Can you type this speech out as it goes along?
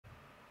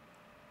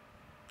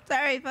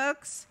Sorry,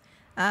 folks.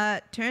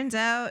 Turns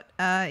out,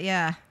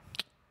 yeah,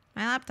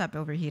 my laptop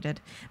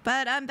overheated,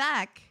 but I'm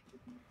back.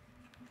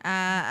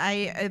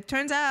 It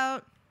turns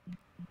out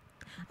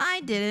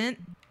I didn't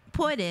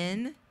put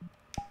in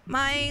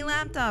my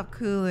laptop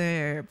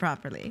cooler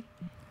properly.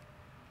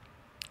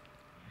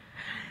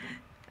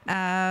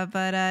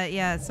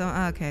 Yeah, so,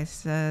 okay,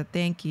 so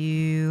thank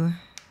you.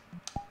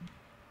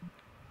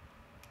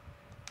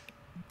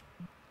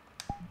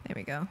 There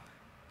we go.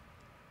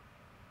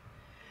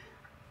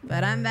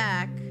 But I'm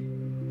back.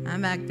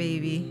 I'm back,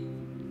 baby.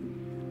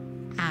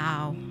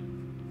 Ow.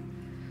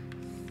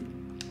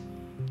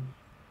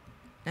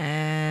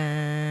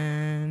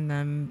 And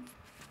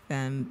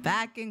I'm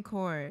back in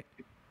court.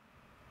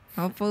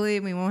 Hopefully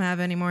we won't have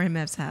any more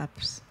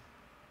mishaps.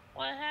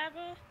 What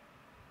happened?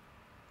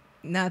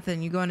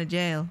 Nothing. You going to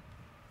jail.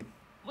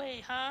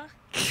 Wait, huh?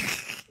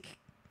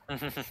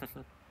 Damn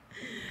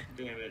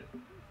it.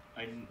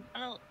 I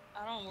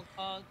don't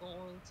recall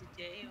going to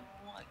jail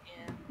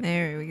again.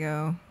 There we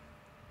go.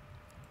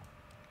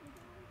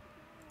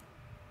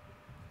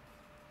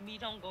 Me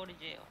don't go to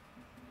jail.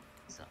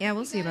 So. Yeah,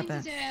 we'll see about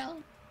that. Jail.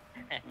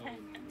 Oh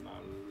my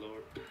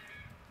lord.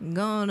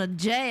 Going to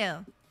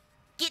jail.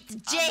 Get to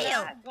jail.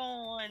 I'm not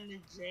going to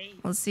jail.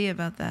 We'll see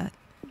about that.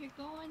 You're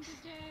going to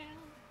jail.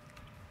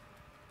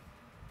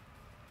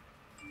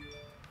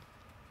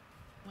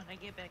 When I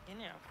get back in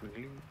there.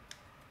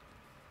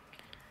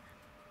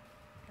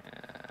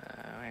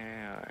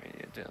 Where are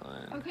you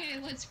doing? Okay,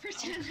 let's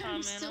pretend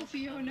I'm still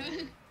Fiona.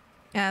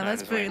 Yeah,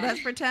 let's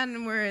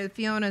pretend we're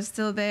Fiona's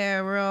still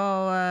there. We're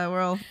all. I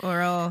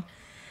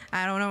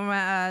don't know.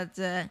 No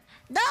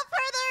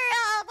further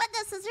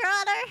witnesses, Your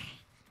Honor.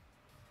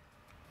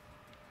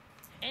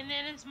 And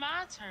then it's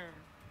my turn.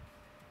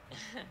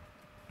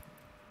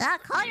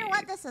 Call your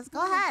witnesses.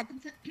 Go ahead.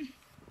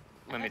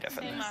 Let me Say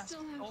definitely. my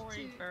still have story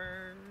to-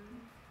 first.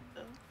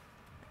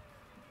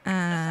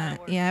 Yeah,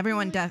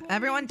 everyone deafen.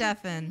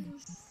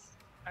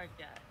 I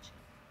got you.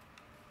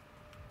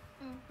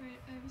 Oh, right,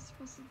 I was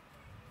supposed to...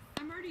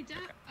 I'm already deaf.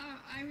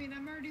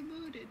 I'm already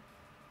muted.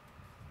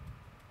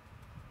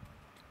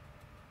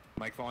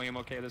 Mic volume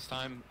okay this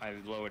time? I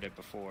lowered it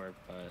before,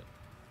 but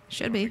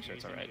Should be. make sure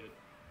it's all right.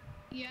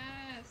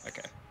 Yes.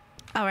 Okay.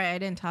 All right, I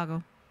didn't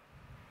toggle.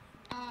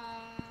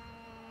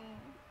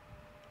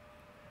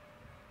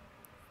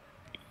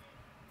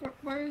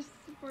 Where's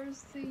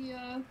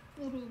the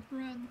little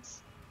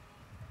grunt?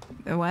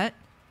 The what?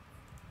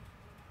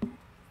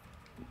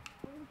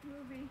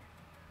 Movie.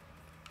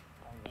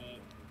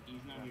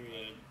 He's not here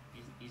yet.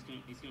 He's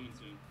coming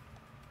soon.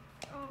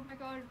 Oh my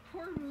god,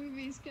 poor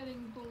movie's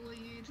getting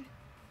bullied.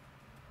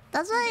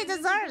 That's what he This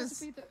is supposed deserves.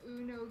 to be the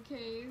Uno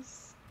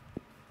case.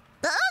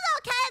 The Uno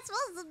case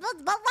was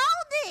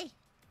baloney.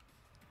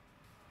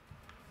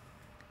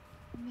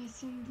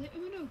 Listen, the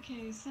Uno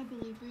case, I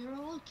believe we are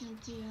all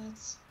guilty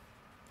as.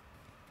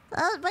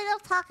 We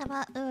don't talk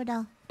about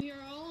Uno. We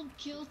are all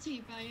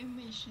guilty by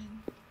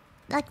omission.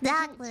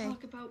 Exactly. We don't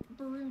talk about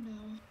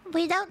Bruno.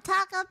 We don't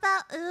talk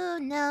about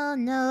Uno,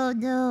 no.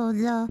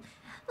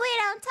 We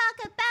don't talk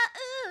about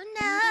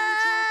Uno.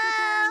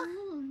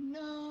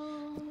 No.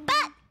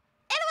 But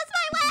it was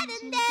my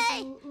wedding day.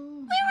 We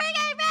were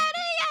getting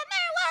ready and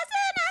there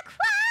wasn't a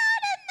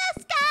crowd in the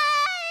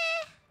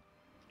sky.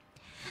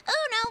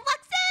 Uno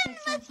walks in That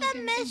with sounds like a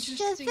an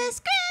mischievous interesting-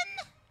 grin.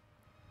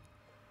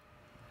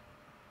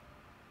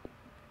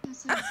 That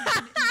sounds like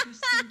an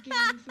interesting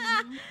game for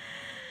you.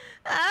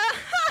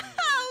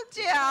 Oh,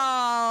 Joe.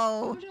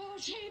 Oh no,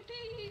 JP!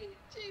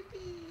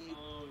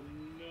 Oh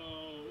no.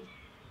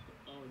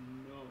 Oh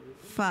no.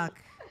 Fuck.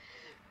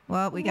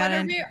 Well, we gotta.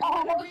 What are we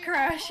all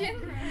crashing?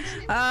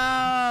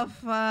 Oh,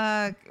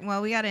 fuck.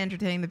 Well, we gotta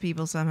entertain the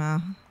people somehow.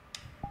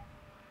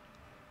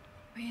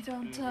 We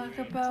don't talk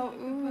about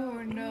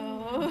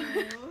Uno.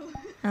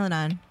 Hold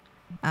on.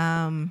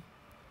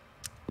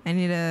 I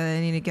need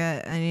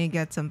to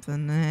get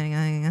something.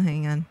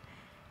 Hang on.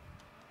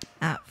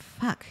 Ah,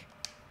 fuck.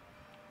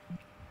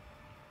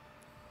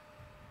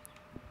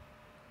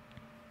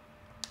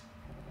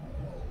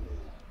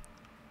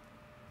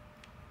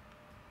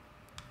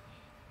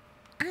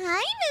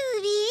 Hi,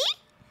 movie.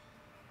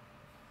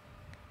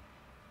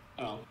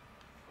 Oh.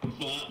 But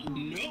no. What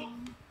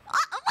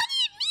do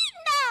you mean,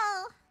 no?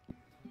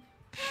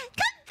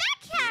 Come back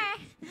here.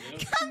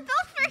 Come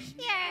over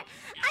here.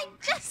 I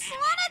just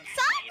want to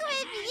talk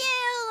with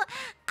you.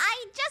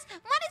 I just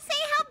want to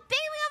say how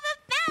big of a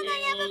fan I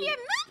am of your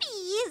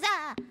movies.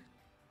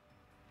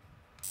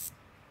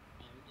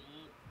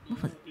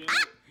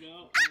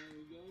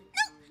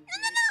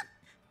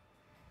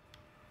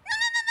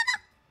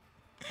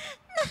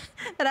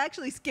 That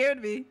actually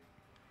scared me.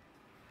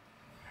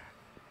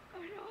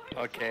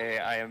 Okay,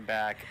 I am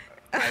back.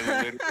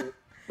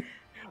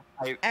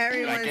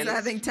 Everyone's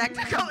having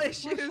technical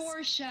issues.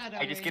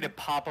 I just get a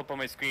pop-up on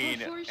my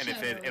screen, and it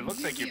says, "It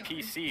looks like your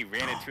PC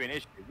ran into an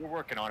issue. We're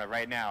working on it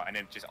right now," and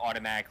it just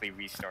automatically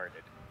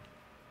restarted.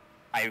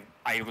 I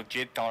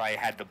legit thought I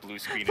had the blue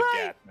screen of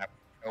death. And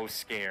I was so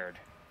scared.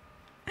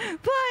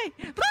 Fly!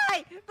 Think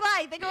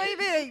of what you're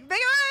doing!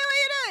 Think of what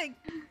you're doing!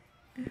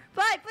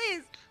 Fly, please!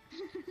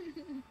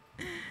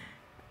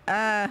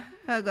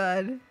 Oh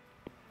god.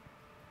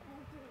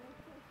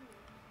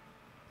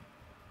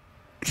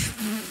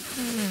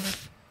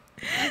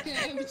 Okay,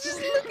 I'm He's just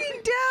sorry.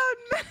 looking down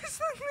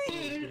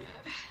menacingly.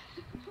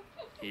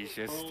 He's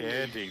just Holy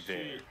standing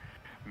there, shit.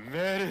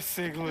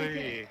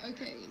 menacingly.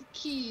 Okay,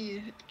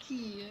 key.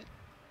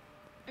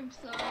 I'm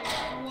sorry.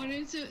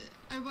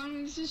 I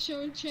wanted to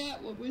show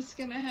chat what was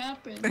gonna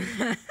happen.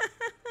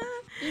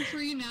 You're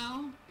free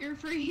now. You're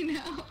free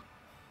now.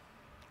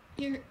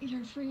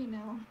 You're free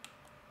now.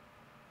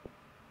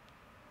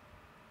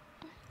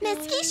 Miss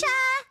Keisha!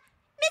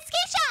 Miss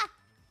Keisha!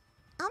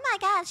 Oh my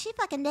god, she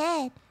fucking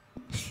dead.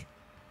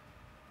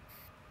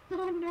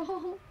 Oh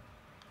no.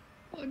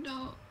 Oh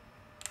no.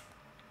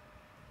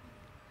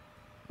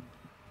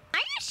 Are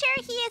you sure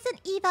he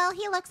isn't evil?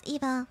 He looks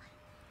evil.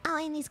 Oh,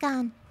 and he's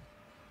gone.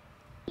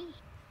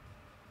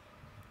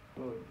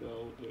 Oh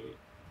no, wait.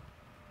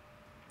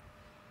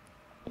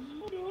 Oh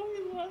no,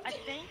 we lost. I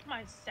think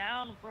my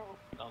sound broke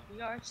on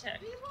VR chat.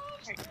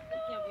 Forgive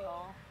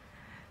y'all.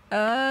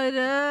 Oh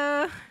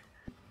no.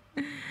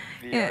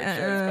 The chat's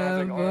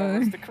causing all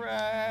of us boy. to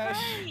crash.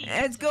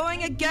 It's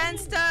going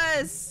against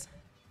us.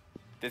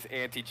 This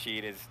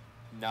anti-cheat is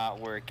not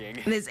working.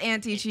 This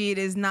anti-cheat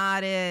is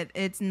not it.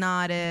 It's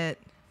not it.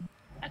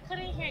 I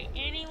couldn't hear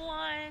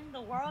anyone.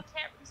 The world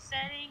kept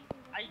resetting.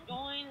 I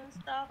joined and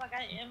stuff. I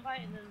got an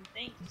invite, and then the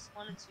thing just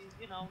wanted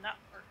to, not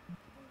work.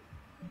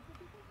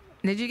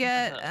 Did you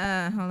get,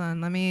 hold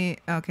on, let me,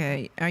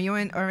 okay. Are you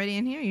already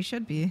in here? You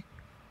should be.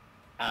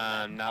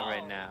 Not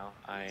right now.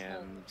 I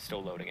am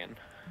still loading in.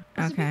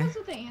 Is Okay. it because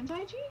of the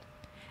anti-cheat?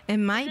 It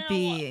might know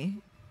be.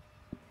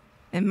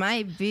 It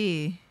might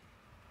be.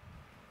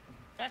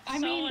 That's I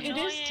so mean, it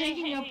is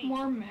taking up annoying.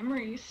 more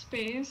memory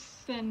space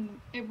than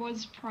it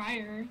was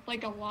prior.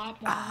 Like, a lot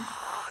more.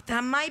 Oh,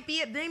 that might be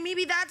it.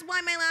 Maybe that's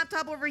why my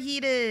laptop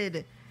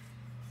overheated.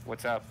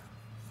 What's up?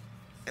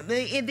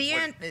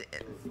 The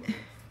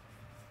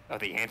Oh,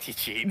 the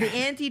anti-cheat. the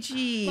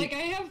anti-cheat. Like, I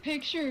have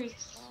pictures.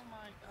 Oh my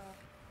god.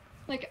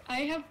 Like,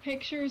 I have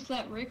pictures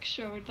that Rick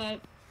showed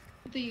that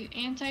the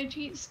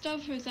anti-cheat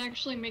stuff is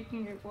actually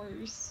making it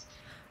worse.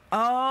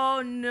 Oh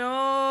Like, I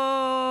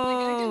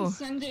no. can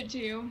send it to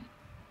you.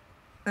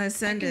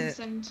 Send I can it.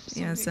 Send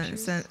some Yeah,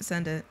 pictures.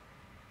 send it.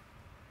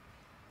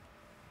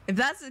 If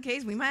that's the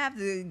case, we might have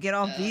to get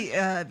off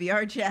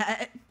VR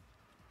chat.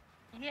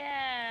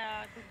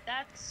 Yeah, 'cause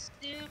that's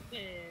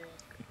stupid.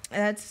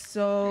 That's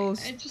so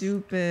I just-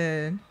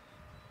 stupid.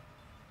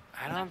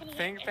 I don't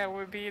think that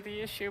would be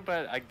the issue,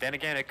 but then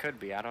again, it could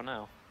be. I don't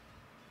know.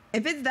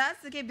 If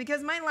that's the case,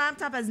 because my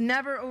laptop has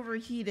never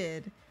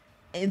overheated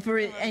for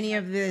any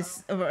of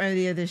this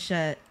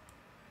shit.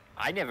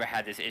 I never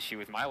had this issue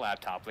with my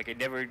laptop. Like, it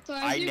never. So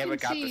as I you never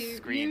can got see, the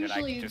screen that I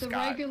usually just the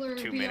got regular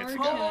 2 VR minutes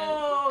chat ago.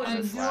 Oh on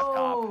this laptop.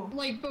 no!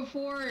 Like,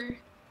 before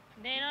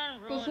They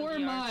don't ruin before VR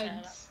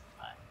mods.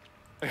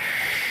 chat.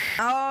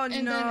 Oh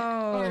And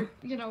no!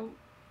 then, or,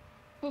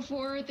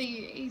 before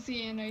the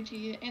AC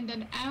anti-cheat, and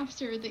then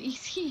after the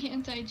AC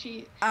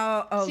anti-cheat.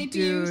 Oh CPU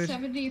dude!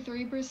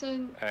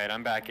 73%. All right,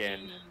 I'm back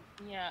in.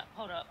 Yeah,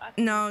 hold up. I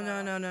can No, look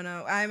no, that no, up. no,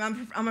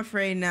 no. I'm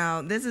afraid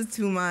now. This is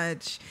too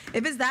much.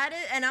 If it's that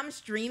it, and I'm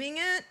streaming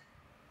it,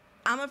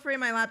 I'm afraid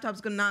my laptop's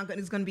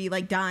gonna be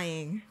like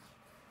dying.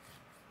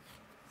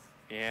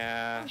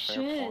 Yeah, Oh, fair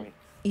shit. point.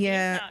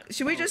 Yeah. not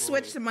Should we just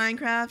switch to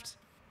Minecraft?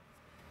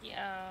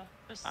 Yeah,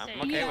 just I'm say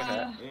okay with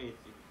that. Hey,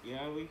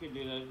 yeah, we could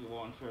do that if you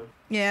want, sure.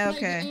 Yeah. Like,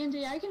 Okay.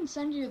 Andy, I can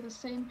send you the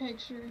same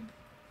picture.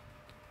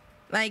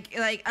 Like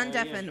yeah,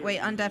 undeafen. sure, Wait, you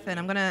can do undeafen. that.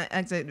 I'm gonna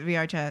exit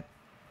VR chat.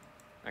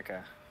 Okay.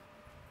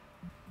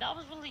 That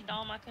was really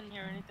dumb. I couldn't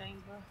hear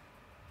anything, bro.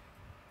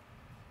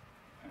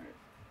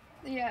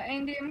 Yeah,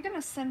 Andy, I'm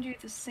gonna send you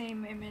the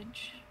same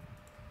image.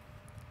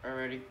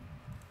 Alrighty.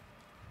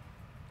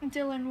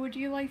 Dylan, would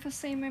you like the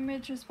same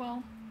image as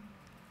well?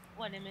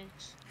 What image?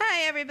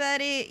 Hi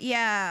everybody.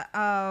 Yeah.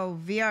 Oh,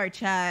 VR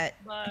chat,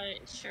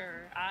 But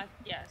sure,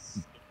 yes.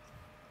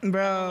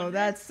 bro.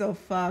 That's so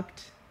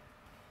fucked.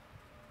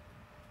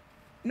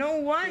 No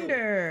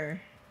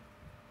wonder.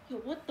 Yo,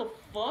 what the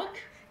fuck?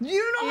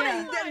 You know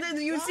Yeah.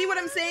 what? You see what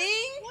I'm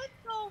saying? What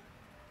the?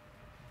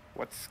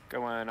 What's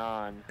going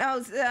on?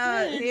 Oh,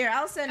 here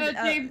I'll send.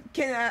 Okay.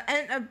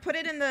 Put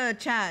it in the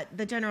chat,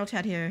 the general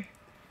chat here.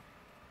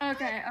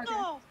 Okay, okay.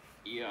 No.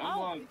 Yeah,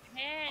 Oh,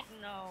 heck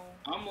no.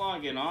 I'm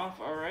logging off.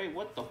 Alright,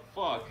 what the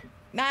fuck?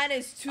 That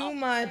is too Oh,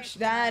 much. thank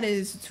That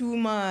is too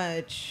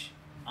much.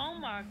 Oh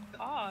my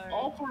god.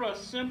 All for a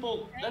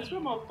simple. That's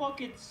from a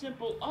fucking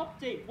simple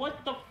update.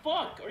 What the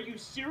fuck? Are you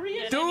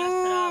serious?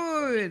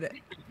 Dude.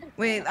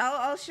 Wait,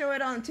 I'll show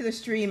it on to the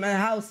stream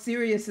how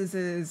serious this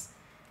is.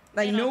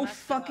 Like, They don't no mess it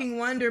fucking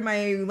wonder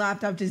my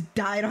laptop just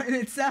died on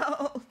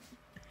itself.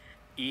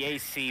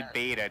 EAC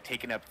beta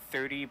taking up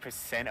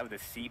 30% of the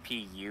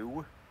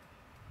CPU.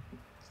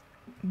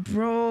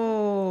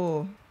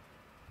 Bro.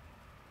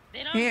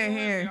 They don't Here, ruin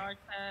here. VR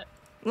chat.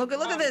 Look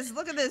at this.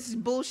 Look at this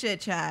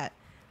bullshit chat.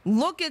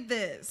 Look at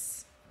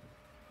this.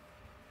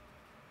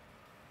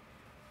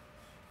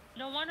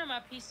 No wonder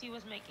my PC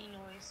was making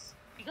noise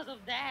because of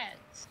that.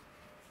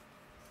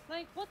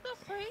 Like, what the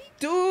freak?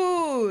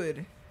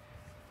 Dude.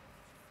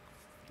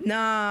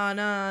 No,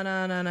 no,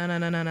 no, no, no, no,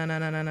 no, no, no, no,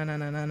 no, no, no,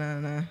 no, no,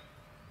 no.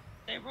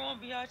 They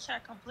ruined VR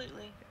chat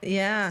completely.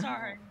 Yeah.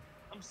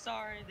 I'm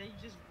sorry. They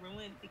just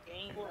ruined the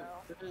game, bro.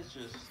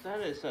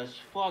 That is such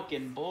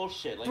fucking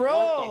bullshit. Like,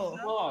 Bro.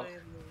 what the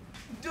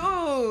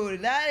fuck?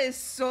 Dude, that is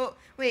so...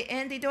 Wait,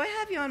 Andy, do I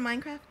have you on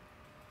Minecraft?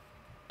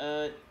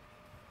 I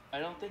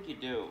don't think you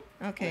do.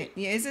 Okay. Wait.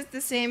 Yeah, is it the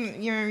same?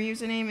 Your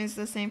username is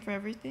the same for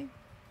everything?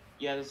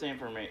 Yeah, the same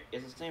for me.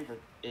 It's the same for...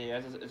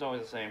 Yeah, it's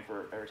always the same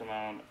for every time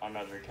I'm on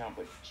another account,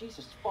 but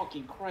Jesus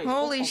fucking Christ.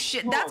 Holy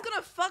shit, fuck? that's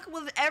gonna fuck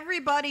with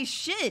everybody's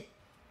shit.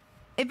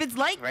 If it's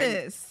like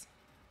this.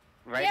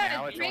 Right Yeah,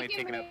 now, it's it's only making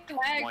taking up me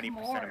lag 20%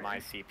 more. of my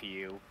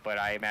CPU, but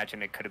I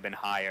imagine it could have been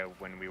higher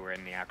when we were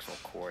in the actual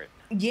court.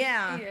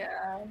 Yeah.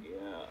 Yeah.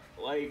 Yeah,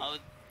 like... Oh,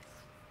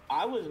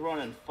 I was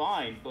running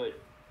fine, but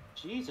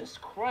Jesus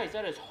Christ,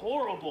 that is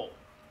horrible.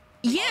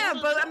 Yeah,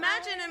 but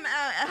imagine him.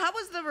 How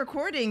was the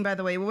recording, by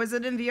the way? Was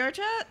it in VR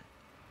chat?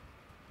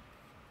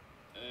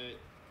 I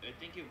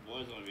think it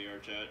was on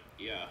VR chat.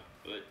 Yeah,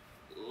 but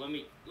let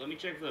me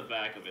check for the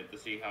back of it to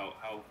see how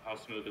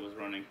smooth it was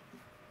running.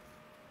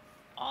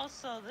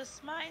 also,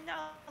 this might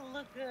not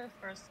look good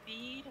for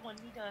Speed when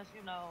he does,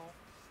 you know.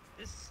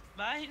 This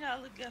might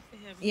not look good for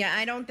him. Yeah,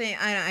 I don't think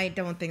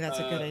that's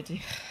a good idea.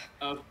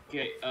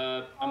 Okay,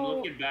 I'm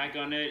looking back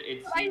on it.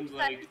 It seems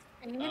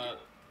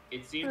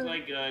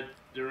like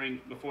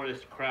before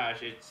this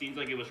crash, it seems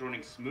like it was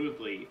running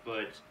smoothly,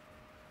 but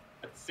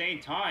at the same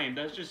time,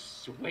 that's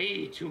just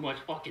way too much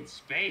fucking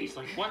space.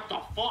 Like, what the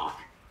fuck?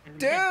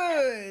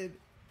 Dude!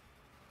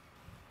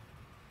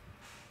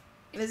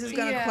 This is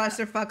gonna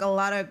clusterfuck a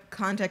lot of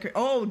content.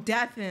 Oh,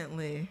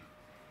 definitely.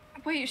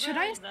 Wait, should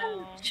I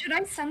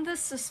send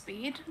this to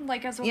Speed,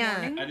 like as a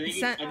warning? I think you need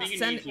to. I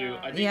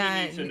think he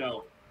needs to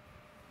know.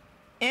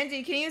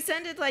 Andy, can you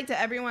send it like to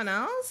everyone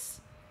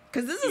else?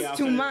 Cause this is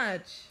too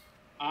much.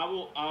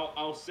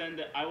 I'll send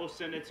it. I will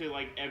send it to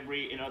like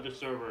every in other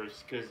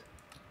servers. Cause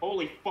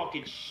holy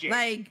fucking shit.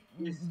 Like,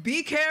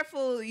 be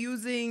careful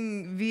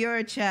using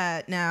VR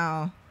chat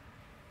now.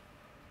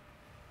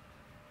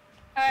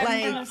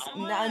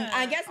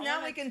 I guess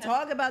now we can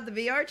talk about the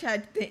VR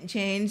chat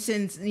change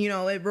since, you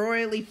know, it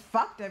royally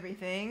fucked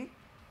everything.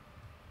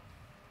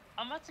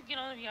 I'm about to get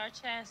on the VR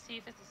chat and see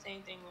if it's the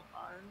same thing with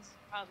Bonds.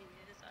 Probably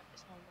is. I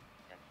just want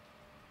to check.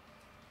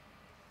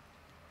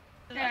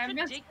 Yeah,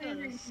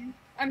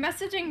 I'm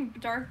messaging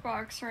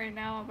Darkbox right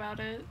now about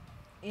it.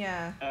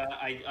 Yeah.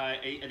 I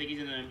think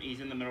he's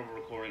in the middle of a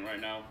recording right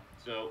now.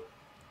 So,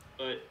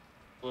 but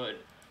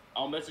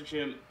I'll message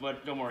him.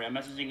 But don't worry, I'm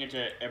messaging it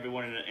to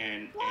everyone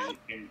in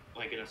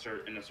a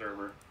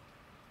server.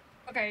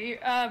 Okay.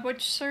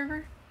 Which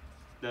server?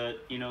 The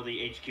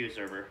HQ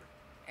server.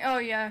 Oh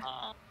yeah.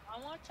 I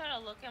want to try to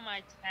look at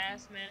my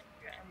task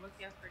manager and look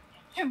at for.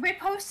 Have we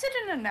posted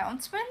an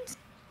announcement?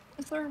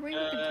 Is there a way we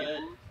can do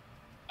that?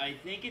 I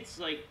think it's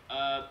like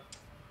I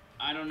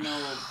don't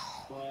know.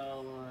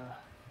 Well,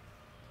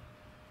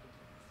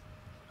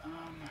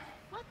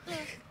 What the?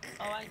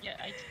 Oh, I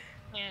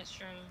can't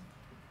stream.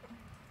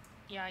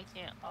 Yeah, I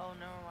can't. Oh,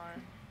 never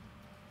mind.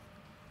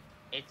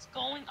 It's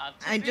going up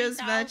to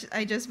 3,000.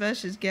 I just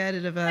messaged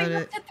Gadded about Wait,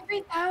 it. up to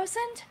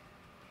 3,000?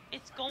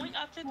 It's going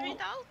up to 3,000.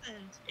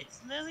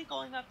 It's literally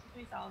going up to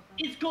 3,000.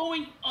 It's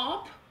going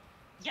up?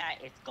 Yeah,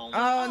 it's going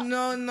Oh up.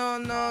 No.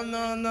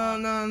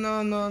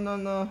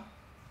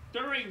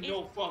 There ain't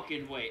no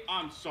fucking way.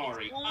 I'm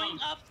sorry. It's going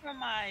up for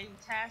my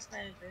task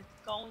manager.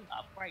 It's going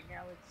up right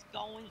now. It's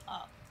going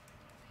up.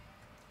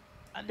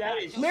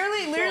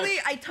 Literally,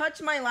 I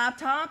touched my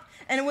laptop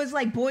and it was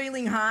like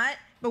boiling hot.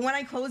 But when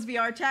I close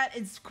VR chat,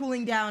 it's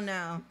cooling down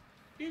now.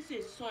 This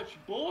is such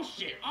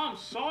bullshit. I'm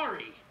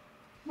sorry.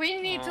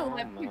 We need to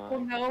let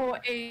people know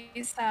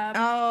ASAP.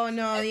 Oh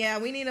no, yeah,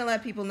 we need to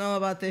let people know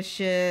about this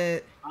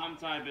shit. I'm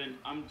typing.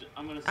 I'm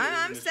gonna.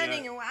 I'm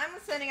sending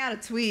out a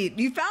tweet.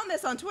 You found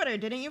this on Twitter,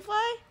 didn't you,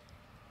 Fly?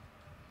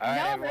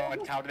 Alright,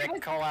 everyone, time to make a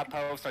call-out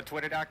post on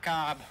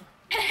Twitter.com.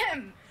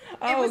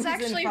 It was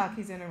actually.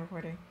 He's in a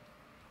recording.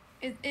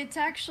 It's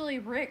actually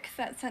Rick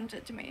that sent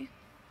it to me.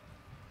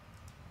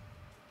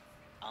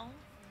 Oh.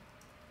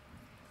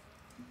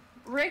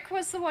 Rick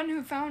was the one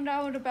who found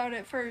out about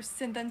it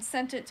first and then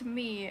sent it to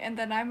me, and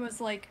then I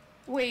was like,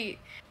 wait,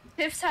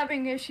 Tiff's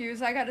having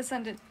issues, I gotta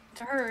send it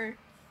to her,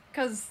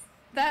 cause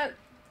that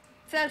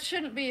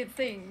shouldn't be a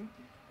thing.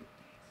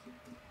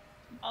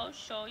 I'll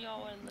show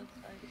y'all what it looks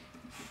like.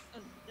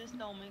 Cause this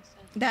don't make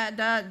sense.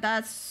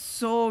 That's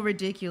so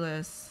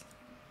ridiculous.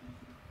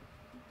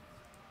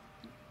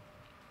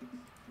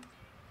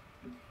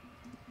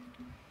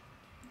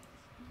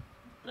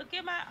 Look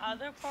at my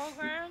other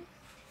program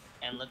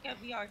and look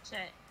at VR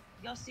chat.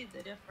 You'll see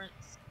the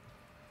difference.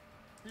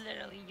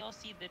 Literally, you'll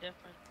see the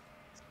difference.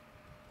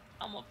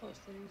 I'm gonna post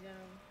it in general.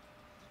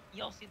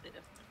 You'll see the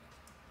difference.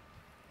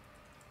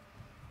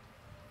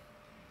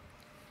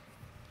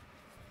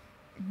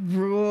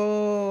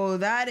 Bro,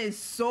 that is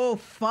so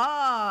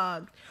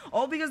fucked.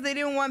 All because they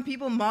didn't want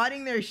people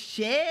modding their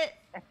shit?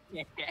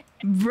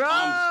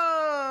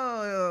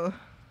 Bro!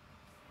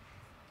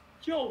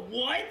 Yo,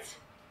 what?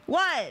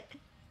 What?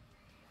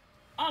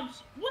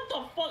 What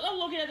the fuck? I'm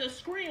looking at the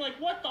screen like,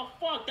 what the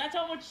fuck? That's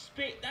how much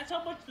space. That's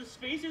how much the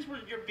space is for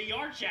your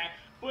VR chat.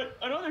 But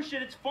another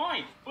shit, it's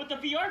fine. But the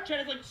VR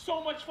chat is like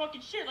so much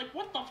fucking shit. Like,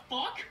 what the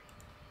fuck?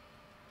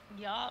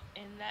 Yup,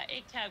 and that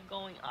it kept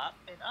going up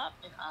and up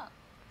and up.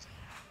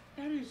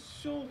 That is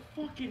so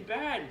fucking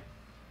bad.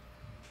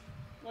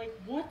 Like,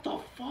 what the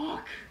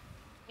fuck?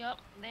 Yup,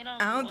 they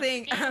don't. I don't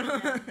think.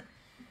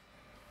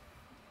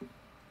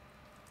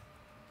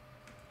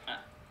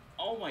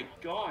 Oh my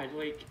god,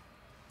 like.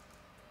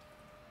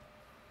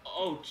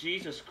 Oh,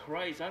 Jesus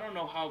Christ. I don't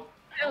know how.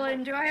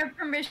 Dylan, do I have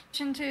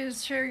permission to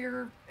share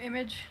your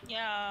image?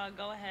 Yeah,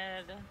 go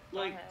ahead.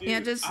 Like, dude, Yeah,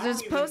 just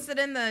post it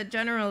in the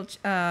general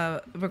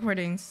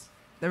recordings,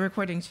 the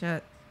recording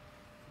chat.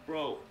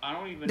 Bro, I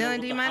don't even know.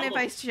 Dylan, do you mind if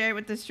I share it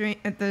with the stream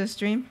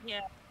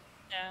Yeah,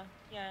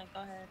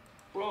 go ahead.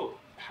 Bro,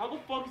 how the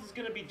fuck is this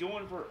gonna be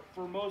doing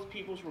for most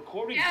people's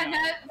recordings Yeah,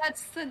 now?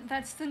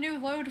 that's the new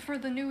load for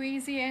the new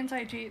easy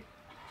anti-cheat.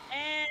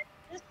 And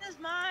this is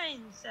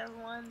mine,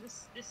 everyone.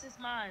 This is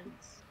mine.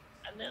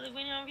 I literally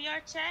went on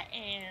VR chat,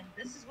 and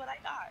this is what I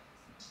got.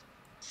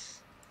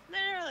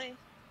 Literally,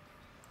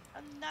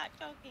 I'm not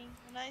joking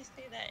when I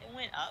say that it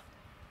went up,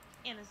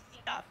 and it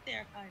stopped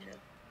there, kind of.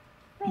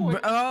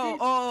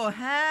 Oh,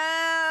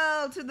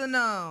 hell to the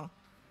no.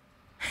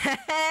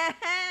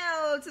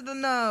 Hell to the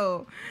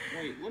no.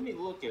 Wait, let me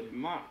look at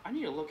my. I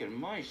need to look at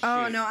my shit.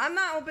 Oh no, I'm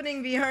not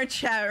opening VR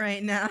chat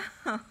right now.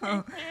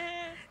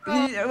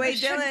 Wait,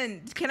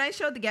 Dylan, can I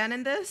show the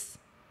Ganon this?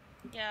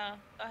 Yeah,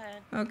 go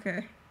ahead.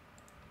 Okay.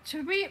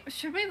 Should we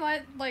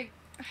let, like,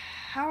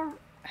 how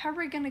are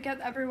we gonna get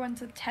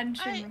everyone's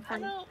attention? I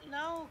don't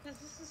know, because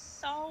this is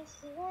so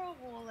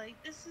horrible. Like,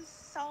 this is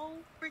so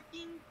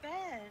freaking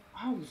bad.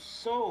 I'm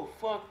so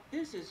fucked.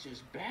 This is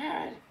just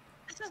bad.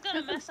 This is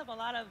gonna mess up a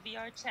lot of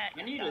VR chat.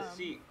 I need to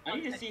see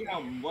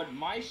what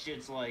my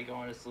shit's like,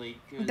 honestly.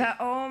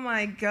 Oh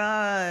my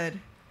god.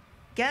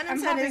 Ganon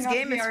said his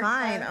game is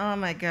fine. Oh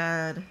my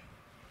god.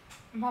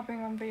 I'm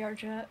hopping on VR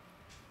chat.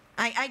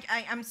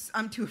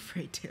 I'm too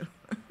afraid to.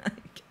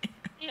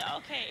 Yeah,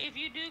 okay. If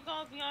you do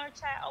go VR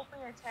chat,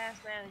 open your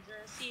task manager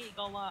and see it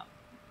go up.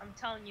 I'm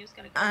telling you, it's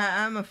gonna go up.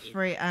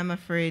 I'm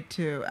afraid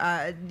to.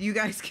 You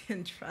guys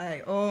can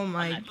try. Oh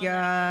my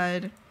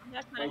god.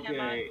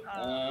 Okay.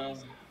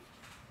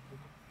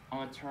 I'm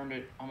gonna turn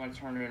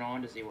it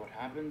on to see what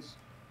happens.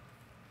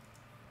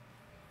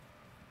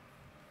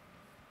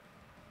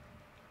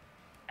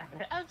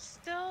 I'm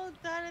still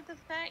done at the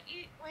fact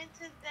it went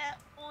to that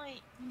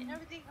point, and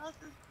everything else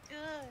is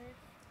good.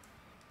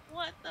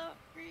 What the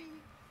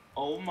freak?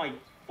 Oh my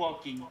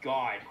fucking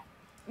god.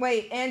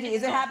 Wait, Andy,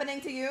 is it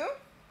happening to you?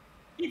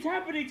 It's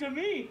happening to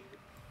me.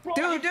 Bro,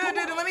 dude,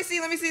 let me see.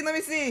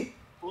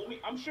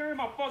 I'm sharing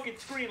my fucking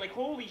screen. Like,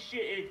 holy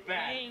shit, it's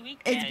bad. Hey,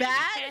 it's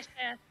bad?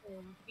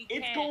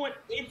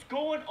 It's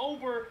going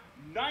over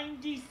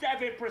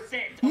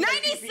 97%.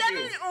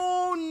 97?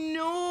 Oh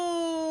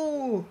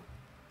no.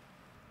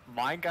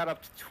 Mine got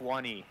up to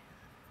 20.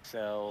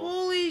 So.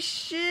 Holy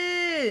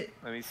shit.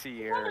 Let me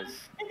see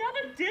yours.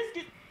 Another disc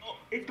is.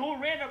 It's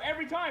going random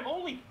every time.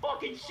 Holy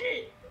fucking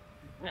shit.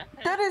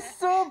 That is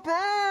so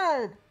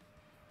bad.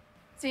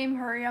 Team,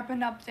 hurry up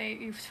and update,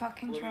 you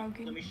fucking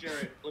drunkie. Let me share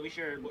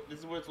it. This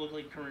is what it's looking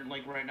like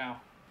like right now.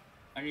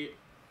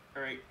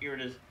 Alright, here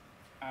it is.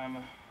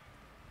 Well,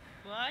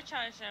 I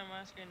tried to share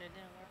my screen, it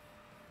didn't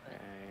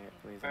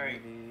work.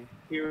 Alright,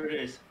 here it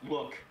is.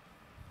 Look.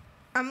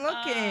 I'm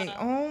looking.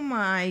 Oh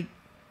my.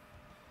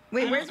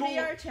 Wait, where's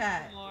VR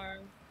chat?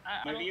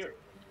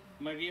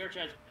 My VR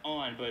chat's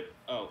on, but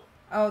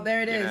Oh,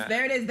 there it is. Yeah.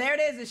 There it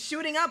is. It's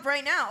shooting up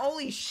right now.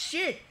 Holy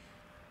shit.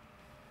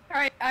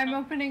 Alright, I'm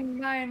opening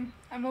mine.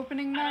 I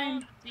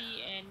don't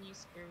see any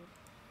screen.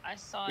 I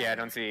saw it. Yeah, I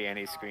don't see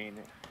any screen.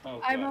 Oh,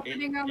 I'm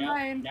opening on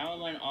mine. Now it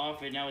went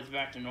off and now it's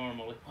back to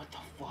normal. Like, what the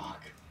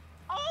fuck?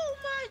 Oh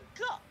my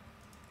god.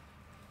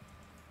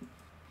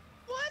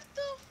 What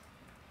the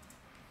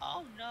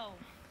Oh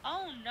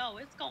no,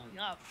 it's going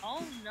up.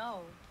 Oh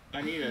no.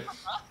 I need a.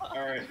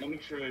 Alright, let me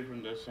try it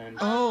from this end.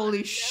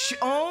 Holy shit.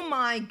 Oh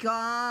my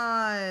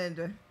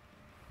god.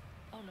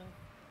 Oh no.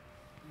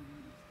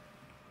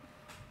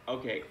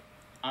 Okay,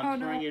 I'm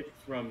trying it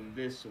from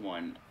this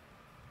one.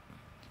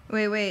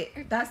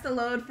 Wait. That's the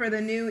load for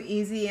the new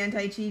easy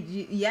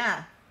anti-cheat.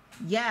 Yeah.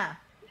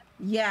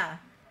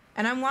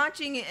 And I'm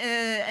watching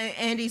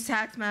Andy's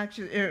tax match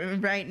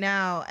right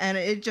now, and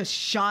it just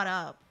shot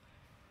up.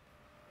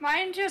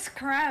 Mine just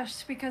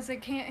crashed because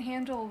it can't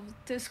handle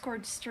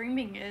Discord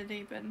streaming it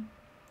even.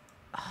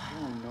 I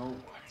don't know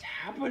what's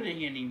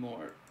happening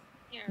anymore.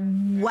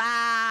 Wow.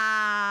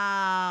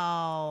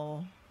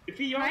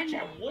 VR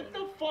chat, what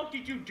the fuck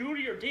did you do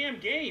to your damn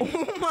game?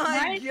 Oh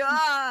my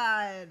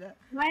god.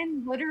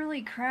 Mine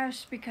literally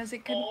crashed because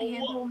it couldn't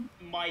handle.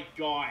 Oh my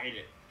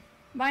god.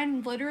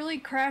 Mine literally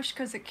crashed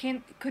because it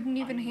couldn't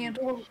even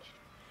handle.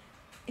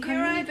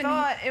 Here I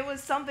thought it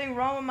was something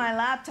wrong with my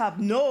laptop.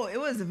 No, it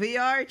was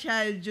VR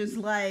chat just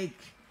like.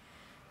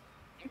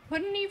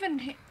 Couldn't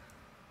even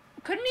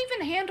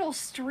handle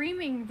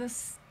streaming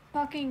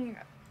fucking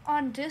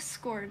on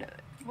Discord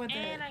with it.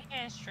 And I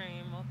can't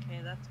stream.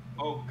 Okay, that's.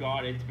 Oh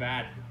god, it's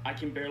bad. I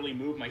can barely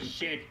move my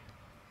shit.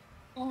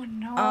 Oh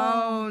no.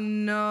 Oh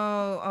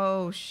no.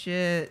 Oh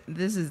shit.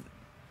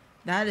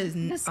 That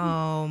is.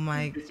 Oh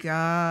my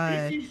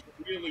god. This is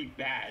really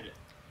bad.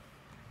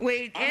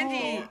 Wait,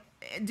 Andy,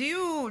 do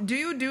you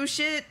do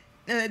shit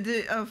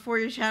for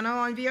your channel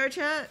on VR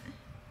chat?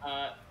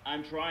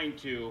 I'm trying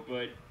to,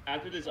 but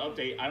after this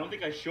update, I don't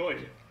think I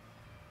should.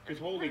 Cause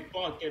holy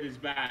fuck, it is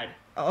bad.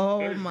 Oh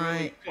That is my.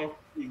 really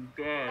fucking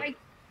bad.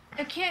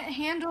 I can't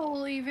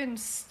handle even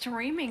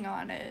streaming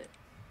on it.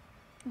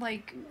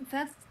 Like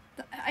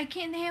I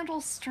can't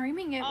handle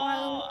streaming it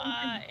while.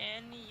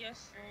 Annie, your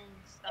stream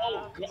stopped.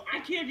 Oh god, I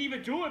can't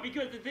even do it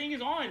because the thing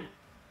is on.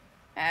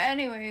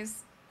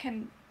 Anyways,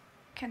 can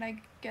I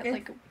get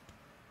like?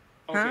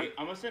 Okay,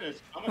 I'm gonna send this.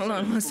 Hold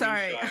on,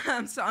 sorry.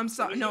 I'm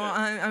sorry. No,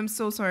 I'm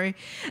so sorry.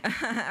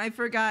 I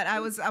forgot.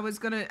 I was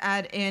gonna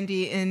add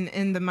Andy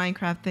in the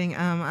Minecraft thing.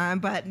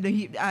 But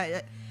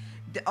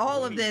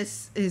all of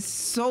this is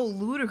so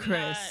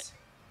ludicrous.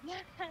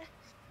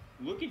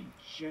 Look at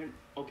Jen.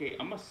 Okay,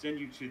 I'm gonna send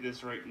you to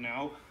this right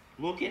now.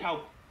 Look at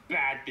how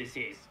bad this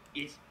is.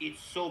 It's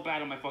so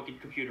bad on my fucking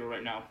computer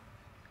right now.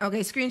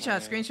 Okay,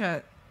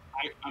 screenshot.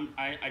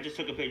 I just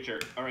took a picture.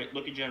 All right,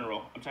 look at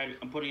general.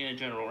 I'm putting it in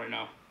general right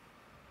now.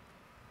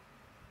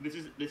 This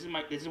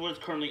is what it's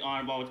currently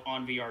on while it's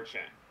on VR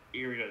chat.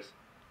 Here it is.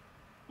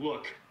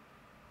 Look.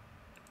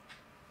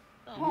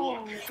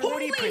 Oh, Look.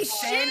 Holy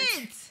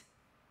shit!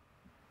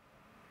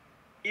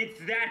 It's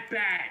that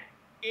bad.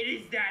 It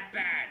is that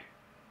bad.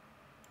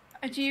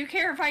 Do you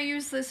care if I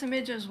use this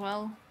image as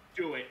well?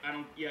 Do it.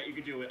 Yeah, you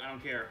can do it. I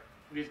don't care.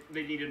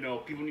 They need to know.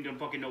 People need to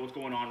fucking know what's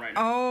going on right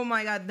now. Oh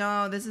my god,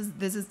 no! This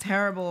is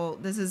terrible.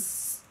 This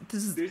is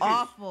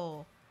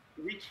awful.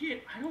 We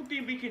can't. I don't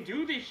think we can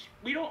do this.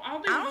 I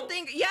don't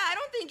think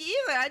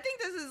either. I think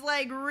this is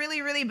like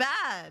really, really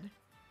bad.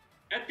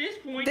 At this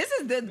point, This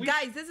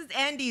is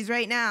Andy's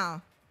right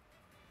now.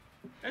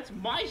 That's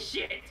my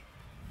shit.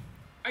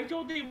 I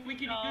don't think we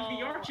can use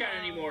VR chat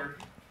anymore.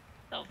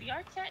 So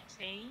VR chat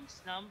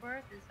changed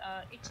numbers.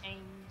 It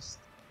changed.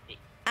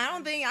 I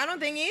don't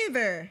think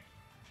either.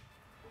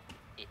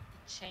 It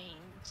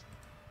changed.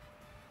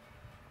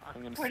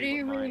 I'm gonna What see do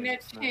you mine mean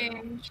it is now.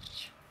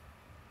 changed?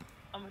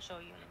 I'm gonna show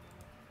you in a minute.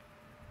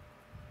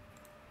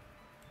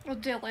 Well,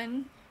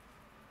 Dylan.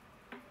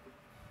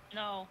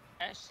 No,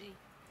 actually,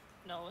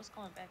 no. It's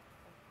going back.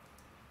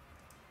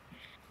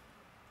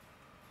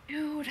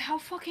 Dude, how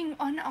fucking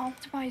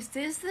unoptimized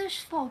is this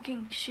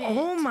fucking shit?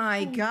 Oh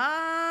my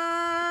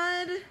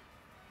god.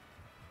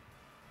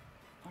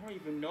 I don't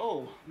even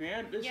know,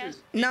 man. This Yes.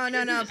 is No.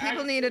 This is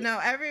People need to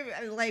know.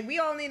 We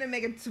all need to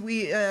make a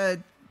tweet,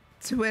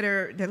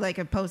 Twitter, like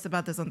a post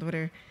about this on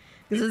Twitter.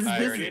 I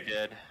already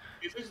did.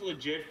 This is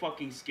legit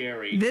fucking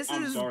scary.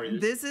 I'm sorry.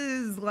 This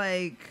is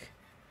like.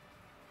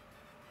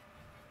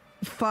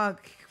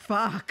 Fuck.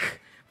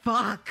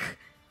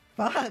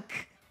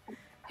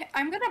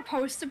 I'm gonna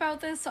post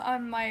about this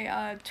on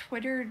my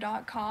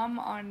twitter.com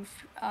on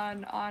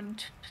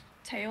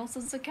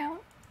Tails'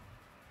 account.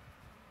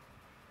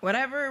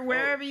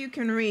 Wherever you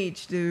can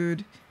reach,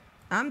 dude.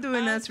 I'm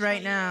doing this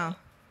right now.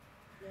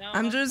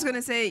 I'm just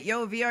gonna say,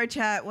 yo, VR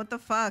chat, what the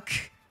fuck?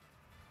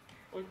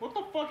 Like, what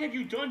the fuck have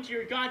you done to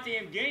your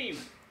goddamn game?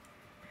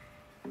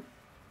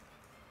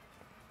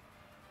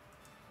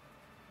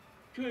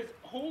 Cause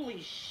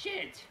holy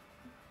shit.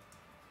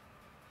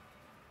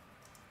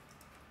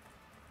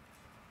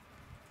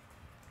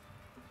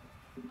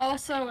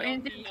 Also,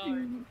 Andy,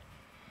 can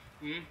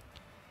you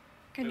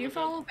What's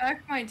follow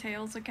back my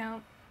Tails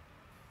account?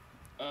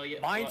 Yeah.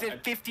 Mine's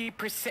at 50%,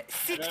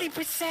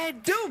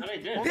 60%.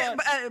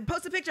 Dude,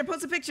 post a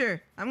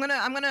picture. I'm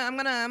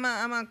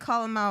gonna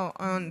call him out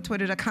on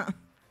twitter.com.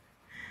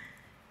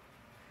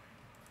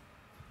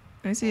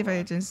 Let me see if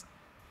I just.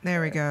 There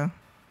we go.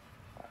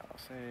 I'll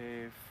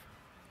save.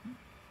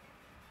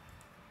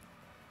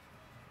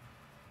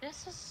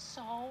 This is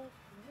so.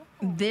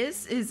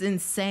 This is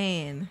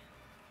insane.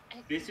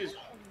 This is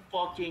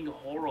fucking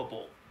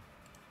horrible.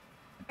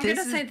 I'm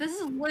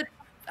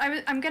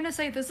gonna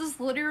say this is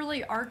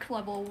literally arc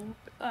level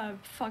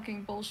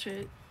fucking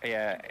bullshit.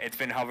 Yeah, it's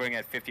been hovering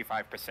at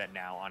 55%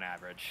 now on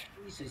average.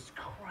 Jesus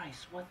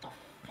Christ, what the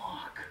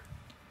fuck?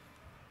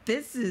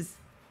 This is.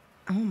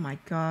 Oh my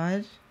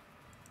god.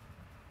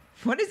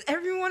 What is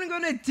everyone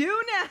gonna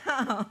do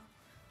now?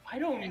 I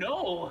don't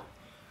know.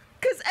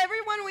 Because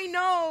everyone we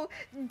know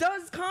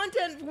does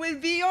content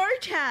with VR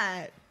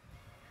chat.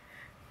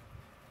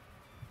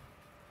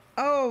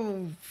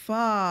 Oh,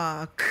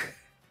 fuck.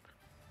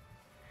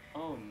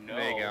 Oh no.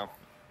 There you go.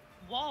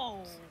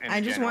 Whoa. In I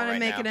just general want to right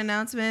make now. an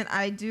announcement.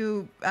 I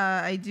do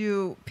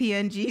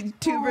PNG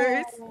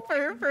tubers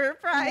for a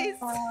price.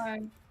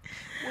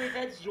 Wait,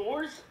 that's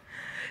yours?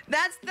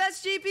 That's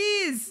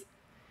GP's.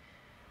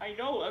 I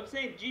know. I'm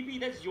saying, GP,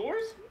 that's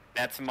yours?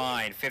 That's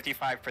mine,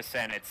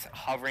 55%. It's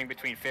hovering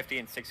between 50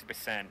 and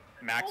 60%.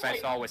 Max I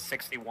saw was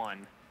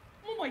 61.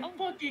 Oh my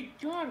fucking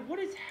god, what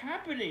is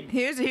happening?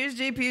 Here's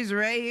GP's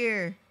right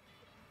here.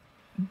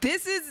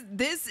 This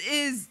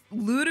is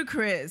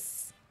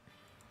ludicrous.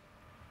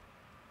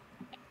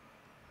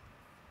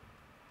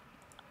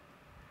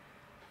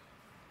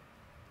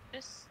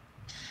 This.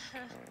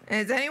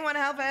 Does anyone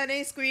have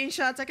any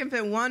screenshots? I can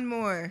fit one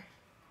more.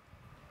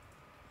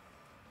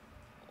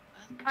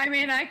 I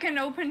mean, I can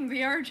open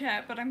VR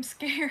chat, but I'm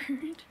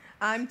scared.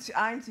 I'm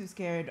too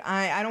scared.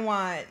 I don't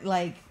want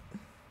like.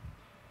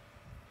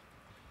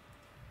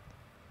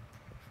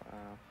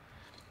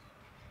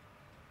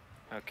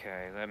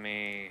 Okay, let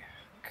me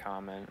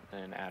comment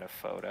and add a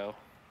photo.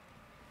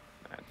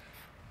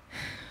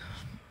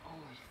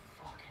 Holy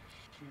fucking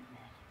shit,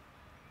 man.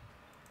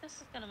 This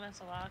is gonna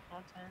miss a lot of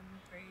content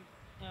for you,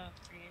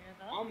 for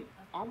you.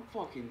 I'm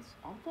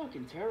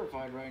fucking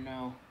terrified right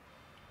now.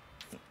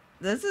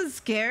 This is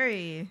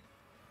scary.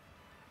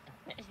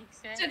 I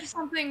did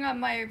something on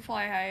my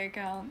Fly High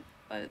account,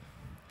 but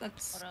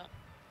that's. Hold up.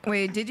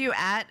 Wait, did you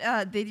add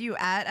at the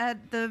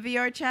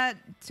VR chat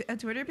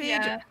Twitter page?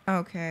 Yeah.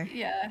 Okay.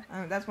 Yeah.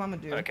 That's what I'm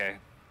gonna do. Okay,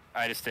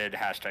 I just did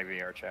hashtag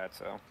VR chat,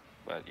 so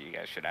but you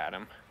guys should add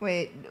them.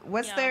 Wait,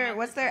 what's Yeah, their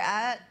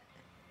at?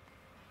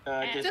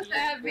 Just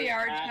add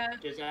VR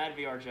chat. Just add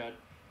VR chat.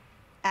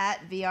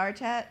 At VR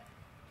chat?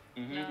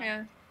 Mm-hmm.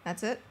 Yeah.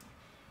 That's it?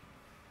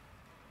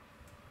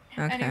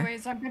 Okay.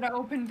 Anyways, I'm gonna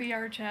open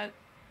VR chat.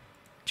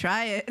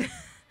 Try it.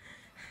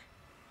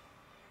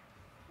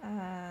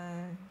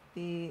 I'm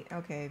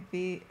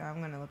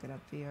gonna look it up.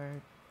 VR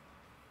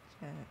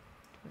chat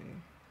Twitter.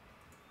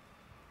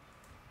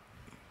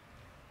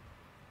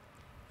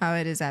 Oh,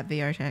 it is at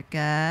VR chat.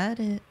 Got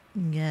it.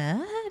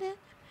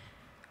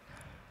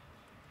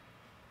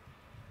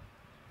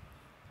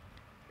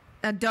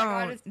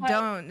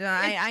 Don't.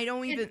 I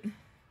don't even.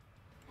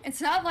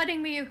 It's not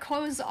letting me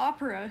close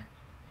Opera.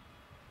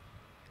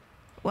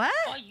 What?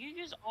 Oh, you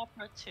use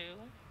Opera too?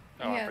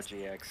 Oh, Yes. for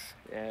GX,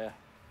 yeah.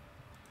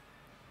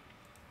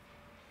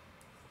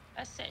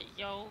 I said,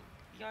 yo,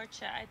 VR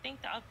chat. I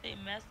think the update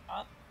messed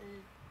up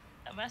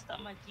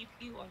my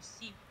GPU or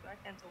CPU. I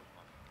can't tell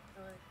which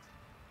one.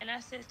 And I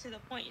said to the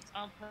point, it's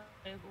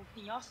unplayable.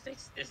 Can y'all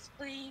fix this,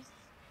 please?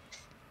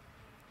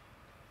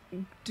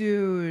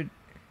 Dude.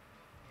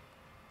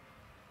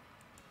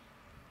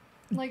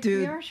 Like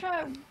Dude.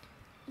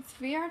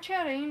 VR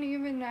chat ain't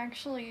even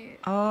actually.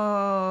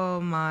 Oh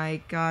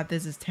my god,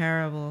 this is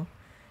terrible.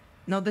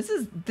 No, this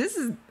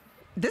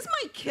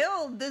might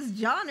kill this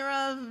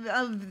genre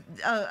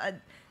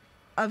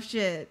of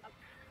shit.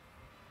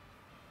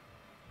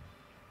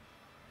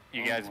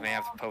 You guys may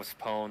have to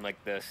postpone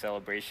like the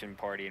celebration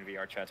party in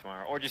VR chat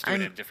tomorrow, or just do it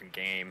in a different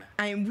game.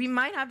 We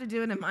might have to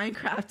do it in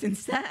Minecraft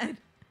instead.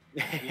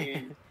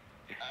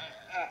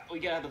 We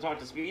gotta have to talk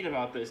to Speed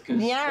about this,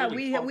 cause Yeah,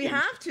 we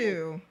have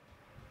to.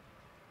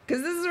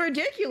 Cause this is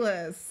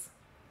ridiculous.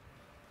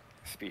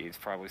 Speed's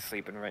probably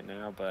sleeping right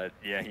now, but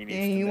yeah, he needs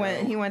Yeah, to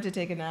know. he went to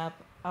take a nap.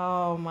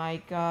 Oh my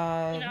You're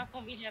god. not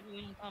gonna be happy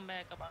when you come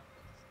back about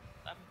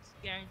this. I'm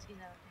guaranteed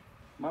that.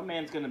 My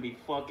man's gonna be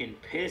fucking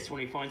pissed when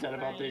he finds out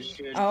about this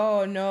shit.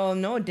 Oh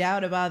no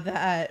doubt about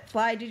that.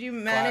 Fly, did you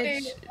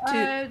manage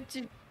to?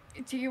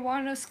 Do you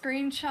want a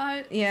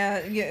screenshot?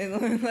 Yeah.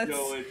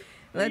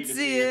 Let's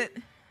see it.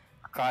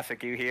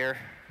 Classic, you here?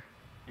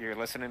 You're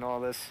listening to all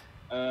this?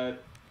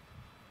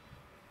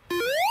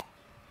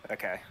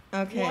 Okay.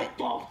 Okay. What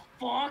the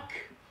fuck?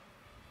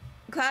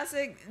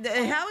 Classic.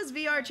 How is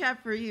VR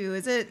chat for you?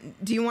 Is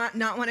it? Do you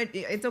not want to?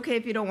 It's okay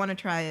if you don't want to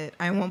try it.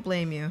 I won't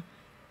blame you.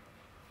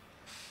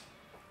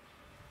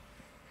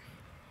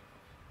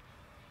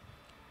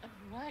 Oh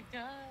my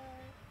god.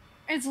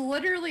 It's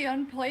literally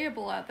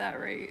unplayable at that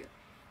rate.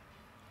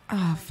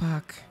 Oh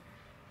fuck.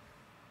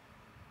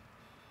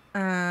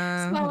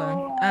 Hold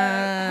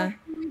on.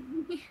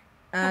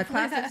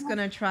 Classic's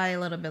gonna try a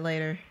little bit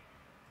later.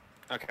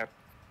 Okay.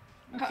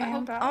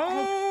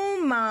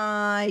 Oh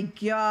my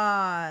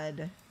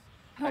god.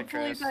 Hi,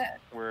 Hopefully Kris. that.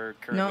 We're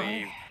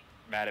currently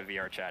mad at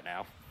VR chat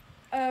now.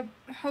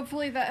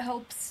 Hopefully that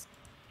helps.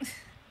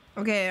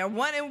 Okay,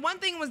 one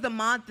thing was the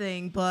mod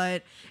thing,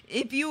 but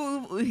if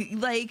you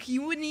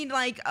you would need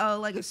like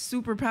a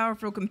super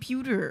powerful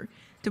computer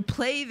to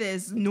play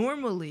this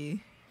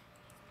normally.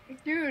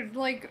 Dude,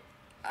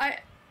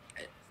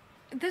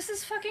 this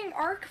is fucking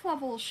ARC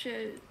level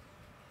shit.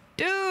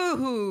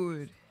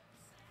 Dude.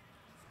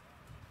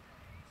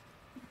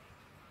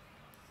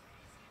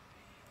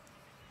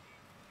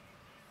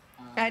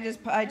 I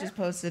just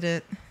posted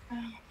it.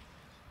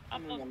 I'll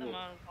post them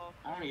on.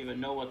 I don't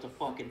even know what to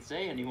fucking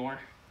say anymore.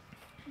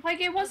 Like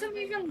it wasn't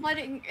even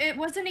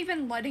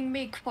letting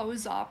me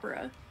close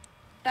Opera.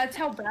 That's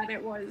how bad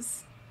it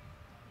was.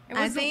 It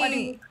wasn't letting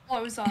me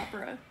close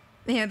Opera.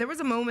 Yeah, there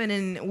was a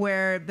moment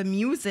where the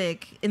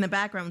music in the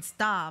background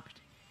stopped,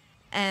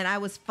 and I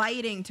was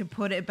fighting to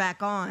put it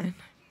back on.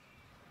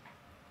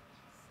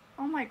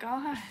 Oh my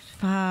god.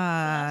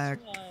 Fuck.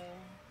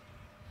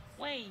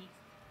 Wait.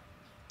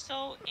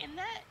 So in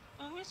that,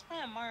 when we was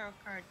playing Mario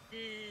Kart,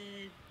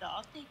 did the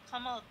update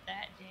come out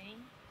that day?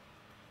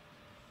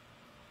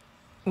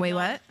 Wait, No,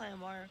 I was what? playing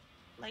Mario,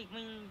 like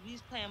when we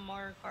was playing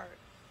Mario Kart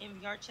in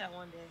VR chat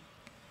one day.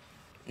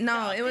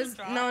 No, The it was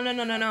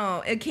update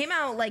no. It came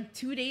out like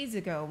 2 days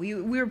ago. We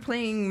were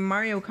playing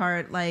Mario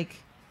Kart like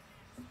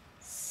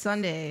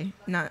Sunday,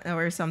 not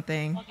or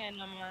something. Okay,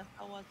 no,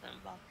 I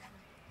wasn't buffing.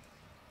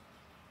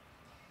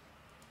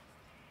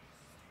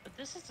 But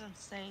this is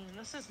insane.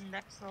 This is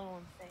next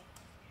level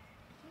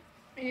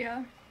insane.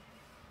 Yeah.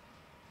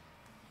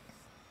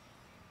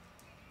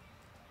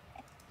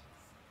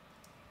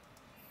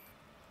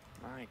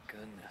 My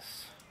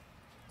goodness.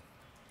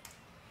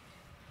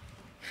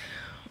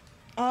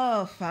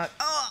 Oh fuck!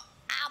 Oh,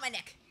 ow my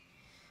neck!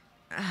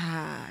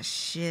 Ah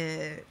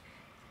shit!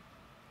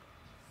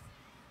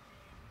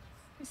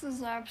 This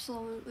is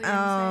absolutely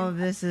Oh, insane.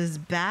 this is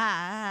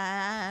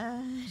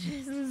bad.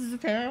 This is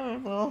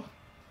terrible.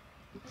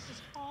 This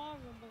is horrible.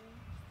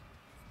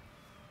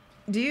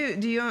 Do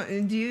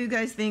you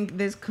guys think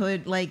this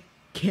could like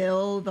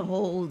kill the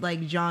whole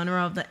like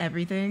genre of the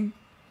everything?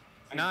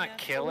 Not Yeah.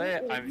 kill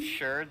it. I'm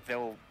sure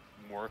they'll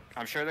work.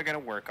 I'm sure they're gonna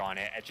work on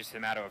it. It's just a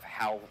matter of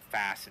how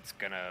fast it's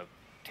gonna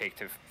take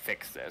to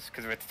fix this.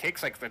 Because if it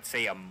takes like let's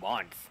say a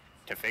month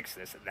to fix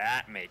this,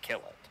 that may kill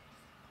it.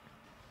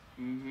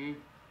 Mm-hmm.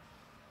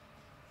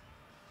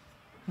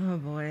 Oh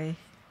boy.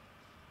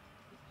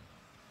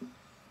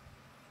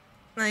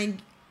 Like,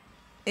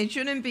 it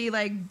shouldn't be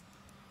like,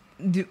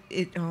 do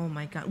it. Oh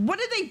my god. What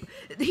do they?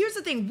 Here's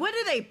the thing. What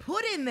do they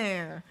put in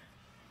there?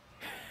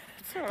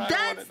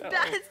 That's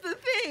the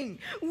thing.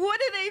 What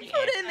do they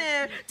put in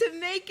there to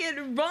make it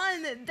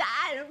run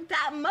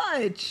that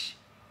much?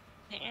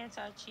 The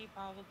anti-cheat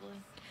probably.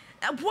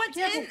 What's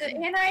Yeah, in but the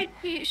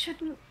anti-cheat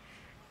shouldn't.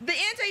 the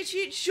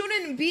anti-cheat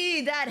shouldn't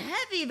be that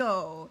heavy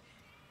though.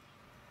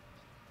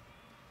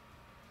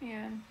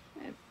 Yeah,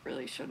 it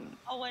really shouldn't.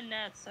 Oh, and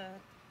that's in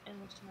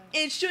the chat.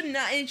 It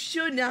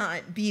should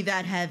not be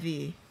that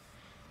heavy.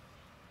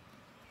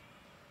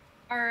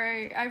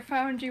 Alright, I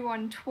found you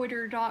on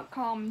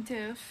twitter.com,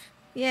 Tiff.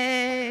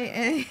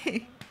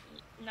 Yay.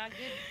 Now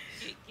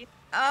get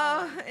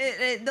Oh,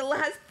 the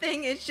last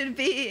thing it should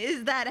be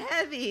is that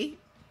heavy.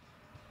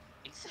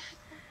 exactly.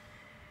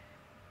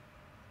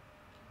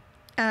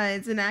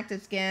 It's an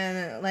active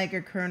scan, like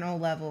a kernel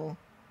level.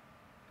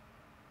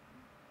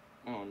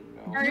 Oh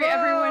no. Alright,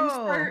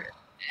 Whoa.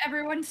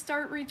 everyone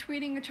start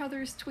retweeting each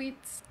other's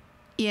tweets.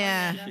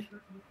 Yeah,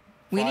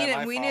 we Why need am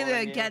I we need to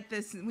following you? get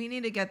this. We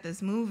need to get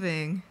this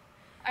moving.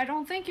 I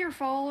don't think you're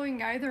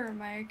following either of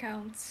my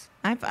accounts.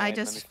 I let me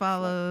just see.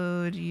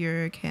 followed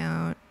your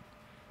account,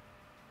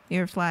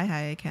 your Fly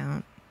High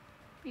account.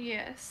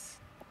 Yes.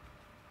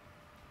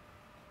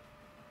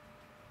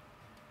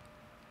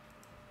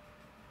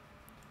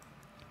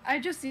 I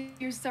just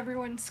used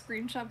everyone's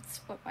screenshots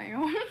but my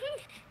own.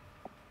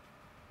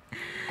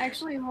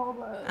 Actually, hold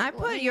on. I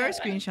put your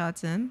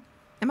screenshots in.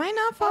 Am I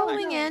not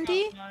following no,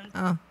 Andy?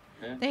 Oh,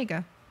 Yeah. there you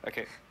go.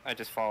 Okay, I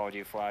just followed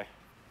you, Fly.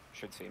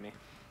 Should see me.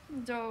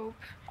 Dope.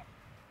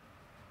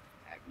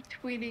 I'm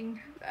tweeting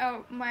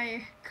out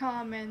my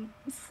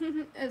comments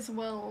as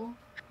well.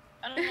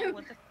 I don't know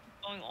what the f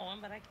is going on,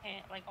 but I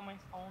can't, like, on my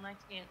phone, I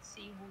can't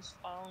see who's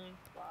following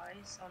Fly,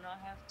 so now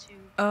I have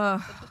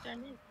to put their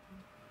name.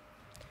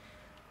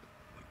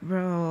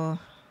 Bro.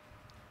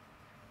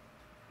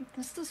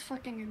 This is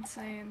fucking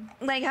insane.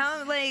 Like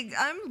how? Like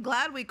I'm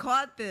glad we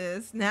caught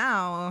this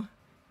now.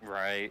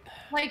 Right.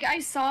 Like I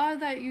saw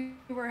that you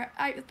were,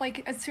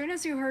 like as soon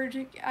as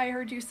I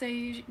heard you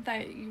say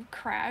that you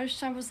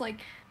crashed, I was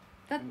like,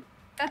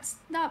 that's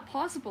not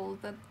possible.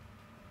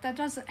 That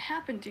doesn't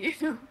happen to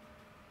you.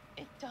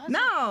 It does.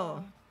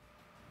 No.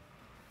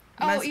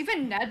 Oh, Must-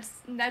 even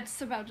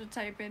Ned's about to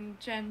type in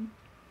Jen.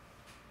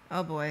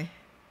 Oh boy.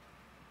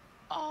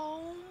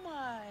 Oh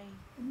my.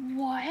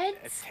 What?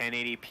 A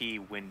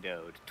 1080p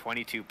windowed,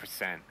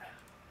 22%.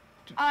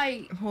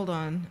 Hold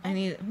on.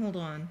 Hold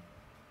on.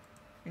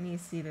 I need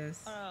to see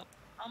this. I'm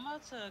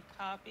about to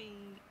copy.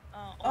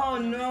 Oh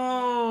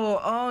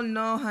no. Oh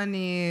no,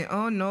 honey.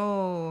 Oh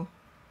no.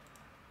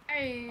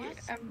 I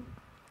am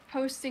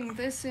posting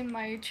this in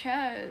my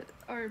chat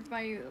or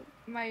my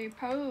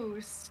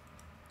post.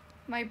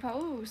 My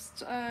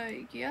post.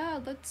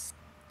 Yeah, let's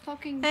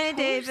fucking. Hey post.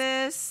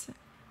 Davis.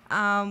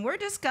 We're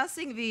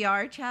discussing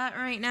VR chat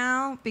right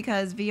now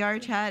because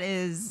VR chat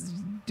is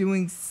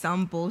doing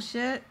some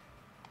bullshit.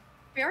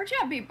 VR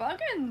chat be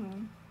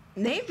bugging.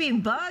 They be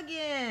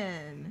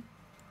bugging.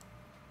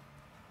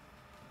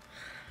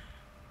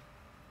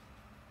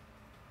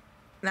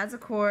 That's a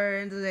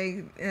core,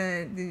 like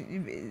 12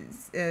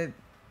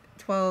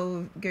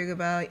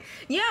 gigabyte.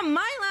 Yeah,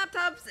 my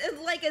laptop's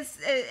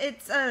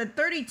it's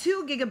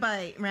 32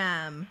 gigabyte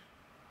RAM.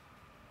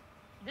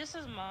 This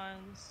is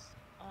mine's.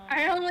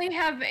 I only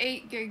have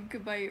 8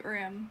 gigabyte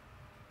RAM.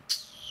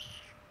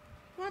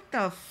 What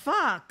the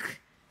fuck?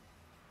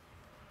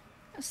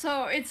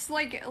 So it's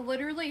like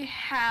literally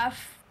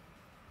half,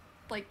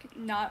 like,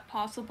 not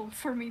possible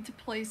for me to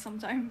play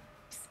sometimes.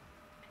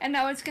 And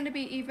now it's gonna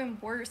be even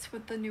worse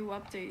with the new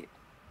update.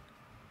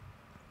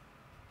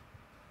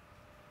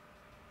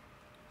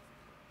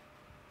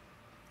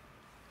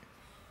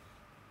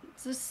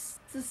 This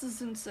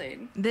is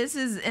insane. This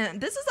is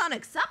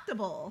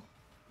unacceptable.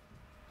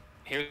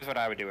 Here's what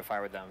I would do if I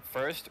were them.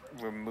 First,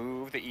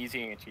 remove the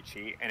easy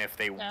anti-cheat, and if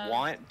they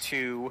want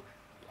to,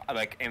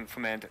 like,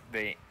 implement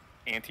the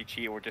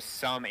anti-cheat or just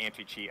some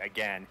anti-cheat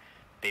again,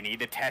 they need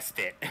to test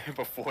it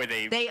before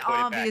they They put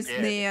obviously, it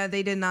back in. yeah,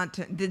 they did not.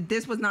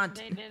 This was not.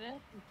 They did it.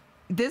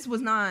 This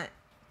was not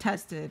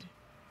tested.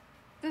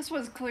 This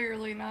was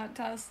clearly not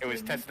tested. It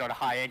was tested on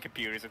high-end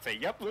computers and say,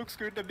 "Yep, looks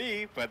good to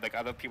me," but like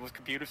other people's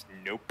computers,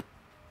 nope.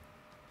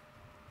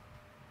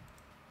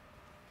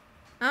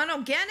 I don't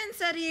know. Gannon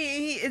said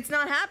it's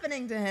not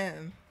happening to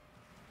him.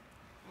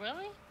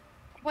 Really?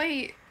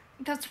 Wait,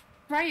 that's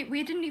right.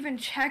 We didn't even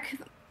check,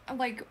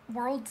 like,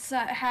 worlds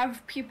that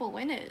have people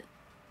in it.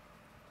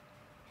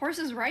 Horse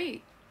is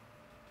right.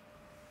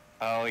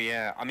 Oh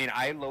yeah, I mean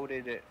I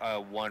loaded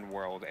one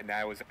world and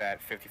that was at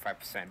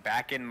 55%.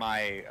 Back in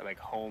my like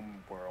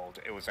home world,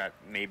 it was at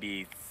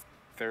maybe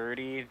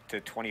 30 to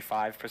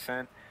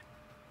 25%.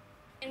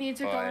 I need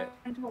to go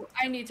into.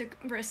 I need to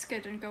risk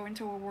it and go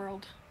into a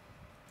world.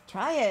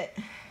 Try it.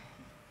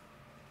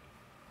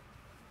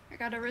 I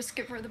gotta risk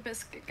it for the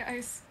biscuit,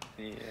 guys.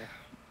 Yeah.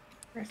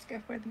 Risk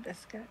it for the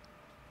biscuit.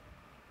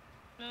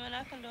 No,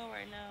 I can do it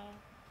right now.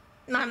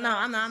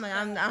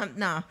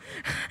 No.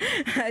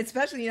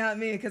 Especially not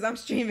me, because I'm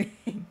streaming,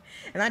 and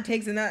that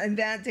takes a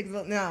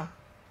no.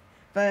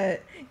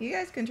 But you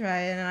guys can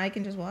try it, and I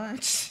can just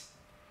watch.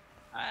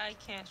 I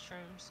can't stream,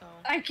 so.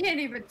 I can't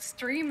even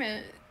stream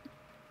it.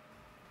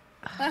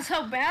 That's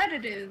how bad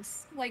it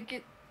is. Like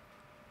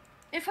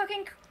it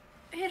fucking,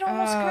 it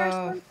almost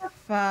crashed. Oh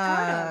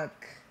fuck!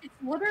 It's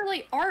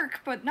literally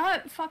Arc, but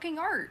not fucking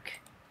Arc.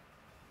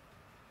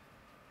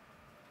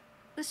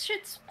 This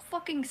shit's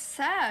fucking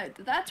sad.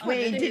 That's what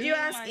it is. Wait, did you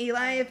ask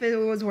Eli if it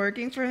was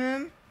working for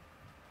him?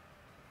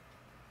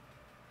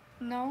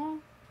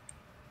 No.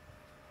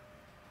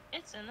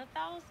 It's in the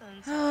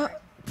thousands.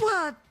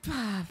 What?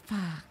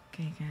 Fuck.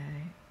 Okay.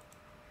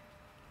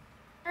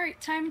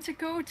 Alright, time to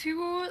go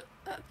to,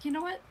 you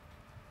know what?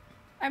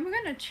 I'm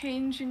gonna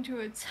change into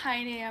a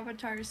tiny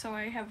avatar so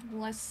I have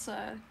less,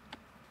 Yeah.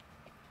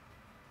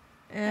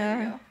 There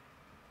we go.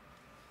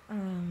 Oh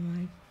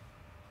my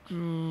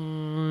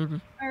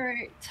god.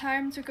 Alright,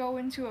 time to go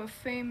into a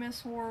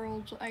famous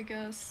world, I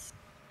guess.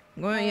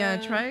 Well, yeah,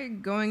 try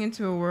going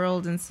into a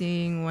world and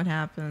seeing what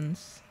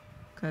happens.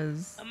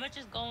 Cause I'm gonna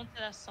just go into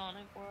that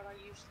Sonic world I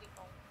usually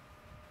go.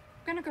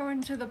 I'm gonna go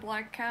into the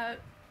Black Cat.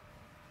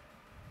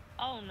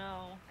 Oh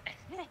no.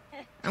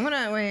 I'm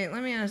gonna wait.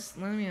 Let me ask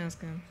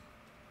him.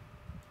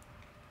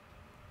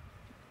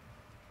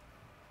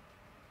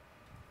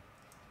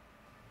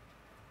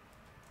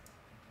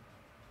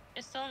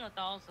 It's still in the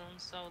thousands,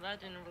 so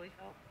that didn't really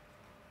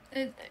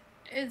help.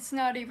 It's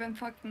not even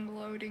fucking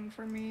loading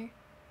for me.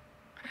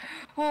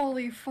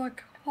 Holy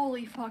fuck.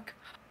 Holy fuck.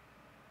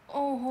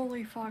 Oh,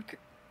 holy fuck.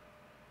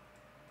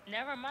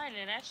 Never mind,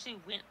 it actually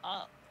went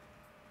up.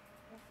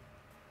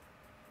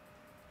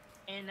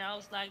 And I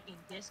was lagging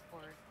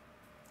Discord.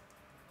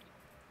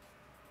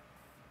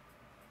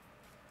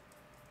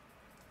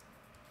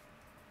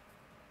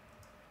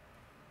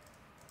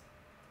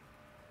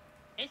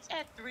 It's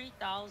at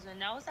 3,000.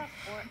 Now it's at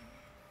 4.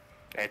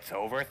 It's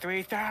over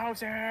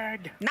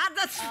 3,000. Not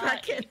that's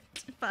fucking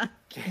fuck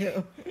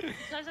you.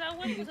 Because I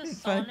went to the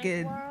Sonic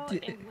Fucking world,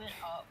 it went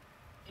up.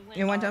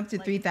 It went up to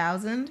like,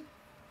 3,000.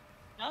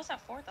 No, it's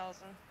at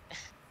 4,000.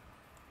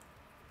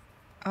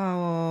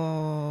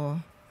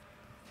 Oh.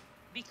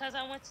 Because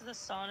I went to the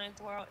Sonic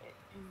world.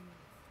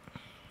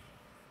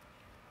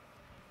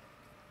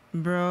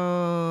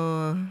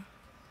 Bro.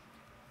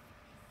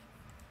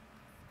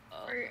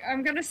 Alright,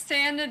 I'm gonna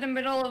stand in the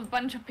middle of a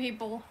bunch of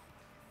people.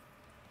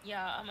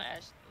 Yeah, I'm gonna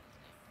actually.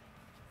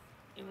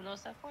 Even though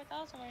it's at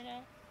 4,000 right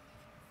now.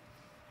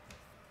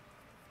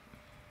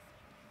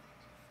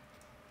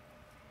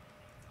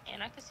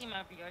 And I can see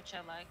my VR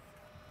chat like.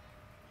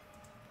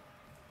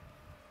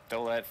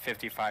 Still at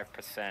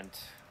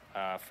 55%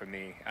 for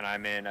me, and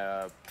I'm in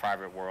a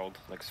private world.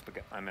 Like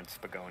I'm in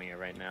Spagonia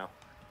right now.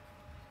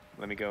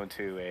 Let me go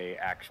into a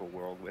actual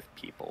world with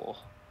people.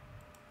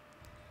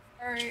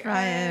 Alright,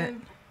 Try it.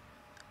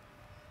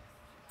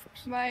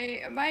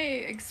 My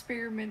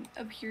experiment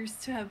appears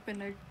to have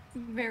been a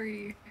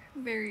very,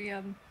 very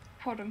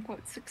quote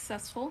unquote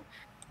successful.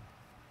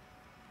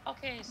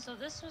 Okay, so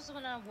this was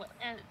when I went,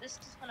 and this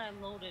is when I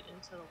loaded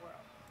into the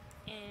world,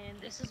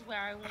 and this is where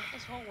I went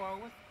into a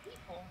world with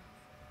people.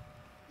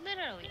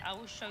 Literally, I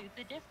will show you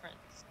the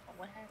difference of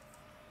what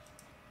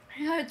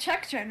happened.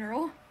 Check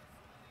general.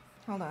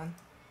 Hold on.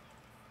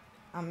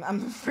 I'm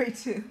afraid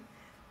to.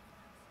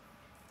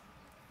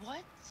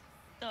 What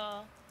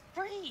the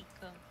freak?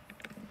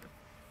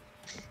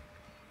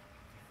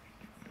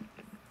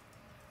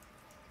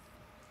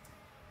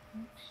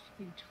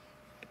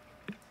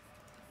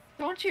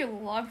 Don't you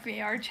love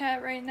VR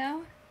chat right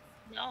now?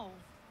 No.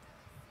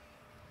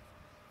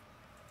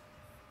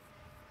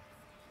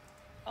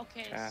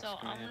 Okay, Task so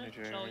I'm gonna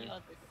manager. show you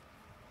other.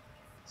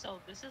 So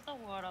this is the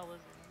world I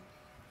was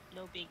in.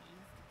 No biggie.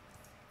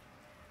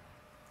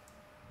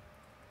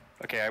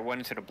 Okay, I went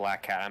into the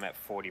Black Cat. I'm at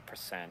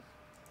 40%.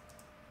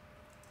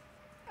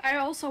 I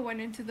also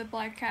went into the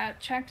Black Cat,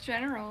 checked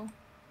general.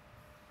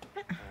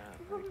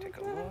 Let me take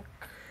a look.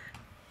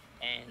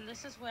 And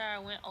this is where I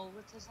went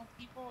over to some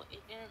people.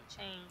 It didn't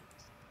change.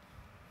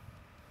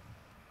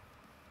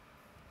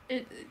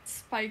 It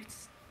spiked.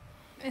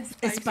 It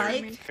It spiked.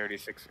 spiked?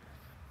 36.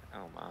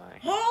 Oh my.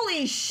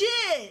 Holy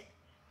shit!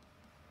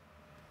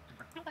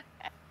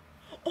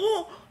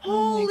 Oh,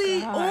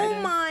 holy! Oh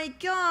my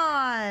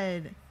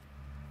god!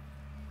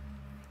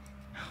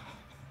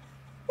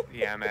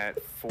 Yeah, I'm at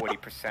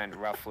 40%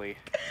 roughly.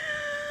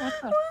 What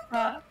the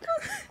fuck?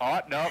 Oh,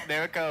 no,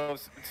 there it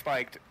goes. It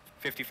spiked.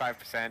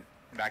 55%,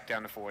 back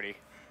down to 40.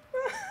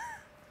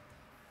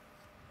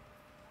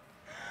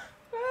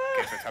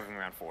 Guess it's hovering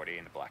around 40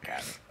 in the Black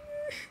Cat.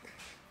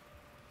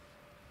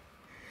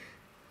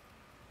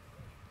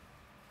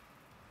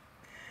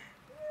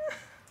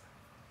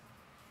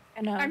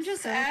 And I'm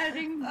just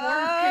adding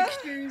more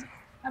pictures.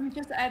 I'm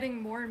just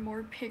adding more and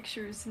more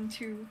pictures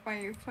into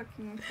my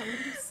fucking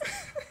posts.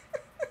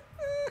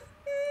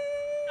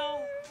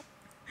 No.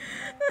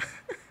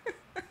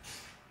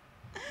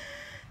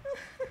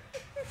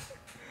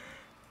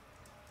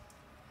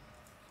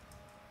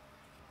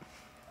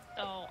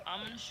 So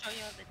I'm gonna show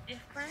you the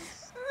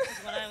difference.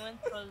 Because when I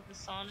went to the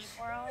Sonic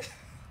World,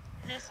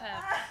 this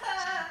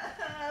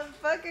happened. I'm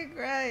fucking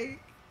crying.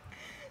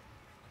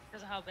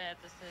 Because of how bad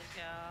this is,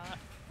 y'all.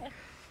 It's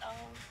so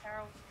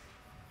terrible.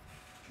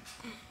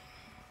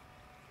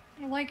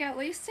 Like, at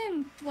least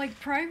in, like,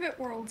 private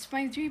worlds,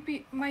 my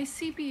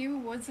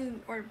CPU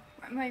wasn't, or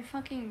my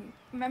fucking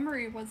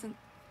memory wasn't,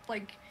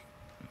 like...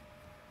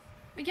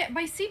 Yeah,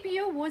 my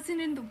CPU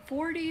wasn't in the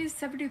 40s,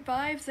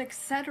 75s,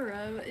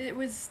 etc. It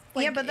was,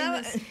 like, yeah, but that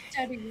in the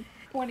steady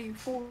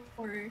 24.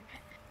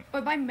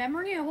 But my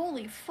memory,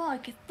 holy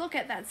fuck, look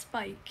at that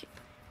spike.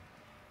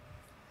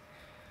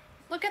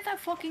 Look at that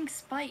fucking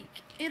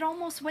spike. It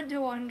almost went to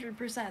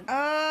 100%.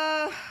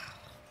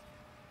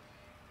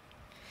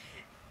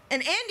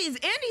 And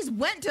Andy's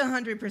went to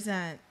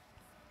 100%.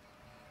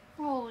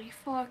 Holy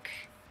fuck.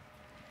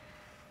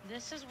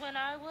 This is when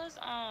I was,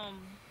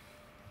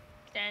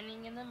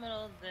 standing in the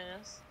middle of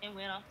this and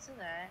went up to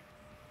that.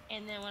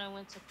 And then when I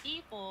went to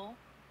people,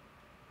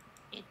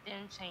 it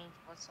didn't change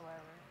whatsoever.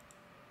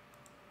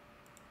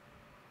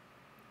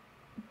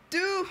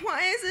 Dude,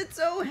 why is it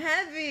so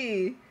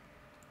heavy?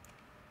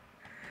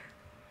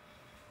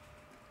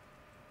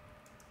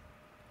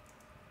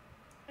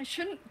 It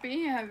shouldn't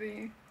be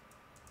heavy.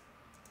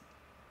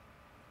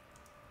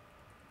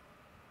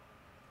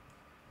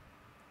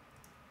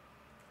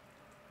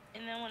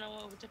 And then when I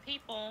went over to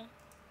people,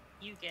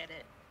 you get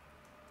it.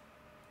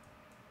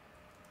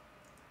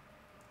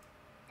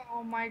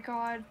 Oh my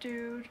god,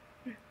 dude.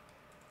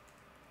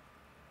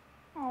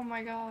 Oh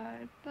my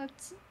god.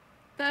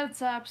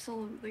 That's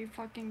absolutely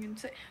fucking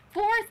insane.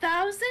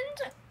 4,000?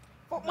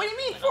 What do you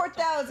mean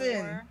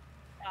 4,000?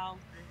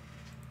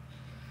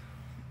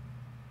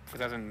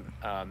 4,000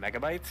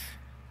 megabytes?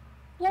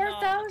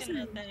 4,000.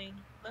 No,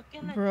 look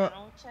in the Bro.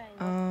 general chain.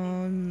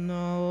 Oh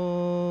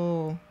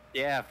no.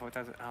 Yeah,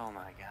 4,000. Oh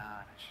my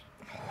gosh.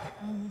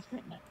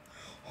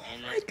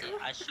 And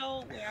I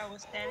showed where I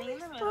was standing in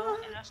the middle,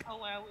 and I showed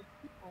where I was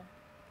people.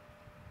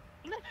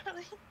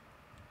 Literally.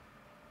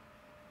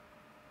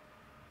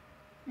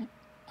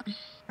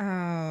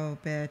 Oh,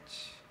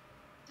 bitch.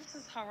 This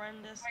is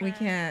horrendous. We man.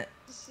 can't.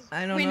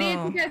 I don't We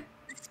know. need to get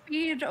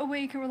Speed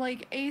awake or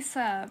like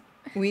ASAP.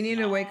 We need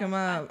to wake him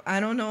up. I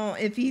don't know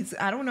if he's.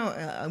 I don't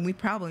know. We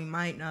probably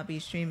might not be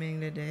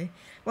streaming today.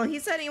 Well, he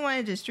said he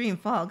wanted to stream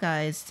Fall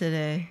Guys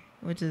today,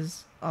 which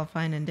is all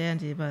fine and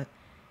dandy, but.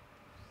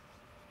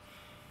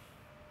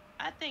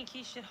 I think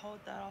he should hold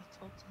that off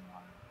till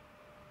tomorrow.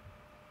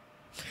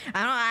 I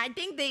don't know. I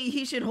think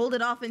he should hold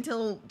it off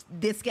until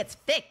this gets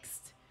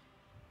fixed.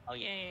 Oh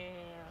yeah.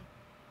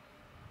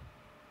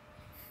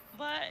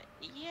 But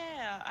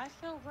yeah, I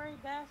feel very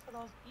bad for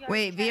those VR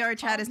Wait, VR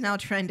chat is calls. now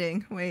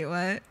trending. Wait,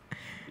 what?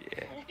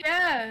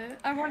 Yeah,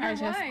 I wonder I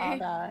just saw why.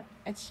 that.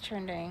 It's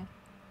trending.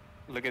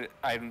 Look at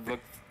I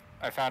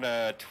found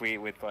a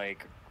tweet with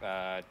like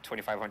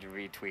 2,500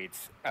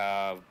 retweets.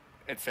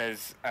 It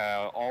says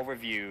all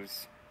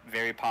reviews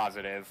very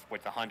positive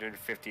with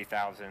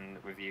 150,000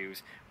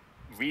 reviews.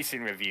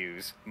 Recent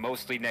reviews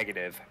mostly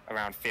negative,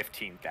 around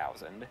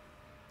 15,000.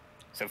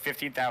 So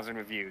 15,000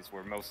 reviews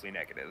were mostly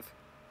negative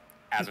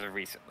as of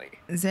recently.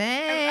 I'm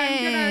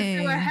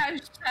gonna do a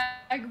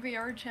hashtag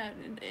VR chat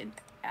and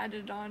add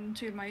it on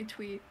to my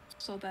tweet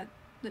so that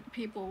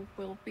people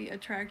will be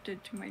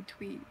attracted to my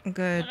tweet.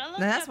 Good.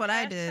 That's what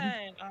I did.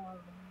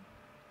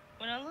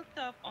 When I looked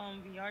up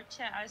on VR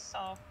chat, I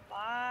saw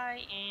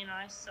Fly and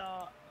I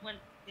saw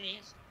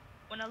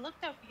when I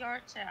looked up VR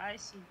chat, I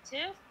see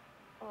Tiff,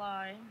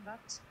 Fly.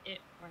 That's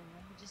it for me.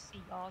 I just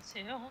see y'all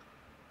too.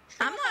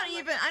 I'm not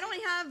even. I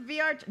don't have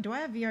VR. Do I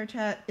have VR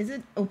chat? Is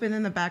it open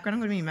in the background? I'm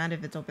gonna be mad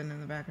if it's open in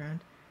the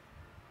background.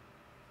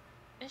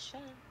 It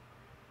should.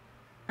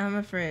 I'm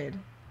afraid.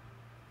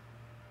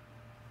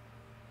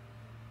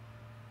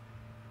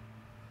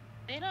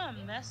 They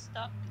done messed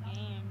up the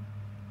game.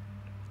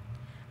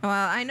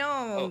 Well, I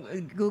know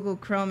Google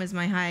Chrome is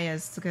my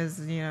highest because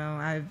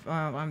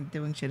I'm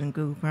doing shit in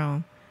Google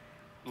Chrome.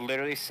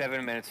 Literally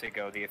 7 minutes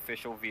ago, the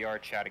official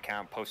VR chat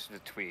account posted a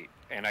tweet,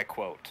 and I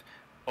quote,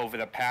 "Over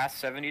the past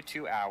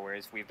 72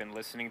 hours, we've been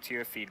listening to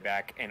your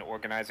feedback and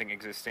organizing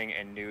existing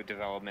and new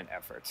development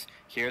efforts.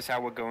 Here's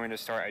how we're going to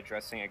start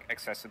addressing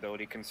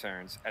accessibility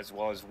concerns, as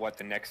well as what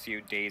the next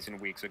few days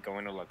and weeks are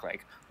going to look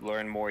like.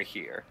 Learn more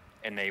here."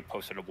 And they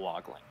posted a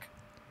blog link.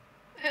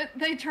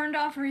 They turned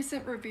off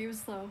recent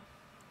reviews, though.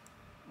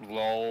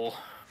 Lol.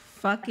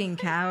 Fucking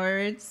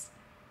cowards.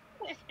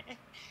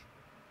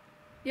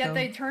 Yet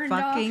they turned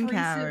off fucking recent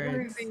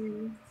cowards.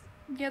 reviews.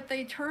 Yet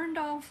they turned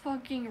off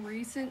fucking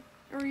recent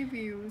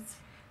reviews.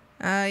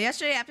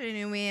 Yesterday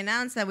afternoon, we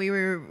announced that we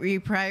were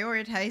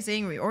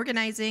reprioritizing,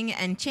 reorganizing,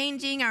 and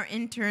changing our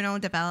internal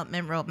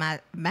development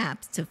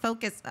roadmaps to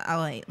focus.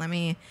 Oh wait, let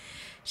me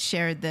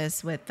share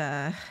this with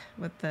the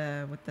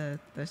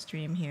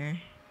stream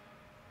here.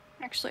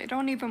 Actually, I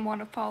don't even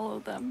want to follow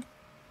them.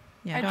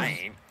 Yeah, I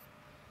don't.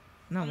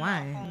 No,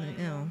 why?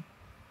 Ew.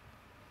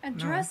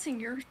 Addressing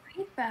your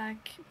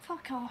feedback.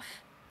 Fuck off.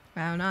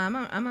 Wow, no, I'm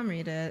gonna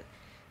read it.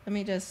 Let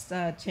me just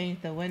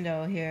change the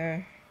window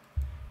here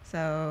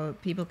so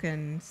people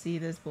can see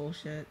this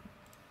bullshit.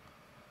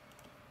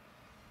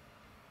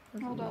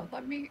 Hold on,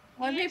 let me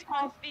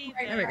pop.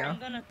 There we go. I'm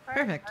gonna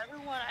Perfect.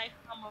 Everyone I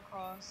come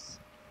across.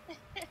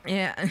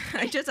 Yeah,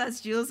 I just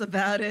asked Jules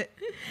about it,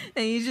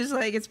 and he's just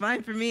like, "It's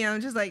fine for me."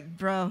 I'm just like,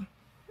 "Bro,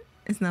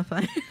 it's not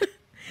fine."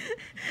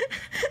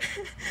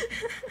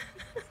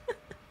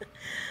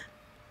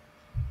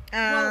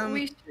 Well,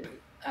 we should,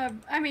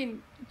 I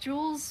mean,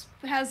 Jules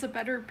has a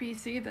better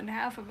PC than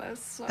half of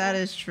us. So. That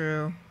is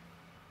true.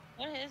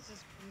 What is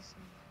this PC?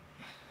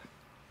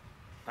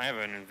 I have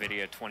an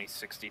NVIDIA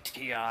 2060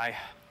 Ti. I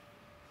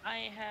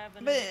have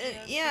an. But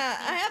NVIDIA yeah,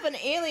 60. I have an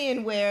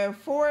Alienware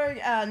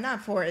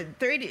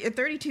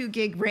 32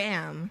 gig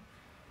RAM,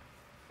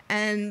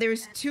 and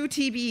there's 2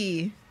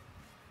 TB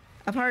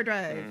of hard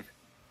drive.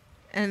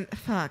 And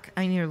fuck,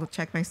 I need to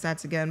check my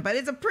stats again. But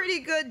it's a pretty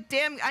good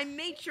damn. I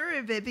made sure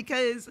of it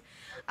because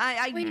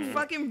I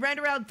fucking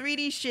render out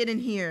 3D shit in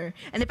here.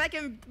 And if I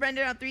can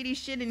render out 3D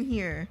shit in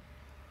here.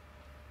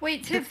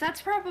 Wait, Tiff,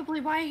 that's probably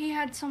why he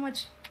had so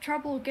much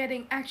trouble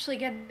actually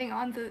getting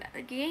on the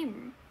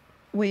game.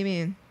 What do you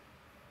mean?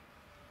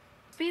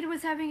 Speed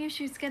was having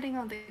issues getting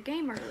on the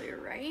game earlier,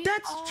 right?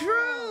 That's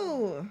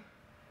true.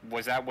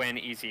 Was that when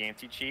Easy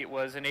Anti-Cheat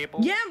was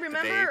enabled? Yeah,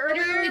 remember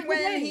earlier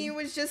when he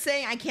was just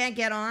saying, "I can't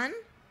get on"?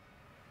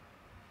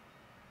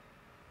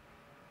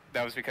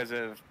 That was because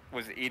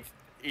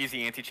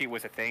Easy Anti-Cheat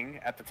was a thing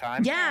at the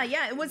time?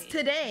 Yeah, it was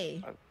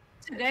today.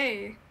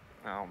 Today.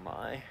 Oh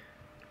my.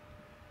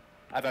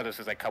 I thought this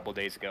was like a couple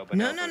days ago, but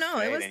No,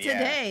 today, it was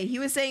today. He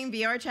was saying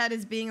VR chat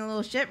is being a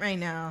little shit right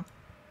now.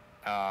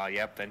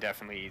 Yep, then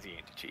definitely Easy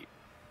Anti-Cheat.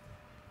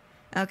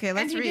 Okay,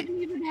 let's read. And he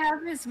didn't even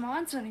have his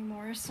mods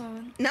anymore, so...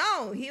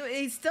 No,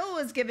 he still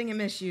was giving him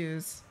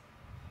issues.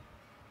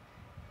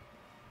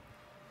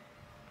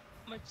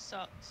 Which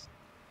sucks.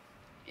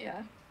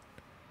 Yeah.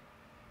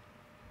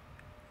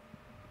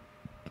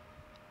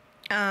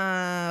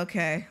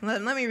 Okay.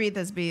 Let me read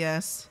this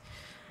BS.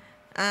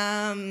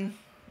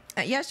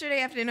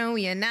 Yesterday afternoon,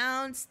 we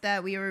announced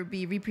that we will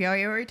be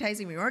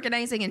reprioritizing,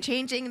 reorganizing, and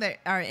changing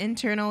our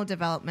internal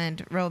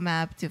development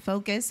roadmap to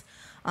focus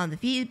on the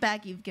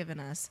feedback you've given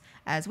us.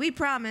 As we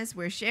promised,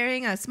 we're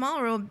sharing a small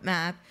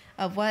roadmap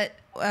of what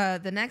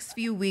the next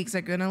few weeks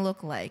are going to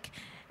look like.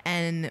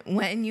 And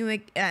when you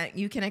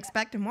can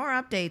expect more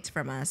updates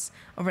from us.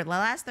 Over the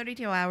last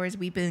 32 hours,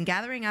 we've been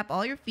gathering up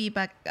all your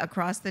feedback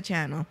across the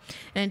channel.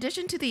 In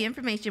addition to the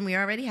information we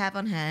already have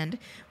on hand,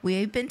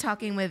 we've been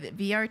talking with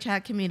VR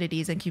chat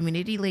communities and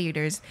community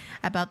leaders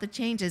about the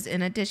changes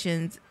and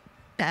additions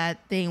that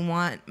they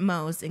want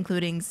most,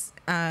 including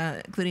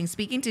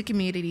speaking to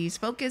communities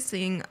focused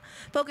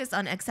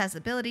on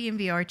accessibility in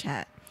VR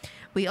chat.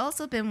 We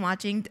also been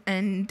watching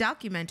and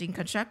documenting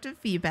constructive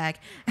feedback.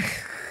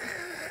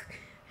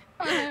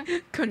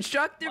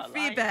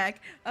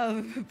 Feedback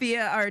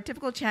via our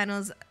typical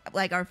channels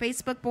like our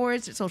Facebook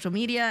boards, social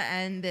media,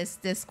 and this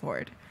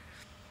Discord.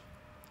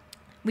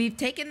 We've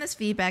taken this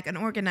feedback and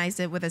organized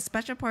it with a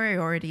special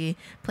priority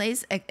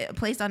placed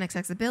on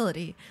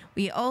accessibility.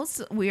 We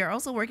are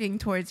also working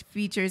towards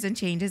features and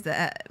changes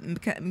that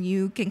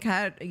you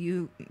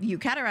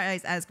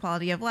categorize as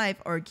quality of life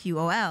or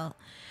QOL.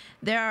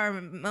 There are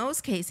in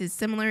most cases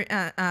smaller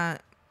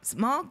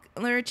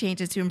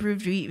changes to improve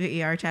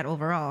VR chat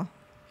overall.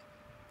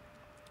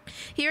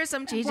 Here are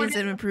some changes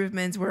and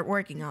improvements we're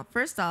working on.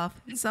 First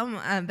off, some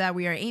that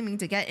we are aiming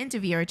to get into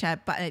VR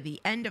chat by the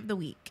end of the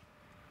week.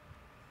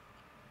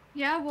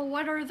 Yeah, well,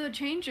 what are the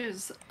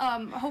changes?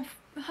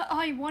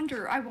 I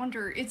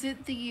wonder, is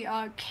it the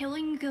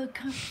killing the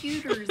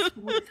computers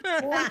with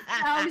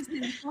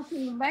 4,000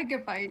 fucking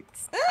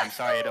megabytes? I'm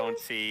sorry, I don't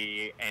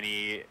see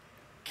any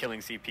killing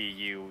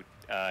CPU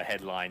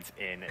headlines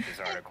in this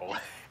article.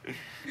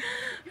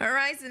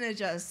 Horizon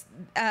Adjust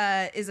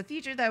is a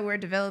feature that we're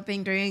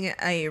developing during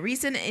a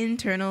recent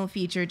internal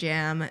feature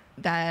jam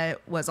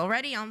that was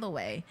already on the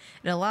way.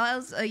 It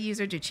allows a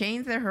user to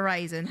change their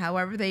horizon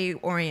however they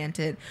orient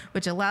it,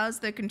 which allows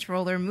the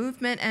controller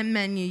movement and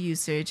menu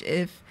usage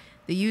if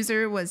the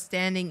user was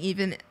standing,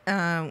 even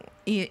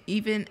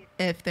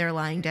if they're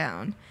lying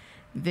down.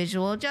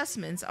 Visual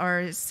adjustments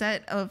are a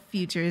set of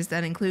features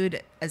that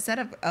include a set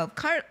of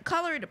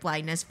colored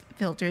blindness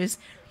filters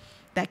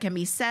that can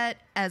be set,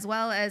 as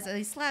well as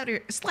a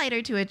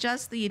slider to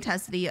adjust the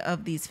intensity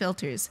of these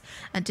filters.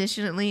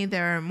 Additionally,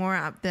 there are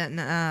more than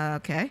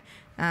the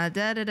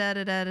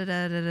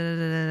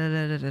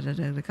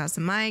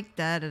custom mic,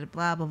 blah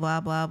blah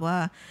blah blah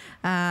blah.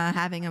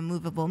 Having a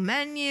movable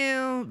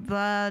menu,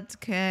 but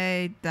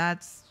okay,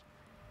 that's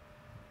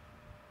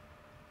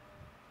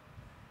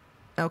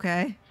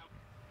okay.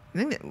 I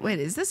think wait,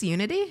 is this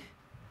Unity?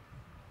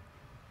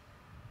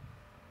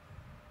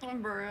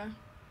 Bruh.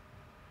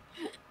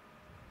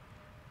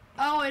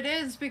 Oh, it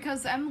is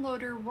because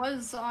mLoader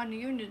was on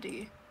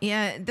Unity.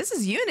 Yeah, this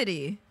is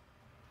Unity.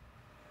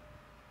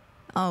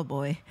 Oh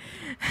boy.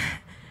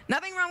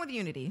 Nothing wrong with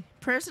Unity.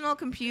 Personal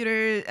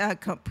computer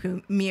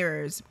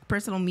mirrors,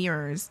 personal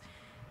mirrors.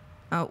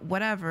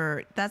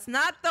 Whatever. That's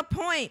not the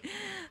point.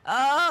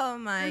 Oh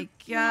my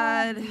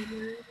god.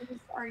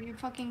 Are you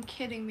fucking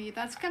kidding me?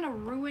 That's gonna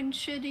ruin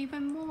shit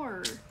even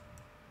more.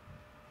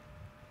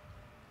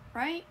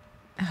 Right?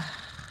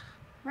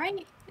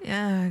 Right?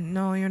 Yeah,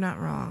 no, you're not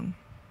wrong.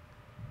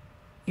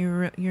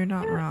 You're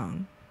not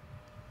wrong.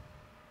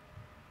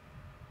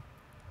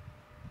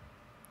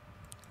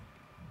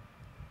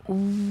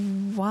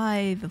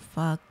 Why the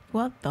fuck?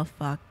 What the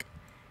fuck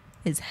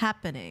is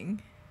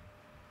happening?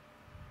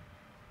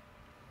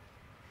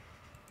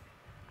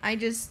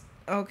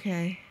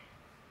 Okay.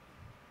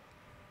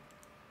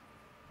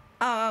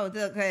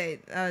 Okay.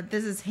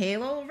 This is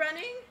Halo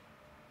running?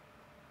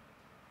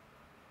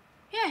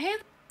 Yeah,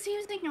 Halo's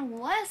using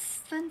less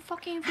than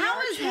fucking VR How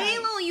is chat.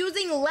 Halo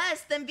using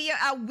less than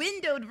a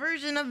windowed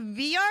version of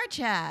VR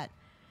chat?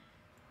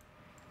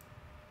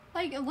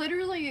 Like,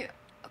 literally,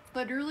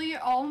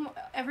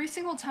 every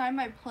single time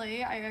I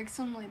play, I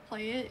accidentally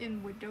play it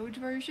in windowed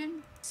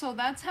version. So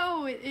that's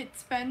how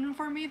it's been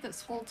for me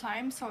this whole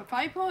time. So if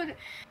I put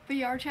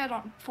VR chat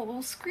on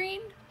full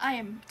screen, I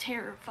am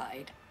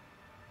terrified.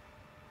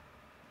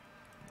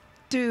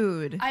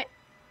 Dude.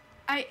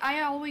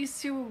 I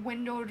always do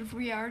windowed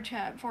VR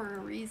chat for a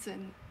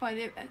reason, but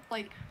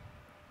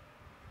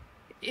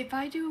if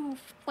I do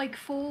like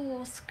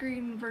full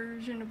screen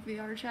version of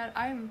VR chat,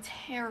 I'm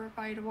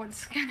terrified of what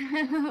it's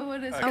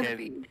gonna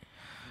be.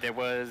 There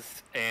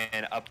was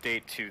an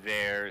update to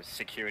their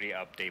security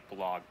update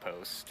blog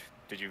post.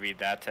 Did you read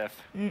that, Tiff?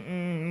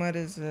 What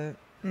is it?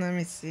 Let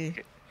me see.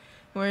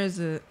 Where is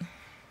it?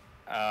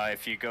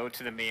 If you go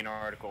to the main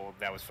article,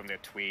 that was from their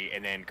tweet,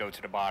 and then go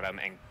to the bottom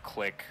and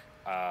click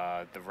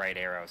the right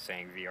arrow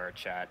saying VR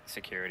chat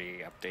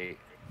security update.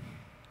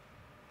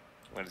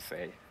 What does it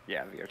say?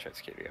 Yeah, VR chat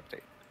security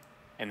update.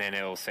 And then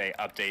it'll say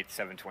update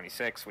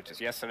 726, which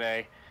is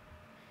yesterday.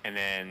 And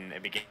then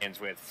it begins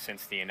with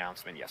since the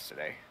announcement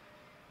yesterday.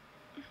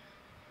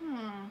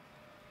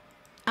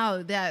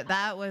 Oh,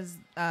 that was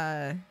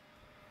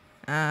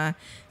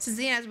since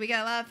yes, we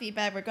got a lot of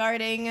feedback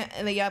regarding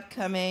the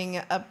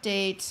upcoming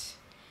update.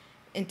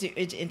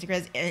 It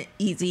integrates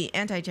easy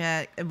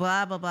anti-chat,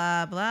 blah blah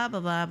blah blah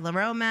blah blah blah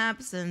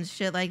roadmaps and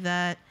shit like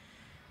that.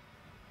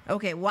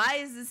 Okay, why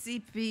is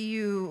the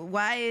CPU?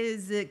 Why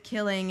is it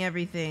killing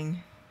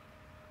everything?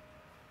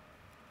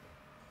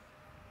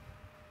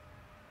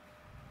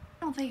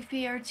 I don't think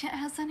VR chat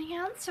has any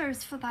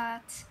answers for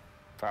that.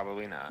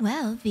 Probably not.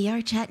 Well,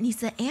 VR chat needs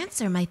to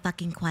answer my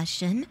fucking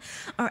question,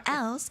 or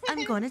else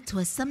I'm going to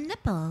twist some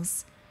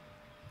nipples.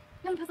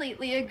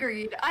 Completely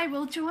agreed. I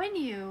will join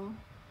you.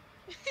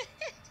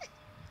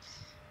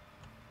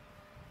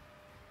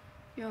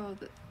 Yo,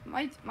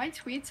 my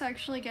tweet's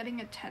actually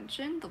getting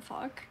attention. The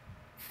fuck?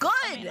 Good.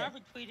 I mean, I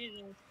retweeted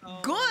it. So...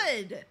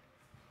 Good.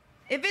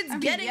 If it's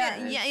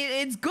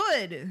it's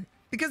good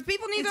because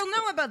people need to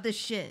know about this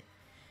shit.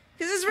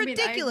 This is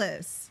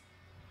ridiculous.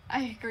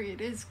 I agree.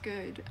 It is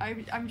good.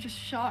 I'm just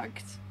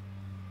shocked.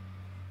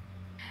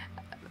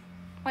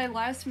 My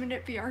last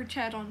minute VR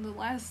chat on the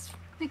last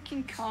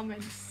freaking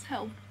comments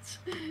helped.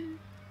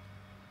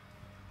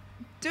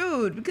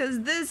 Dude,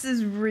 because this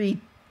is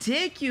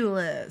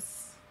ridiculous.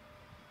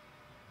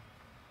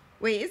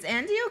 Wait, is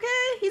Andy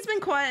okay? He's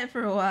been quiet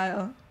for a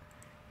while.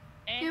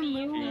 He's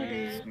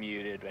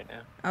muted right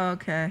now.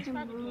 Okay.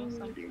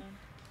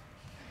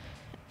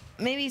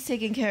 Maybe he's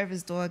taking care of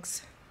his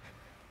dogs.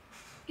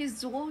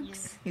 His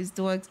dogs? His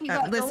dogs.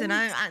 Listen,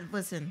 dogs?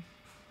 Listen.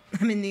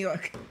 I'm in New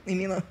York. Leave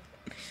me alone.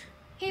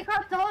 He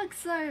got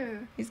dogs though.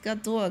 He's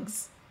got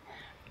dogs.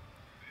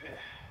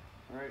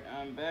 Alright,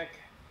 I'm back.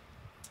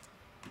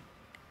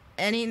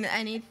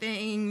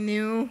 Anything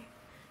new?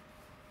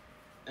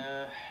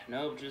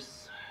 Nope,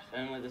 just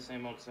family the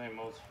same old, same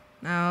old.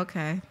 Oh,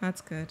 okay.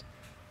 That's good.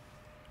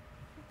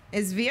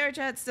 Is VR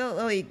chat still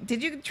like?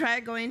 Did you try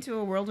going to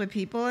a world with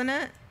people in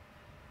it?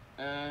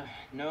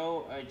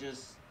 No.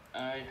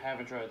 I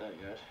haven't tried that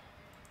yet.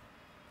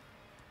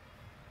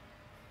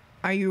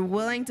 Are you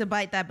willing to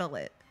bite that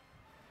bullet?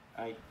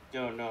 I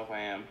don't know if I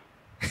am.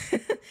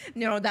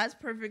 No, that's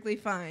perfectly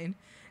fine.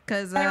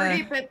 Cause I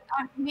already bit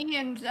me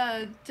and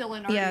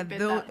Dylan already bit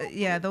that.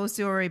 Yeah, those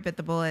two already bit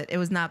the bullet. It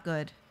was not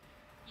good.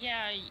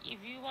 Yeah, if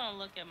you want to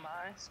look at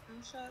my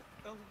screenshot,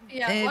 go.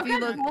 Yeah, If you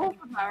look at both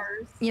of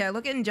ours. Yeah,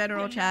 look in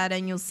general chat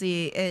and you'll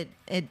see it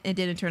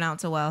didn't turn out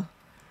so well.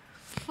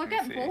 Look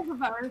at both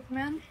of ours,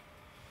 man.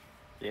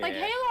 Yeah. Like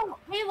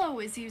Halo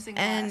is using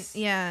And less.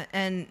 yeah,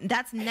 and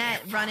that's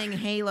net running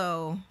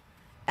Halo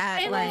at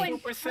Halo like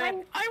and-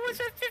 2%. I was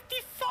at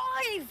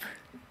 55.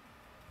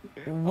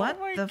 what Oh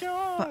my the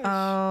gosh.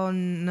 oh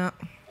no.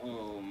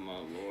 Oh my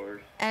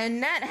lord.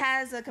 And net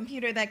has a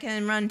computer that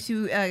can run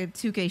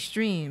 2K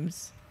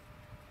streams.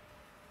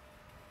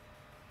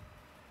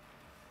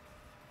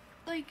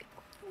 Like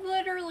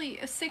literally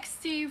a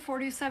 60,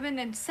 47,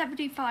 and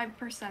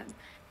 75%.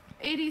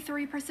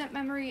 83%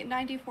 memory,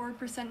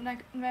 94%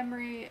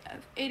 memory,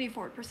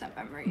 84%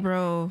 memory.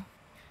 Bro.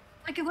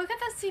 Like look at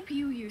the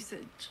CPU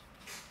usage.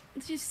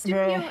 It's just Bro.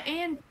 CPU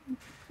and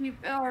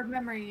or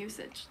memory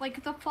usage.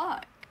 Like the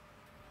fuck.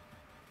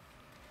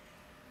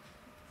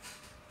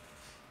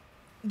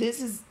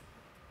 This is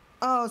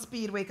oh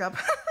speed, wake up.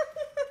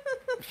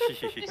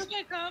 Just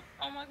wake up.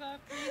 Oh my god,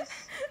 please.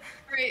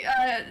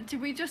 Right,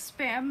 did we just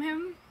spam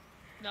him?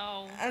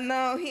 No.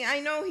 No, I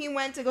know he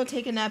went to go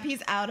take a nap.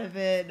 He's out of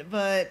it,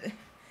 but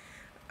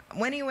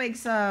when he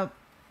wakes up,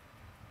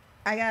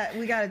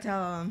 we gotta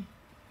tell him,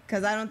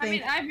 cause I don't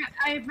think. I mean,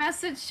 I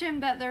messaged him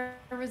that there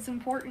was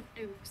important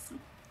news.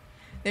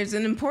 There's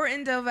an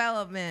important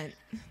development.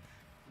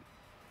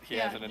 He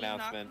has an He's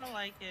announcement. not gonna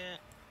like it.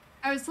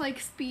 I was like,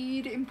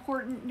 speed,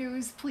 important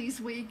news, please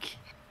wake.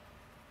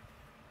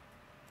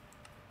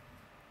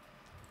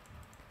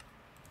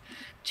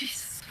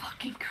 Jesus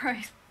fucking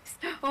Christ.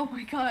 Oh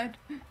my god.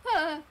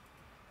 Oh,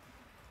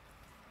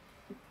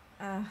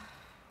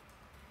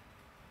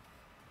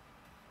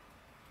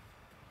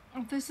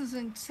 this is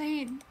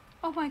insane.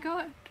 Oh my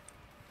god.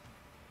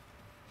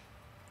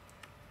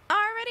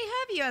 I already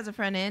have you as a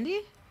friend,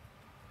 Andy.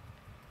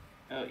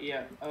 Oh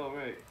yeah. Oh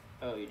right.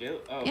 Oh you do?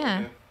 Oh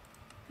Yeah.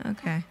 Okay.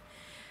 Okay.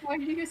 Why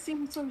do you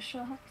seem so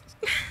shocked?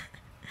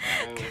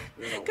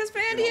 Because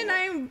Andy and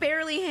I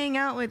barely hang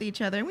out with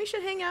each other, and we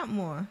should hang out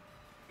more.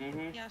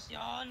 Mhm. Yes,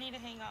 y'all need to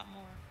hang out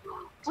more.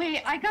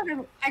 Wait, I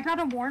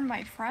gotta warn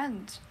my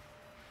friend.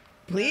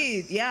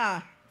 Please,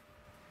 yeah.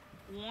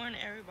 Warn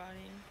everybody.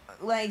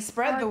 Like,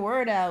 spread the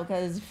word out,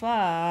 because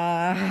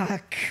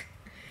fuck.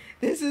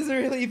 This is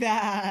really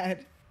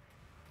bad.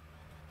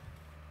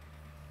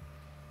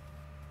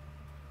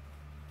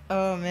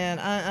 Oh man,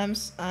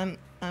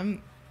 I'm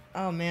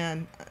oh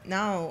man.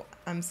 Now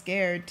I'm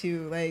scared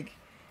to like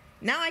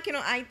now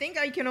I think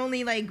I can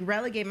only like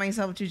relegate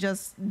myself to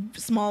just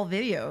small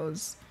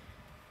videos.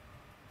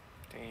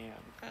 Damn.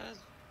 Because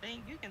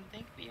you can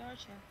think VR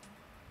chat.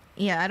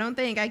 Yeah, I don't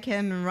think I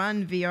can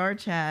run VR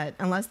chat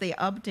unless they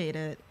update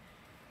it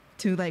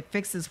to like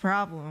fix this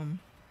problem.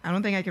 I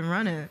don't think I can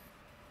run it.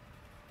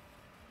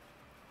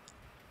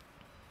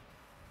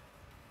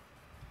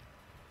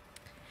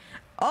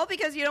 All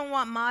because you don't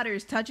want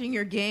modders touching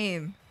your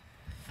game.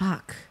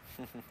 Fuck.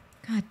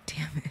 God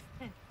damn it.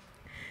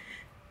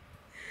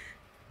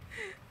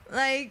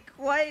 Like,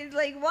 why?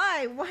 Like,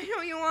 why? Why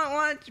don't you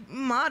want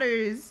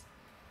modders?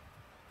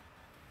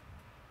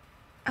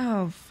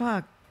 Oh,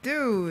 fuck.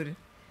 Dude.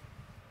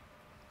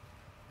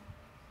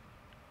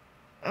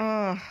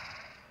 Oh.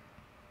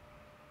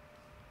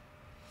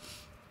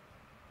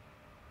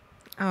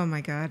 Oh,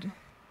 my God.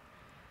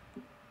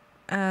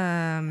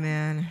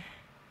 Man.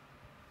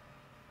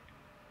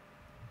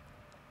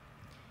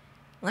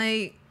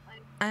 Like,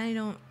 I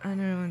don't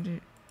under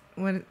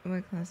what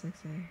classics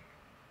say.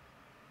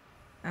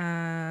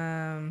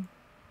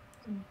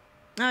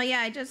 Oh yeah,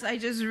 I just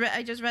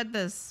read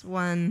this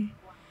one.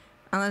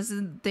 Unless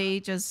they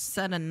just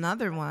said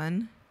another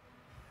one.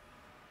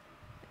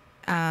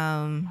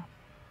 A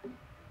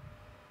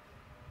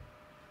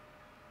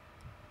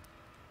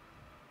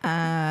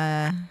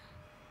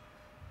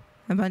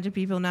bunch of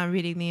people not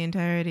reading the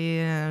entirety,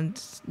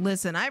 and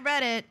listen, I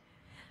read it,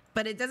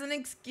 but it doesn't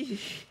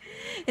excuse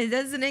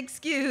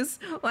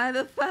why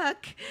the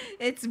fuck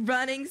it's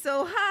running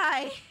so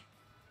high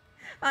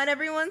on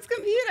everyone's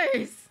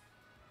computers.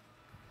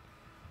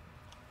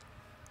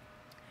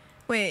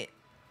 Wait,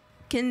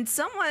 can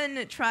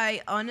someone try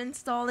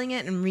uninstalling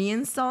it and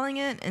reinstalling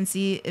it and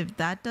see if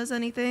that does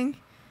anything?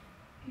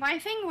 My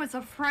thing was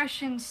a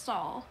fresh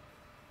install.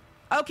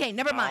 Okay,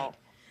 never mind.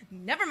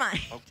 Never mind.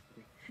 Oh.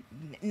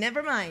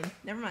 Never mind.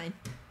 Never mind.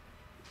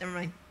 Never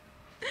mind.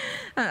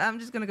 I'm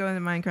just gonna go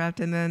into Minecraft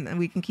and then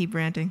we can keep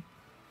ranting.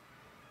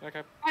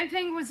 Okay. My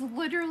thing was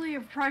literally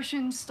a fresh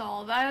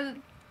install. That.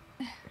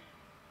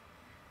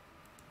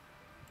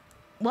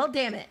 Well,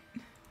 damn it.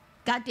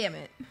 God damn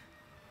it.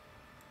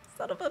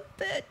 Son of a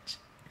bitch.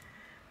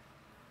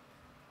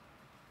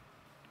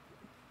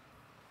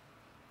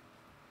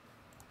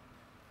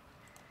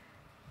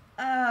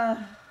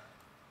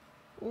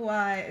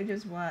 Why?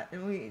 Just what? I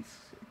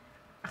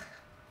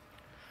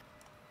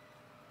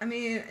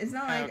mean, it's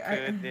not How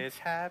like could this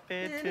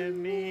happen to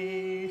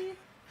me?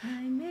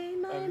 I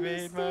made my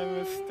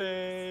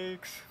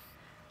mistakes.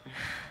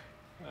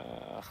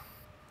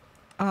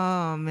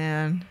 Oh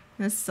man,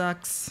 this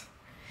sucks.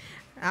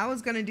 I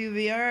was gonna do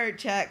VR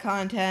chat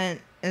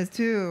content as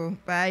too,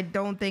 but I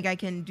don't think I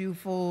can do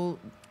full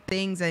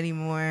things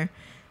anymore.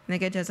 I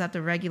think I just have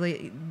to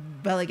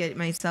relegate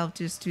myself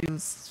just to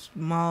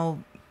small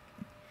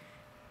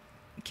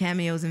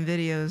cameos and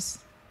videos.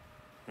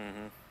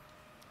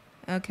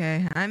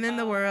 Okay, I'm in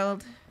the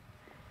world.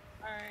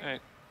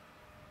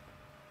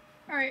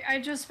 Alright, I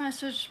just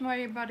messaged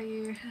my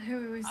buddy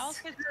who's... I'll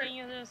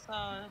continue this,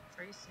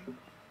 Tracy.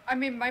 I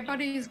mean, my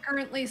buddy is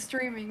currently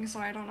streaming, so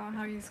I don't know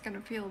how he's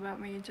gonna feel about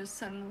me just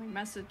suddenly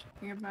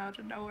messaging him out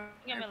of nowhere.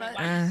 Yeah, but like,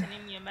 why are you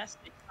sending me a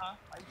message, huh?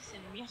 Why are you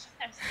sending me a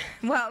message?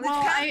 Well, it's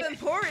kind of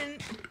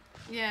important.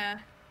 Yeah.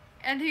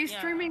 And he's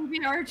streaming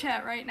VR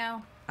chat right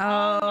now.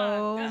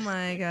 Oh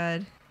my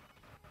god.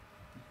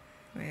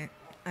 Wait,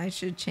 I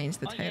should change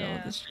the title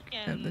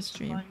of the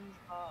stream.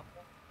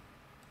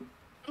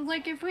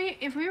 Like, if we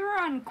were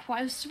on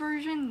Quest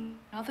version,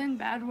 nothing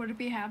bad would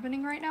be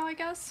happening right now, I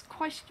guess?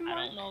 Question mark?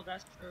 I don't know if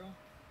that's true.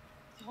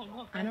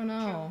 I don't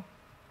know.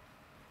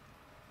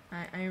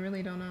 I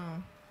really don't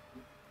know.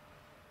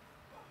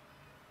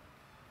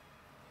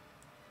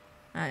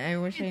 I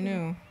wish I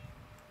knew.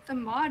 The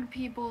mod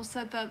people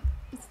said that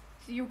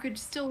you could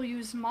still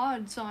use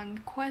mods on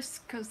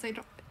Quest because they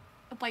don't,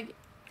 like,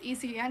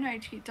 Easy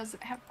NIG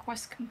doesn't have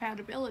Quest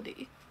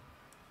compatibility.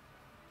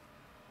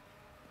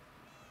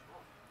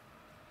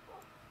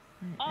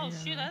 Oh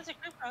shoot, that's a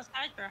creeper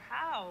outside your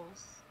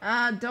house.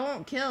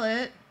 Don't kill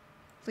it,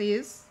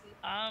 please.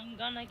 I'm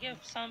gonna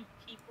give some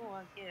people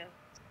a gift.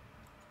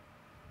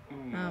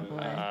 Oh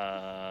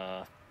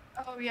boy.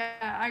 Oh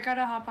yeah, I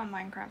gotta hop on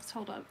Minecraft.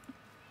 Hold up.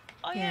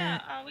 Oh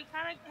yeah, we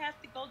kind of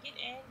have to go get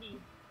Andy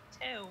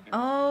too.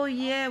 Oh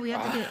yeah, we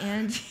have to get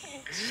Andy.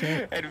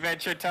 Shit.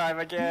 Adventure time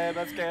again.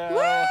 Let's go.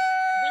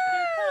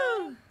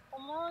 Woo!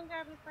 Come on,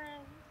 grab your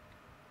friends.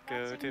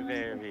 Go to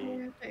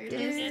Berry.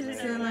 This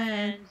is the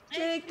land.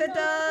 Jake the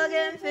dog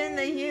and Finn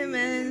the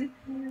human.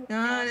 On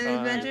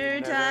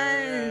adventure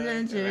time,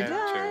 adventure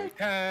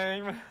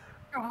time.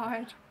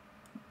 God.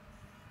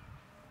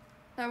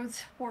 That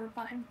was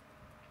horrifying.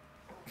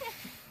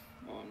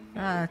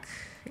 Fuck.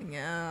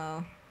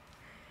 No.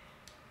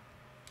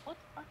 Well,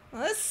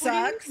 this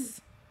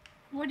sucks.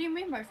 What do you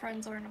mean my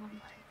friends aren't on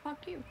my?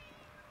 Fuck you.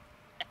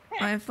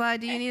 Firefly,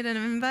 do you need an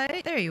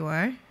invite? There you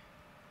are.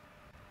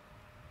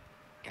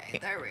 Okay,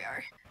 there we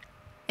are.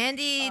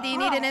 Andy, do you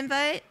need an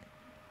invite?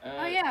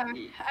 Oh yeah,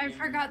 I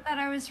forgot that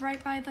I was right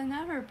by the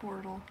nether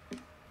portal.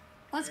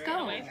 Let's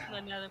go. Away from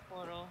the nether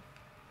portal.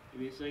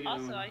 Give me a second,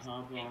 Also, I'm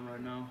hop on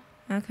right now.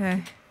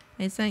 Okay.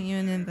 I sent you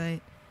an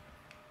invite.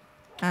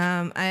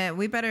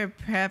 We better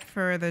prep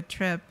for the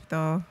trip,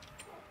 though.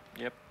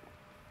 Yep.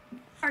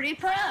 Already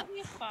prepped. I'll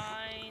be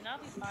fine.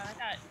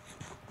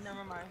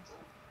 Never mind.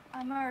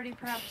 I'm already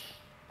prepped.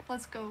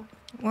 Let's go.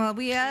 Well,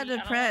 we had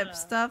to prep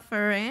stuff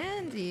for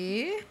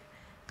Andy.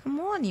 Come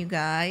on, you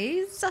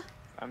guys.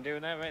 I'm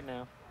doing that right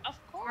now. Of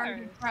course.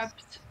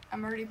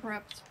 I'm already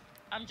prepped.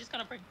 I'm just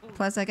gonna bring food.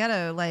 Plus, I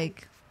gotta,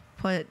 like,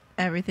 put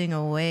everything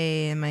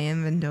away in my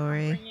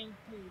inventory.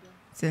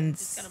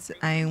 Since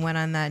I went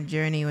on that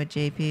journey with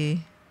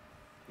JP.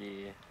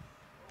 Yeah.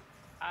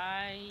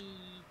 I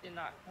did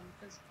not come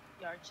because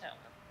we are chat.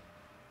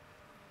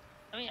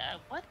 I mean,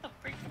 what the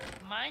freak?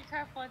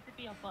 Minecraft wanted to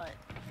be a butt.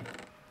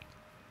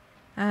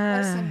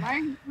 Listen,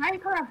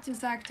 Minecraft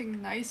is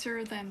acting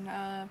nicer than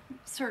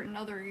certain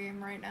other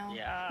game right now.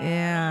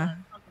 Yeah.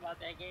 Talk about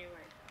that game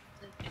right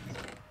now.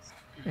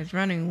 It's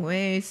running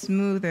way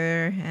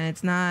smoother, and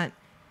it's not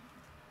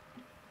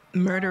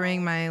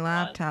murdering my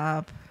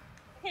laptop.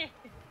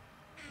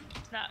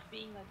 It's not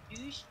being a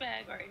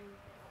douchebag or anything.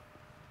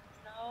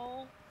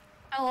 No.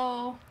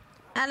 Hello.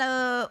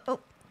 Hello. Oh.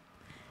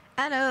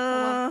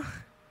 Hello.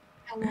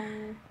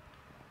 Hello.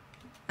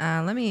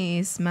 Let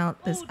me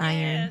smelt this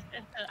iron.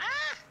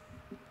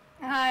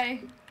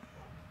 Hi.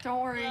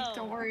 Don't worry. Hello.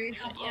 Don't worry.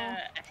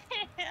 Yeah.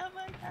 Oh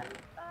my god, I'm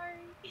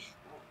sorry.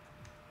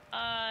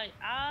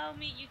 I'll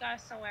meet you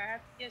guys somewhere. I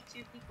have to give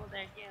 2 people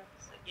their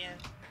gifts again.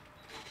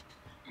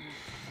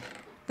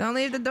 Don't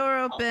leave the door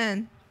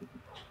open.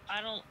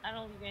 I don't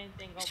leave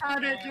anything open.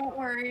 Shut it. Don't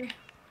worry.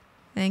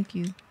 Thank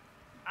you.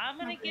 I'm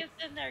gonna give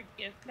them their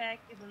gift back,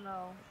 even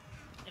though,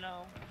 you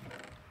know.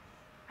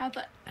 How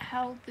the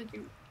hell did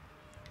you?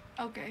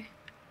 Okay.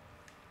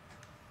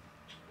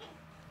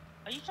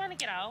 Are you trying to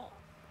get out?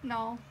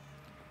 No.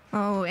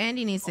 Oh,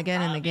 Andy needs to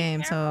get in the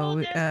game, so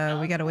we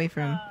gotta wait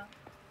for him.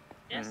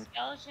 There's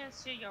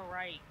skeletons to your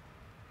right.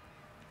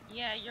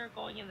 Yeah, you're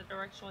going in the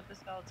direction what the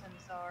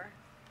skeletons are.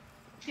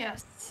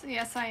 Yes.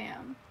 Yes, I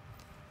am.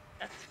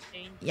 That's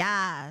dangerous.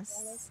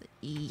 Yes.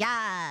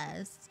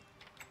 Yes.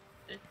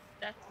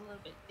 That's a little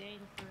bit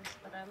dangerous,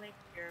 but I like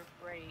your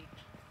braid.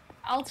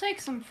 I'll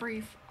take some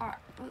free.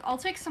 I'll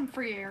take some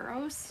free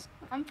arrows.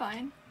 I'm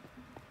fine.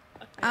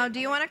 Oh, do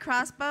you want a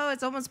crossbow?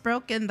 It's almost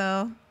broken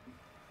though.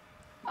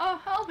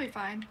 Oh, I'll be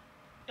fine.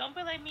 Don't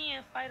be like me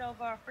and fight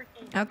over a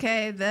freaking.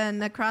 Okay, then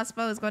the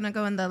crossbow is gonna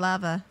go in the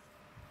lava.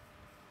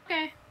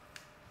 Okay.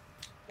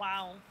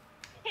 Wow.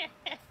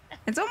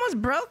 It's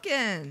almost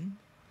broken.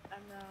 I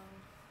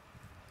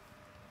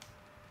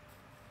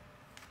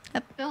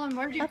know. Dylan,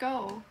 where'd you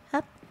go?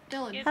 Up.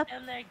 Dylan. Give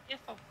them their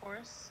gift, of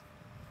course.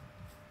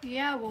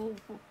 Yeah, well,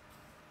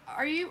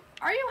 are you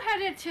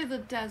headed to the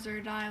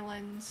desert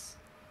islands?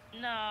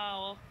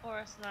 No, of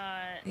course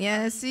not.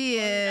 Yes, he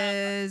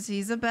is.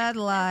 He's a bad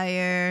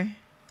liar.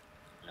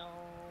 No.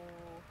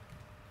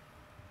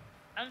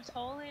 I'm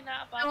totally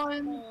not about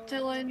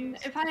Dylan,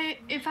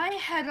 if I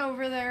head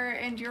over there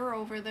and you're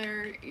over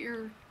there,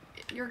 you're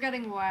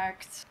getting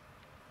whacked.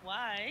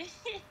 Why?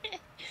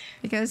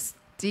 Because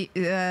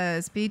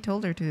Speed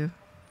told her to.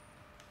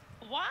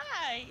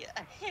 Why?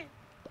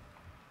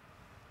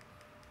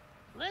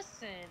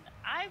 Listen,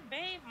 I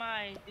made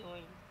my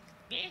doing.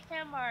 Me and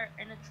him are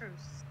in a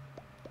truce.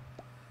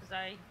 Cause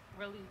that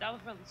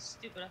was really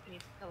stupid of me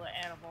to kill an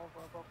animal over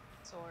a broken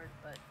sword,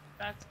 but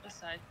that's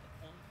besides the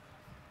point.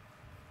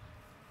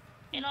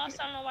 And also,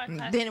 I don't know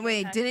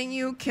why. Didn't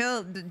you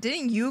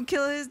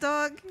kill his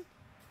dog?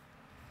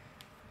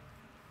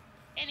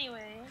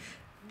 Anyway,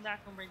 I'm not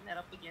gonna bring that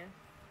up again.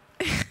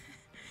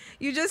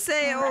 You just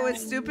say, "Oh,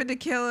 it's stupid to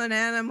kill an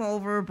animal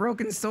over a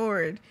broken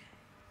sword."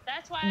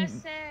 That's why I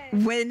said.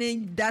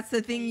 That's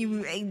the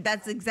thing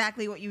that's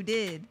exactly what you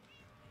did.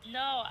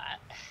 No,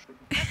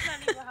 that's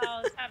not even how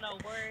I was trying to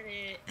word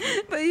it.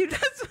 But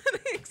that's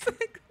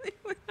exactly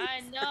what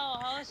I know,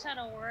 I was trying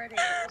to word it.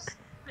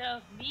 Instead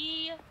of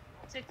me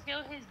to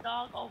kill his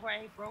dog over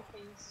a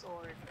broken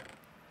sword.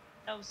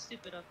 That was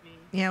stupid of me.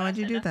 Yeah, why'd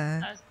you do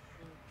that? That's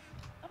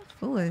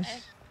Foolish.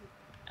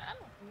 I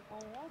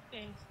don't know what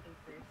being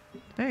stupid.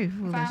 Very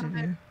foolish of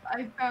you.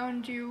 I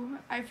found you.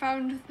 I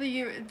found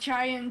the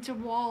giant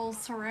wall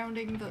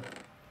surrounding the.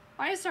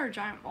 Why is there a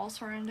giant wall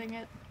surrounding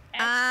it?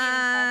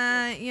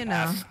 You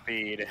know.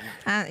 Speed.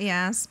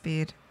 Yeah,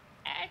 Speed.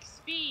 X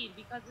Speed,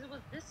 because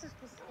this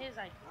was his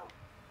idea.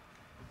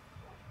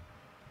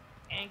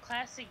 And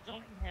Classic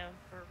joined him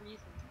for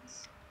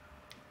reasons.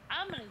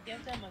 I'm gonna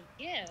give them a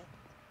gift,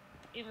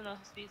 even though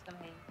Speed's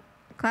gonna hate.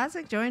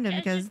 Classic joined him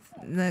because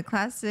the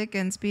Classic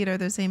and Speed are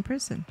the same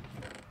person.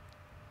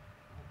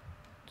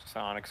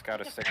 Sonic's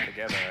gotta stick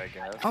together, I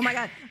guess. Oh my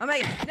god! Oh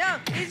my god! No!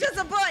 He's just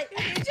a boy!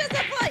 He's just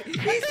a boy!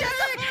 He's just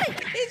a boy!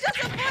 He's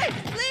just a boy!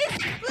 Please!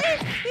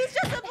 Please! He's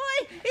just a boy!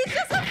 He's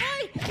just a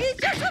boy! He's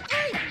just a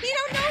boy! He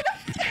don't know no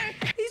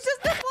better! He's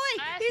just a boy!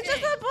 He's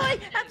just a boy!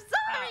 I'm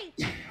sorry!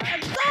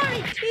 I'm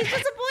sorry! He's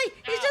just a boy!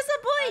 He's just a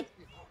boy!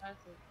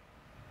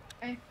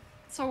 Okay.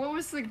 So what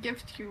was the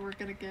gift you were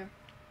gonna give?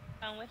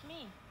 Come with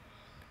me.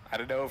 I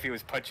don't know if he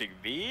was punching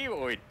me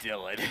or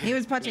Dylan. He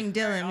was punching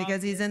Dylan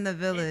because he's in the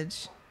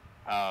village.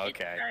 Oh,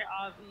 okay. It's very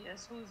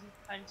obvious who's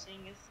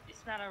punching.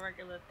 It's not a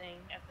regular thing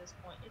at this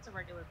point. It's a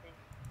regular thing.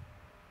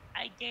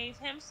 I gave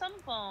him some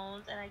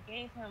bones and I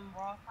gave him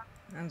raw.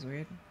 That was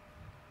weird.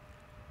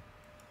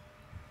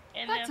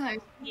 And That's then nice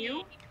of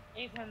you.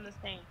 Gave him the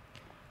same.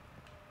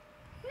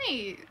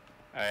 Neat.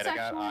 Alright, I got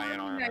Sexual iron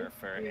armor nice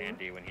for of you.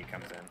 Andy when he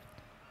comes in.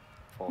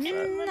 Full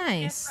set.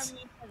 Nice. From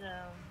each of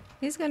them.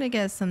 He's gonna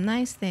get some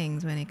nice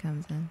things when he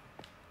comes in.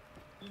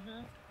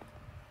 Mhm.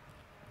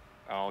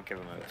 I'll give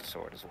him a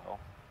sword as well.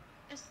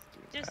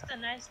 Just a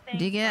nice thing.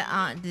 Did you get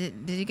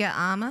did you get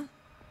armor?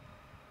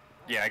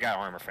 Yeah, I got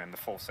armor for him, the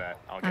full set.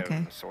 I'll give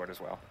him a sword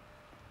as well.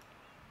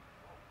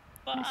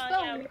 But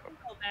yeah, we can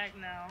go back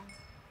now.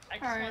 I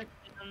just want to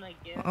give them the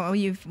gift. Oh,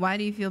 why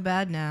do you feel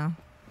bad now?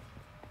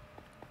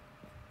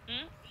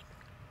 Hmm?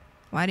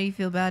 Why do you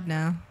feel bad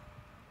now?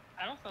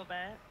 I don't feel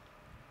bad.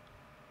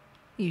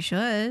 You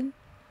should.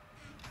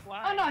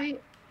 Why? Oh no, he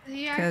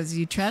because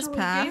you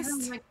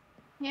trespassed.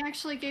 He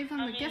actually gave him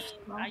the gift.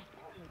 I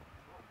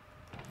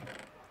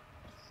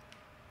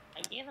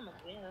gave him a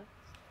gift.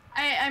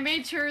 I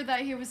made sure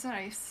that he was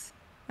nice.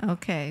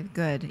 Okay,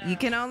 good. No. You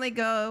can only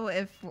go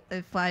if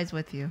it flies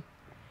with you.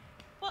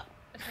 What?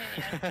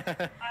 Okay,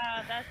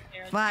 yeah. That's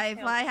fair.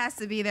 Fly has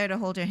to be there to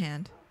hold your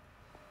hand.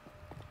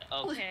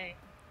 Okay.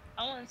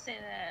 I wouldn't say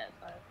that,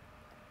 but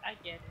I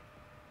get it.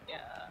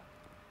 Yeah.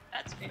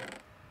 That's fair.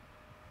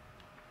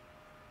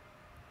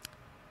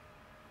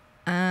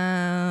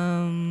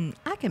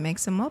 I can make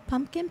some more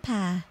pumpkin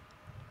pie.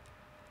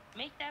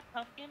 Make that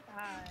pumpkin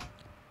pie.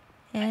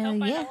 Hell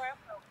yeah.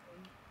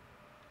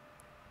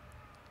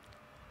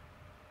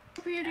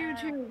 Hope you do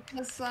too,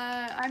 because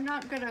I'm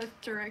not good at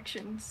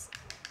directions.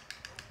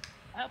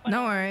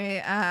 Don't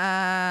worry.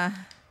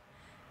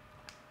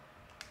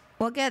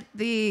 We'll get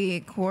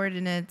the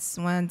coordinates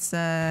once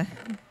Andy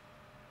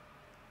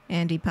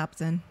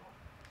pops in.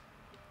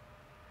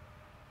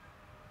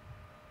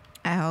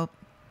 I hope.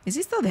 Is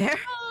he still there?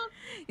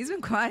 He's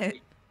been quiet.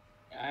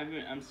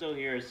 I'm still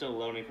here. It's still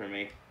loading for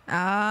me.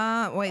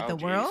 Wait, the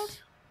world?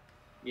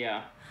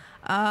 Yeah.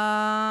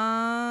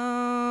 I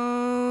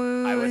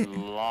would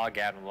log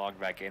out and log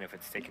back in if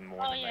it's taking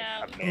more than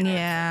like a minute.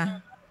 Yeah.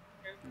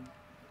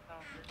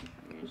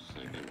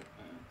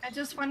 I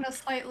just went a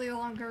slightly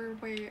longer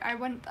way. I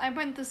went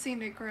the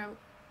scenic route.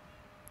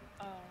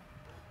 Oh.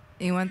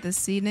 You want the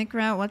scenic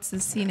route? What's the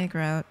scenic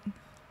route?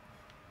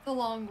 The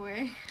long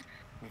way.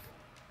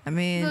 I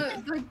mean...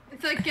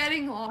 The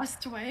getting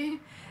lost way.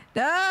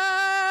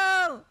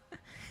 No!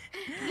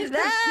 It's No!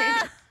 okay.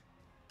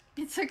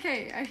 It's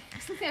okay. I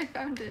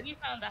found it. We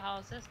found the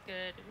house. That's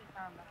good. We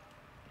found the house.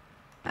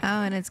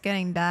 Oh, and it's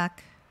getting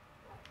dark.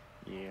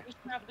 Yeah. We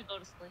should probably go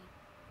to sleep.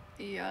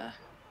 Yeah.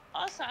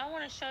 Also, I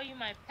want to show you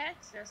my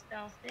pets that's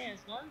downstairs.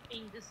 One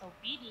being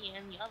disobedient,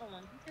 and the other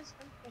one, he just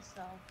hurt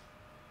herself.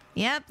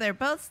 Yep, they're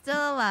both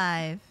still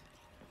alive.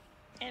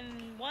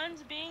 And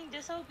one's being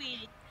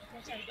disobedient,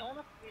 which I don't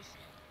appreciate.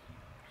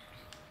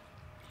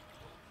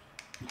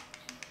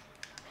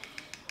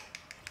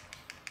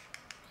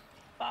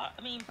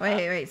 I mean,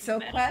 Wait. So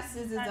Quest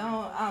is its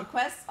own.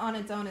 Quest on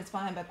its own is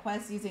fine, but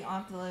Quest using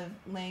off the live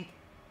link,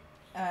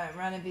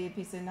 run a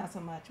VIP, so not so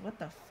much. What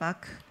the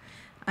fuck?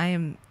 I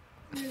am.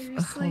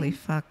 Holy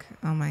fuck!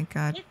 Oh my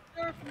god.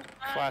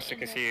 Classic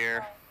is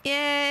here.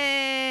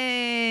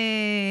 Yay!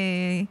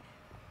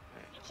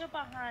 Get your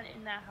behind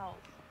in that house.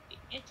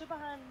 Get your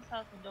behind in this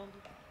house and don't do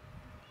that.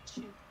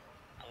 Shoot.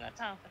 I don't got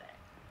time for that.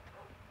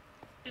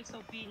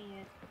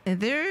 Disobedient.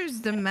 There's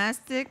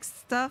domestic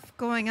stuff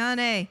going on,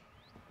 eh?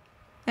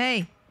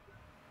 Hey.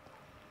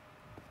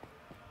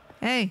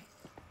 Hey.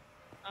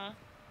 Huh?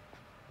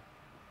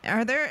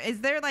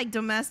 Is there like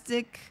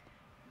domestic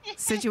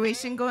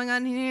situation going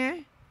on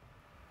here?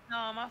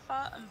 No, my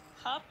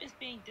Pup is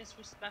being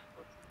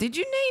disrespectful. Did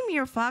you name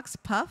your fox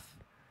Puff?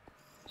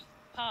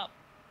 Pup.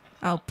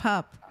 Oh,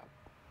 Pup.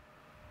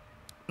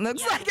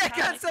 Looks Yeah, like I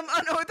got some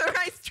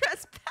unauthorized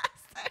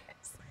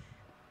trespassers.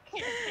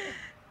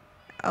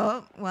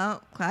 Oh,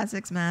 well,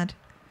 Classic's mad.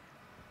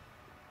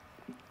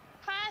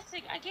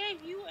 Classic, I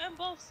gave you and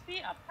both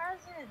Speed a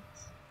present.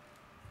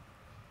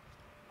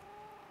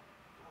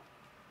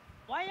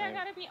 Why y'all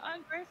gotta be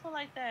ungrateful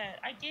like that?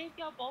 I gave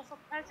y'all both a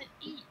present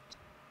each.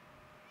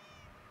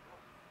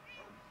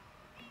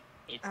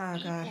 It's Oh,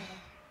 God.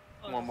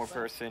 equal. One more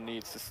person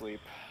needs to sleep.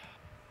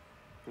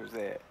 Who's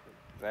that?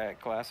 Is that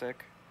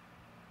Classic?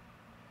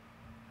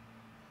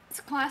 It's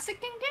Classic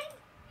in game?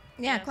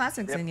 Yeah, Yes.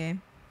 Classic's Yep. in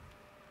game.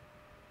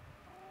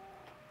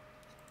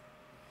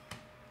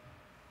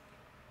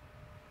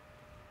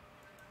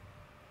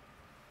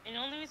 And the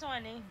only reason why I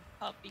named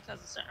Pup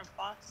because a certain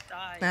fox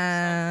died.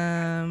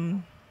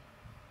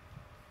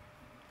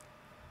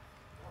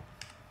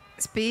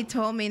 Speed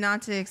told me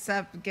not to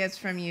accept gifts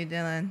from you,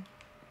 Dylan.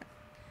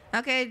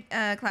 Okay,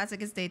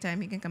 Classic is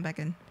daytime. He can come back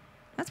in.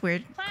 That's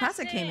weird.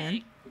 Classic came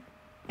in.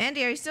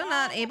 Andy, are you still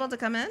not able to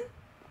come in?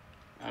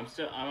 I'm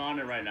on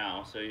it right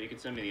now, so you can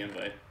send me the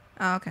invite.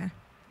 Oh, okay.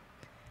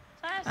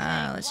 Classic,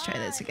 Let's try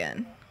this why?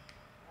 again.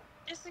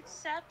 Just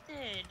accept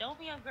it. Don't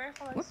be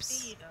ungrateful like Whoops.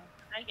 Speed.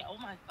 Oh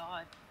my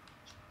god.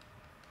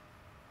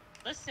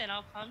 Listen,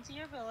 I'll come to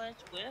your village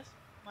with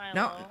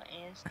Milo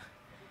and a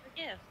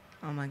gift.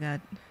 Oh my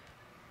god.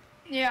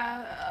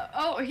 Yeah.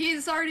 Oh,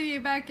 he's already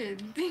back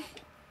in.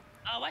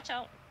 Oh, watch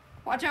out.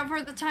 Watch out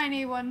for the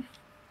tiny one.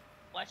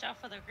 Watch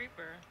out for the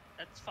creeper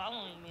that's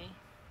following me.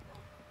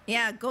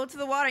 Yeah, go to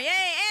the water.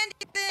 Yay,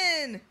 Andy's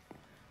in!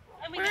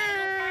 And we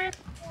gotta go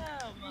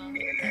find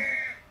him.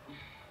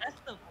 That's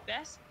the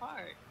best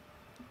part.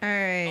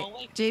 Alright. Oh,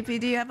 wait. JP,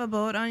 do you have a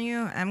boat on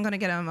you? I'm gonna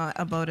get him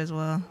a boat as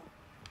well.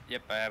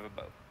 Yep, I have a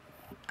boat.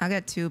 I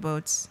got 2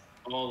 boats.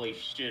 Holy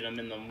shit, I'm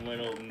in the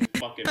middle of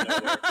fucking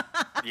nowhere.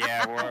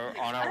 Yeah, we're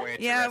on our way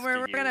to Yeah,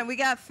 rescue you. we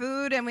got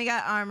food and we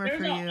got armor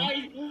for you.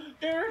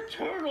 There are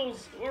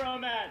turtles where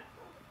I'm at.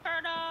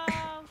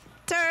 Turtle!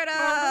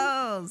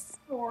 Turtles!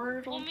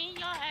 We'll meet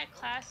y'all at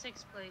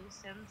Classic's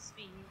place and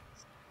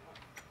Speed's.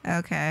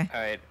 Okay.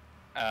 Alright,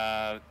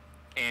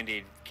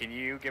 Andy, can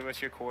you give us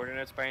your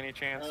coordinates by any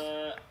chance?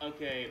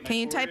 Okay. my Can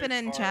you type it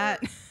in coordinates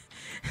chat?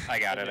 I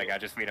got it,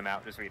 Just read them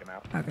out,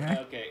 Okay.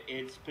 Okay,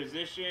 it's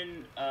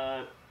position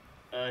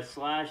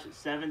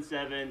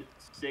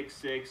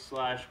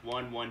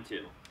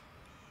 /7766/112.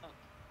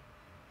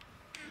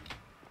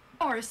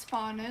 Or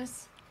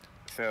spawners.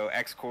 So,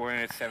 X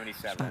coordinate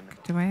 77.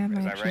 Fuck, do I have my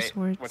Is that extra right?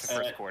 swords? What's the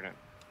first coordinate?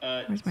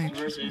 Where's my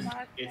extra First is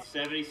sword? it's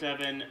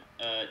 77,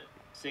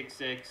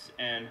 66,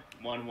 and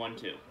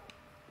 112.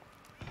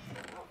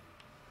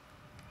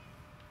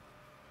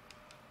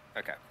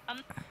 Okay. I'm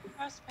not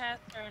cross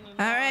paths anymore.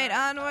 Alright,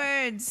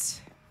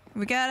 onwards!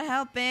 We gotta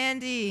help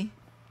Andy.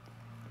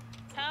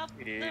 Help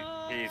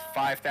He's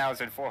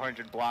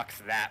 5,400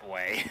 blocks that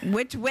way.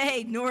 Which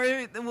way?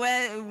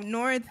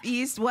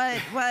 Northeast,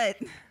 what?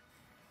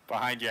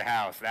 Behind your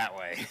house, that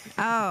way.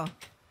 Oh.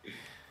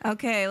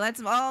 Okay,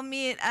 let's all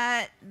meet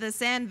at the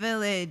sand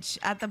village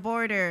at the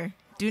border.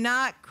 Do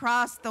not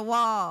cross the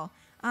wall.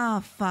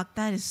 Oh, fuck,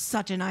 that is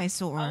such an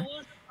eyesore.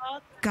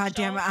 God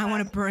damn it, I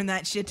want to burn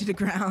that shit to the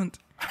ground.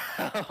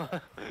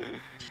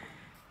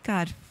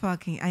 God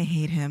fucking, I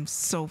hate him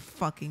so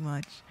fucking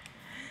much.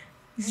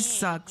 He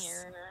sucks.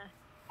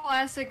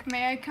 Classic,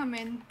 may I come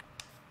in?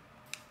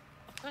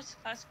 Of course,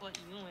 Classic let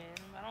you in.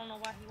 I don't know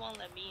why he won't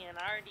let me in.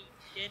 I already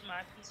did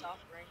my peace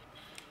offering.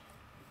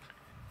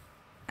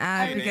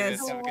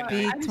 Because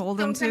we told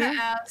him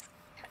to.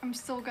 I'm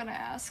still gonna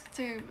ask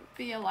to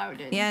be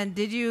allowed in. Yeah,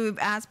 did you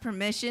ask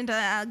permission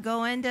to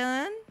go in,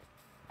 Dylan?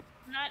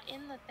 Not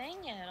in the thing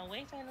yet. I'm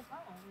waiting for the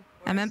phone.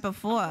 I meant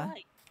before.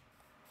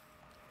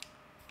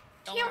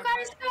 You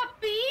guys got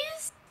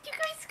bees? You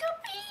guys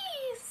got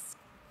bees?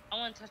 I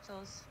want to touch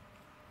those.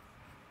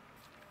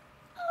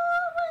 Oh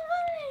my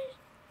god.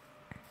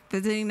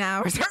 Visiting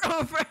hours are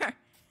over. But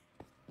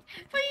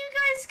you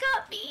guys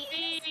got bees.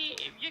 Hey,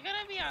 if you're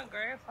gonna be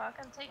ungrateful, I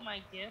can take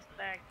my gift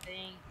back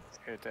thing.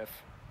 Here, Tiff.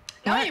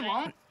 No, you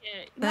won't.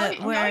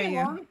 Where are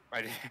you?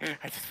 I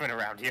just went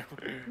around you.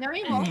 No,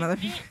 you won't.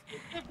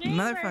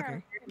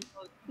 Motherfucker.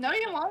 No,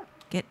 you won't.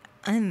 Get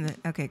in the...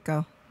 Okay,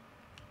 go.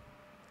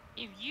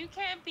 If you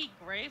can't be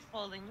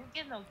grateful, then you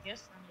get no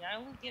gifts from me. I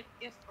only give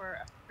gifts for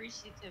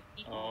appreciative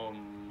people. Oh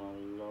my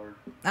lord.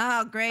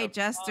 Oh, great.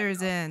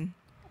 Jester's in.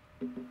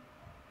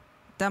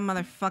 Dumb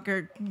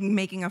motherfucker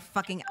making a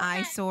fucking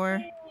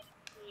eyesore.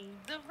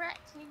 The rat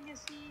king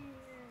is here.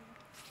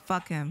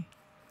 Fuck him.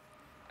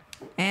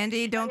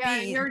 Andy, don't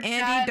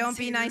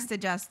be nice to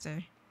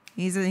Jester.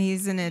 He's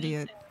an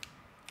idiot.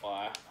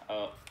 Why?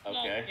 Oh,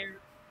 okay.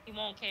 He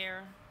won't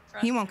care.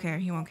 He won't care.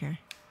 He won't care.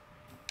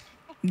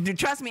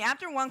 Trust me,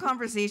 after one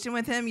conversation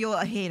with him, you'll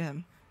hate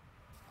him.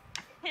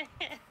 I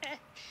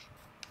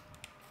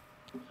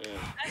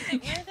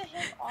said, where the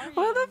heck are you?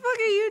 Why the fuck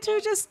are you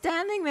two just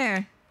standing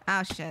there?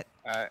 Oh shit.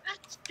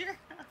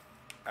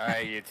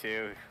 Alright, you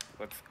two.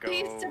 Let's go.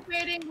 He's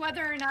debating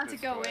whether or not to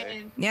go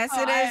in. Yes,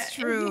 it is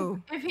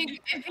true.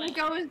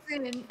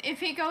 If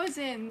he goes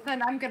in,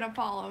 then I'm gonna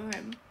follow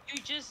him.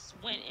 You just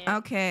went in.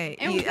 Okay.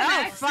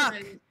 Oh fuck.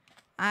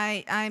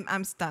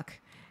 I'm stuck.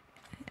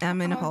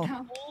 I'm in a hole.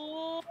 No.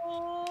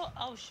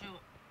 Oh shoot.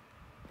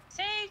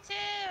 Save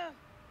Tiff.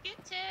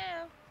 Get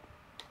Tiff.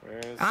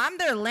 I'm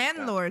their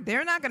landlord.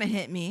 They're not gonna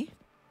hit me.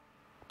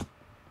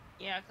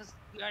 Yeah, because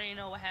you already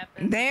know what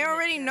happened. They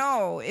already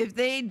know if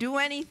they do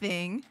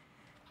anything,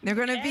 they're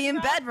gonna be in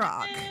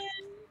bedrock.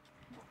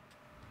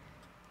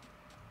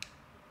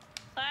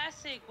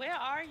 Classic. Where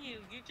are you?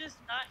 You're just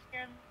not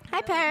here.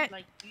 Hi, Parrot.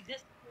 Like you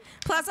just.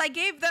 Plus, I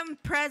gave them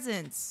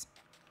presents.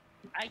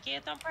 I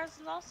gave them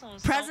presents also.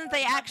 Presents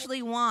they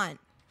actually want.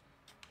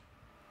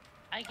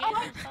 I gave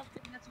them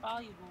something that's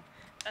valuable.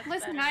 That's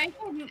Listen, better.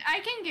 I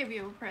can give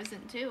you a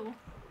present too.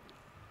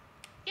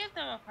 Give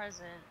them a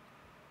present.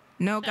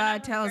 No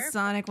God tells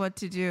Sonic what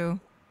to do.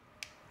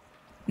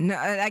 No,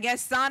 I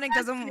guess Sonic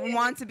doesn't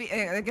want to be.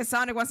 I guess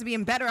Sonic wants to be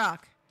in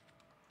bedrock.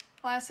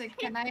 Classic.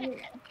 Can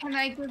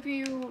I give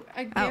you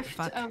a gift Oh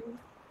fuck. of?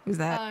 Who's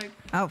that?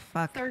 Oh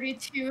fuck.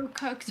 32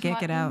 cooked Can't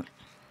mutton. get out.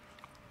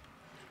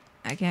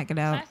 I can't get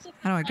out.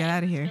 How do I get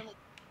out of here?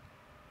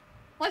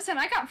 Listen,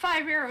 I got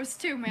 5 arrows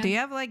too, man. Do you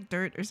have like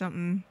dirt or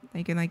something that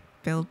you can like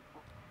build?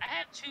 I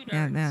have 2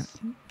 Yeah, darts.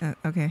 that.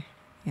 Okay.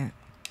 Yeah.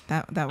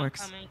 That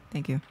works. coming.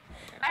 Thank you.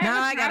 Now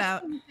I got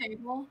out.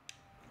 Table.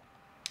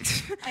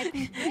 I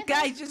think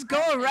Guys, just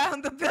go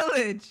around the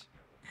village.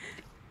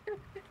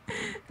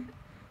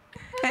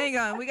 Hang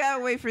on, we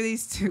gotta wait for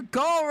these two.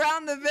 Go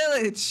around the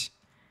village.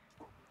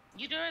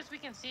 You do as we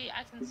can see.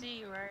 I can see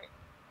you, right?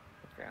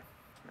 Okay.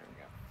 There we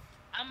go.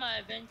 I'm an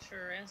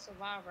adventurer and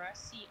survivor. I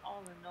see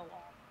all and know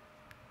all.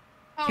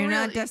 Oh, You're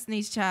really? not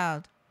Destiny's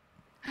Child.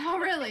 Oh,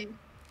 really?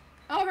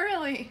 Oh,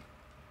 really?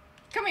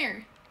 Come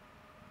here.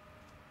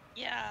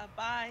 Yeah,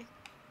 bye.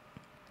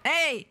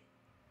 Hey!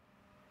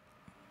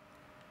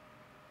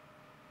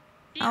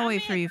 See, I'll I'm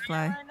wait for being you, green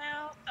Fly. Right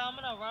now, so I'm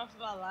gonna run for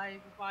my life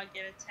before I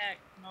get attacked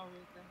for no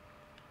reason.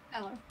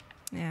 Hello.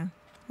 Yeah,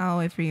 I'll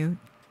wait for you.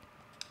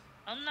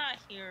 I'm not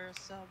here,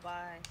 so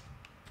bye.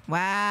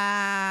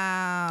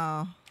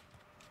 Wow.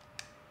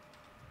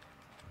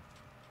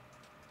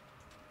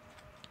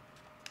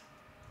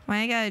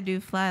 Why you gotta do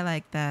Fly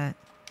like that?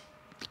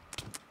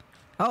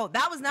 Oh,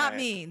 that was not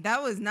me.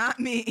 That was not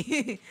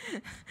me.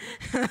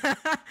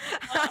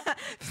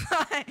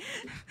 Fly.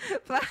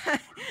 Fly.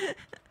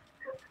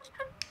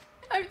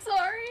 I'm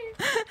sorry.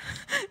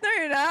 No,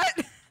 you're not.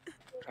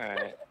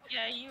 Alright.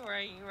 Yeah, you're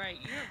right. You're right.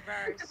 You're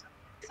very.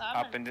 So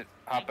Hop in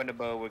the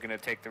boat. We're gonna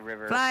take the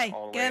river. Fly,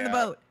 all the get in way the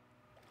out. boat.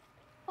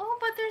 Oh,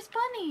 but there's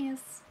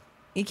bunnies.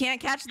 You can't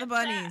catch the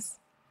bunnies.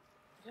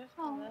 Just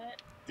Oh.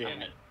 let-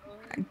 Damn it.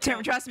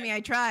 Trust me,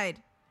 I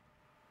tried.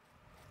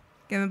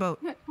 Get in the boat.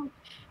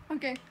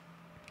 Okay.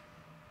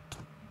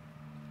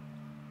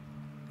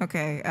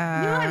 Okay, You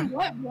had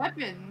what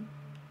weapon?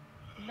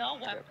 No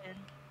weapon.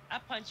 I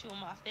punch you in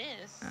my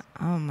fist.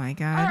 Oh my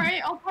god.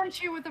 Alright, I'll punch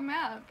you with a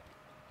map.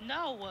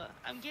 No,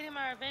 I'm getting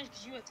my revenge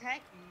because you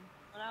attacked me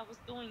when I was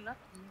doing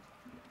nothing.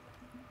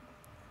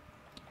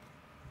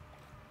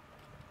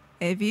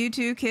 If you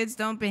two kids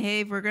don't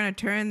behave, we're gonna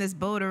turn this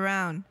boat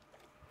around.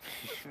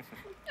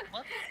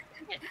 What?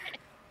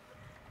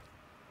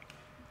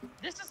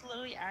 This is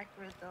literally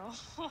accurate though.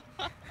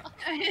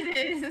 It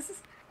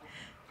is.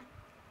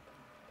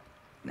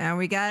 Now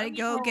we gotta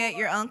go get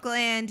your Uncle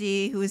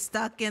Andy, who's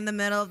stuck in the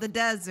middle of the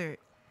desert.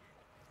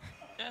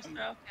 Just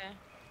okay.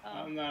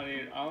 I'm not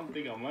even. I don't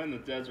think I'm in the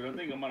desert. I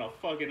think I'm on a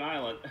fucking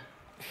island.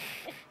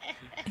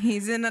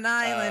 He's in an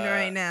island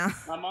right now.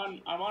 I'm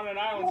on an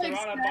island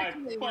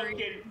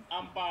surrounded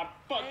by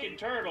fucking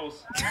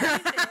turtles.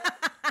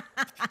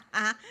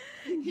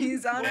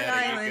 He's on an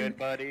island, good,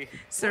 buddy.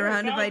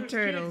 surrounded by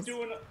turtles.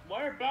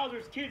 Why are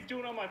Bowser's kids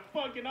doing on my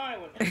fucking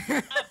island?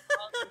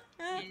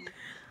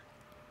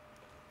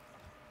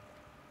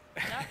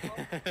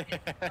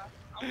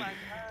 Oh my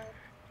god.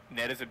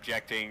 Ned is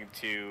objecting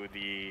to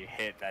the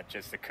hit that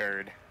just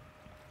occurred.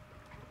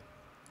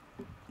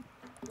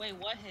 Wait,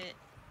 what hit?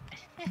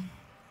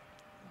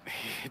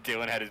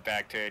 Dylan had his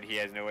back turned. He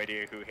has no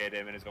idea who hit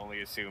him and is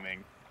only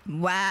assuming.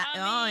 Wow.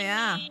 Oh,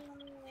 yeah.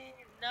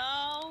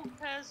 No,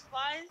 because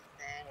Fly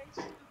said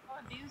she was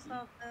going to do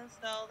something,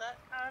 so that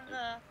kind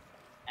of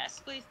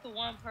escalates to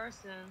one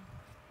person.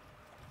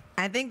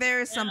 I think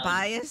there is some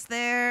bias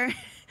there.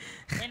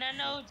 And I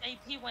know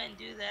JP wouldn't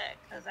do that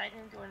because I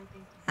didn't do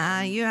anything to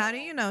him. How do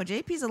you know?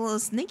 JP's a little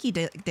sneaky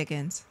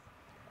Dickens.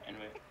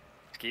 Anyway.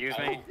 Excuse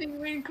me?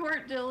 In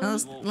court, Dylan.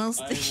 Little I will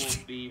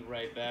sneaky. be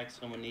right back.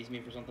 Someone needs me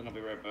for something. I'll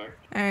be right back.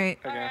 All right.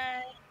 Okay.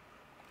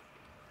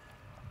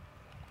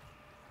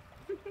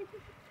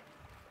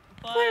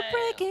 Alright. We're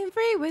breaking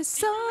free, we're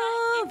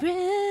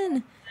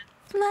soaring,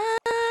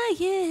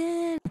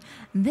 flying.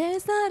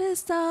 There's not a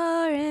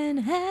star in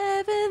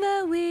heaven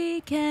that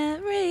we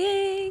can't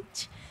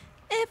reach.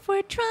 If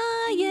we're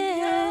trying,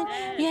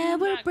 yeah,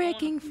 we're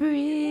breaking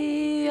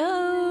free,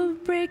 oh,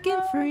 breaking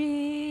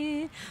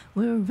free.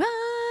 We're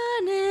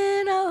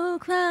running, oh,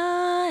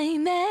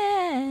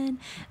 climbing.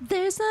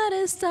 There's not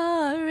a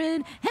star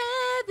in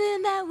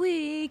heaven that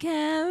we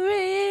can't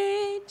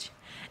reach.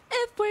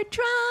 If we're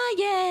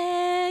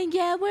trying,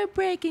 yeah, we're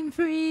breaking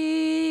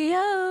free,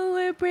 oh,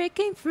 we're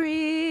breaking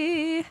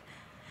free.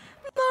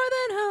 More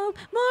than hope,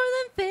 more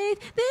than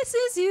faith, this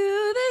is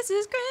you, this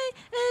is great,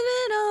 and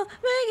it'll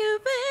make you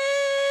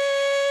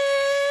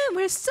feel.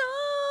 We're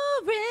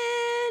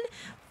soaring,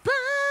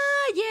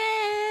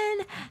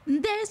 flying,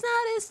 there's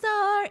not a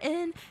star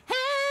in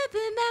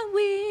heaven that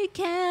we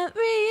can't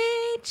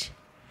reach.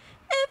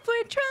 If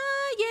we're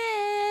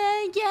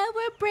trying, yeah,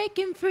 we're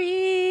breaking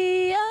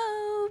free,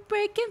 oh,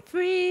 breaking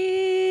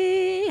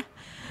free.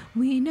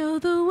 We know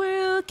the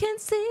world can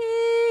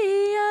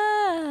see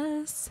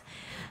us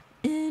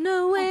in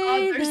a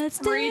way that's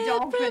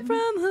different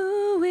from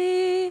who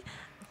we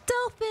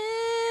dolphins.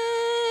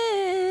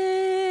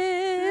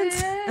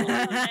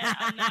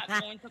 I'm not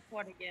going to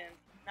court again.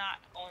 Not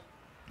going.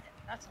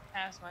 That's a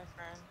pass, my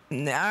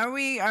friend. Are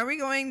we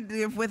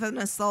going with an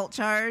assault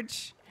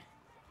charge?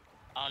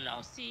 Oh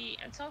no! See,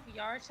 until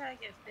VR chat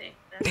gets fixed.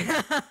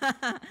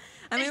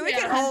 I mean, we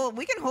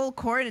can hold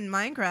court in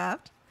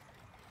Minecraft.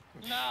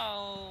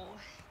 No.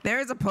 There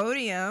is a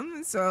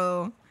podium,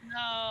 so.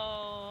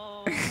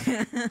 No.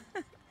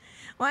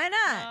 Why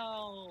not?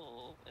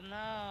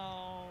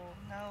 No.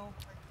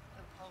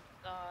 Oh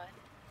God.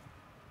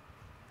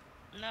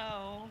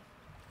 No.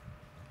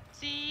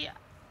 See,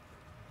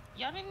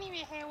 y'all didn't even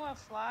hear what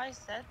Fly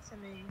said to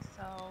me,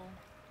 so.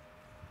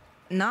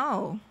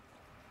 No.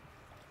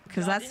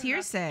 Because Y'all that's didn't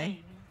hearsay.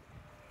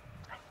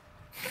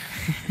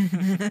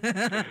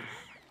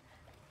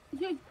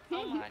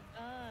 Oh my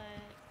God.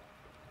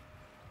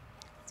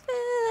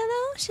 Feel an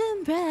ocean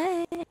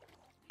bright.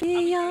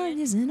 Beyond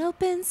is an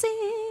open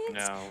sea. No.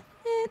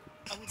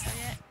 Are we done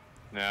yet?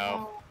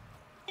 No.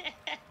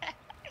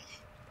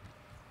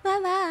 La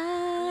la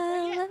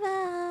la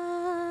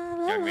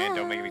la. Young man,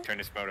 don't make me turn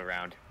this boat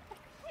around.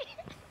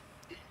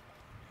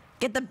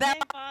 Get the bell.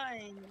 Okay,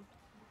 fine.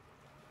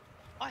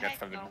 Oh, Got heck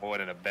something no. more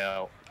than a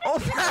bell. Oh.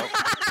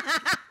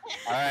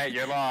 Alright,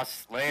 you're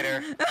lost.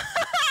 Later.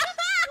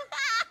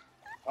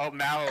 Oh,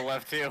 Mallow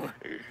left too.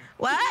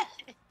 What?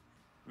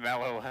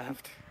 Mallow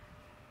left.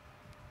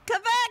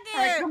 Come back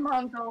Alright, here. come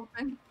on,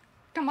 Dolphin.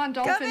 Come on,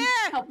 Dolphin.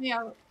 here. Help me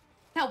out.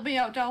 Help me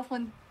out,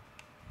 Dolphin.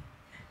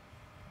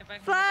 If I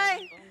can Fly.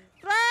 get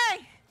that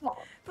Fly.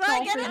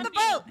 Fly, get in Dolphin. the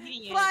boat.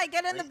 Fly,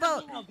 get in the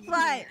boat.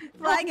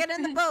 Fly, get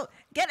in the boat.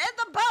 Get in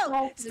the boat.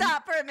 Dolphin.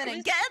 Stop for a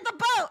minute. Get in the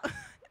boat.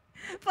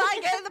 Fly,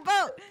 get in the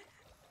boat.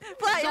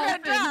 Fly, you're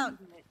gonna drown.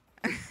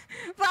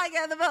 Fly,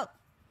 get in the boat.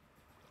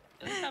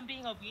 At least I'm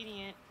being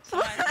obedient.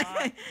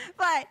 Fly,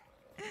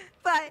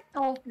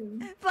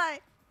 Dolphin. fly.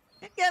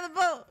 Get in the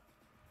boat.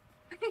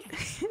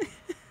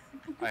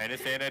 I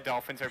understand that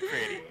dolphins are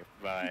pretty,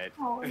 but...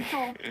 Oh,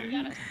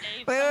 Dolphin.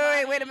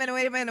 Wait a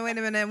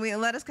minute.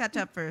 Let us catch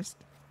up first.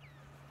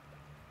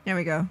 There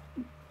we go.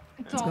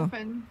 Let's go.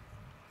 Dolphin.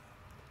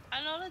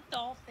 I know the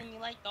dolphin, you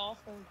like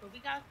dolphins, but we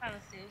gotta kind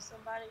of save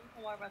somebody. We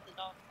can worry about the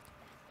dolphin.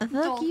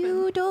 Fuck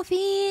you,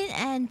 dolphin,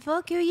 and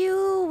fuck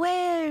you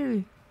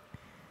where?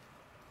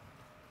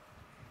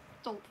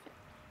 Dolphin.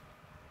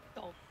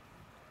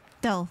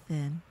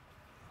 Dolphin.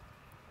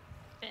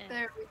 Finn.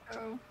 There we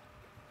go.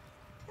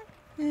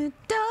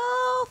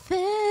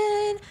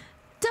 Dolphin,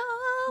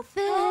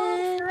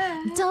 dolphin,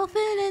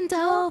 dolphin and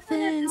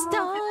dolphins,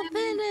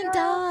 dolphin and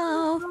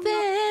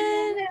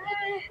dolphin,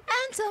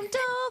 and some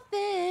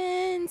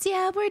dolphins.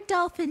 Yeah, we're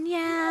dolphin,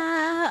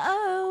 yeah.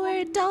 Oh,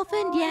 we're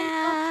dolphin,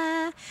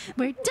 yeah.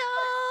 We're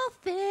dolphin.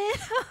 dolphin,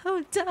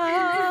 oh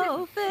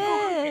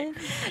dolphin,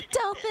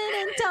 dolphin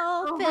and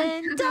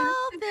dolphin,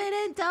 dolphin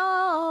and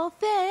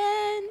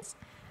dolphins.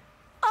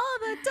 All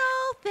the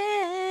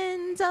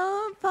dolphins,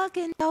 oh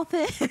fucking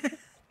dolphins.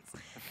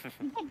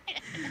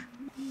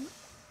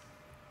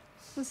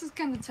 This is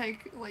gonna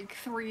take like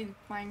 3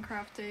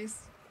 Minecraft days.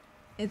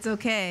 It's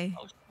okay.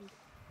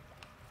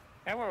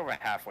 Yeah, we're over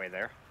halfway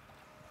there.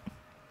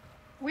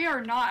 We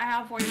are not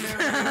halfway there.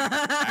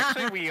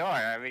 Actually, we are.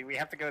 I mean, we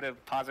have to go to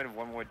positive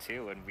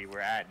 112, and we were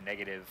at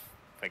negative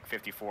like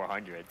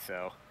 5,400.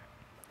 So.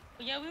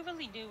 Yeah, we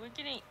really do. We're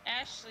getting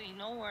actually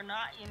no, we're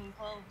not getting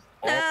close.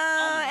 No,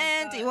 Oh my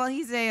Andy. God. Well,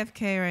 he's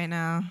AFK right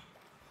now.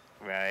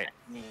 Right.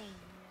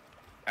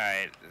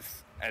 Alright,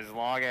 as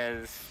long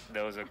as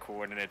those are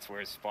coordinates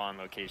where spawn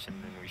location,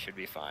 then we should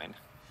be fine.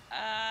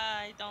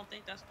 I don't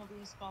think that's gonna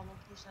be a spawn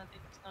location. I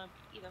think it's gonna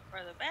be either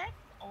further back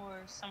or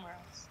somewhere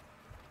else.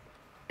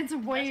 It's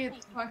way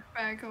the fuck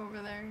back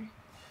over there.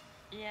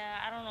 Yeah,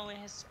 I don't know where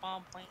his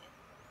spawn point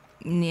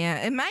is.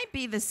 Yeah, it might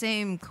be the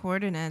same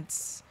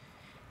coordinates.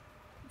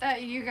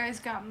 That you guys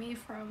got me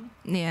from.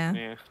 Yeah.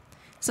 Yeah.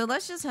 So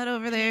let's just head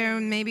over there.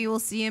 Maybe we'll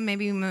see him.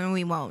 Maybe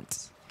we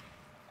won't.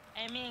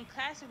 I mean,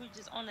 classic, we're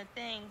just on the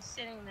thing,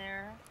 sitting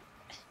there.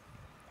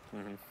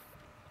 Mm-hmm.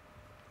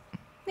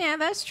 Yeah,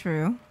 that's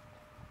true.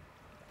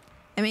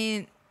 I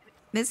mean,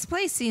 this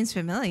place seems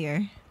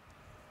familiar.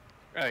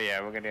 Oh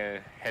yeah, we're gonna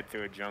head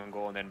through a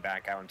jungle and then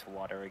back out into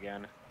water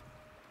again.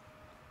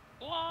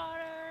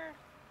 Water!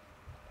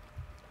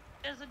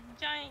 There's a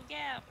giant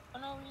gap for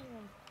no reason.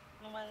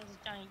 I don't know why there's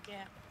a giant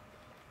gap.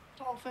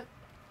 Dolphin.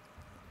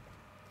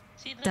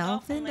 See the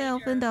Dolphin,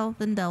 dolphin, later.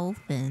 dolphin,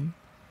 dolphin.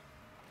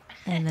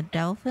 And the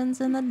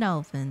dolphins and the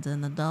dolphins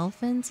and the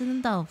dolphins and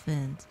the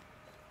dolphins.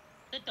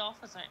 The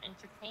dolphins are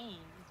entertained.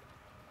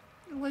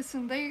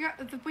 Listen,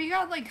 we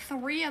got like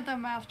 3 of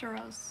them after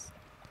us.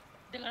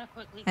 They're gonna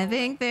quickly I go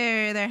think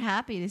away. they're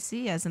happy to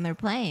see us and they're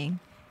playing.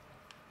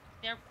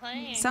 They're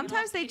playing.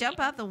 Sometimes they jump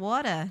out the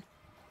water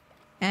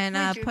and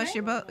Wait, do push they?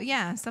 your boat.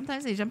 Yeah,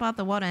 sometimes they jump out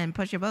the water and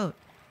push your boat.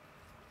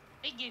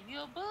 They give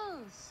you a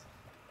boost.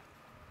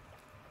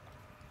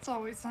 It's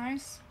always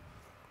nice.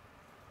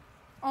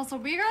 Also,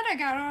 we gotta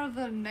get out of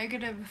the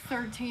negative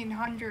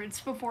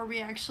 1300s before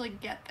we actually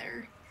get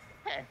there.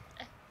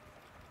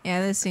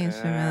 Yeah, this seems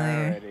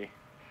familiar. Alrighty.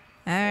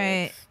 All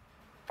right. Let's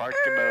park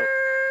the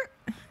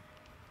boat.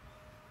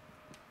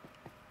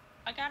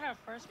 I got our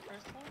first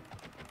person.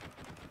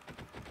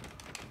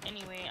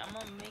 Anyway, I'm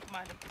gonna make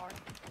my departure.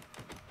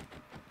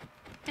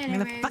 In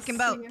the Anyways, fucking see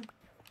boat. ya.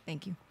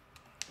 Thank you.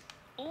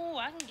 Oh,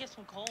 I can get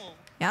some coal.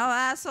 Y'all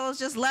assholes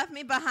just left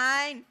me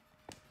behind.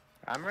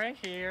 I'm right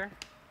here.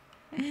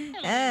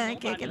 I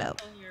can't get up.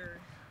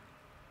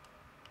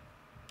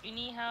 You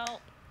need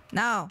help?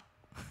 No.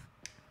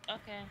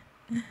 Okay.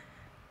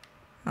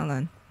 Hold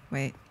on.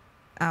 Wait.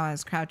 Oh, I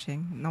was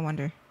crouching. No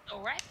wonder. The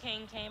Rat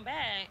King came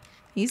back.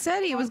 He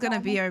said he was gonna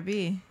Okay.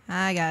 BRB.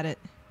 I got it.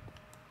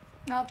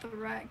 Not the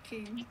Rat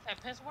King. He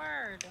kept his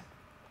word.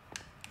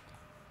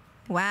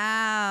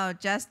 Wow,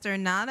 Jester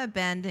not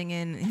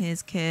abandoning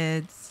his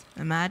kids.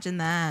 Imagine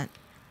that.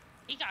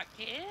 He got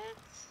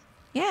kids?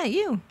 Yeah,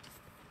 you.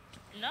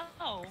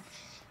 No.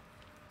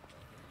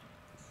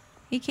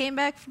 He came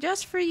back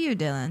just for you,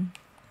 Dylan.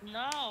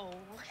 No.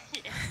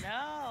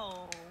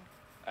 No.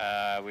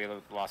 We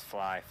lost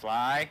Fly.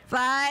 Fly?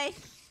 Fly.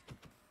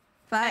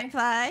 Fly,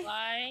 fly.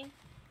 Why?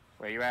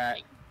 Where you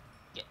at?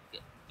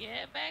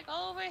 Get back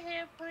over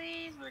here,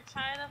 please. We're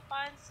trying to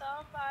find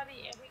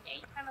somebody, and we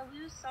ain't trying to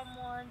lose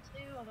someone,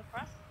 too, on the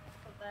process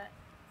of that.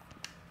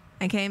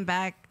 I came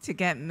back to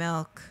get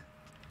milk.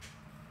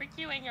 Frick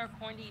you and your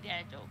corny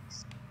dad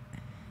jokes.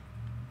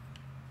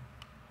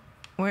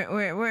 Where,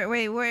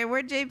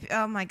 JP?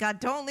 Oh my god,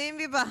 don't leave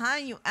me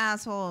behind, you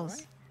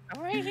assholes.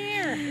 I'm right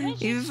here.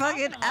 What You you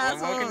fucking talking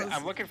about? assholes.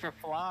 I'm looking for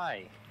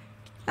Fly.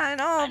 I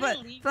know, I but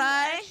didn't leave you,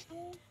 Fly. actually.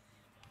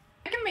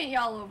 I can meet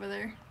y'all over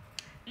there.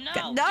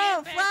 No, No,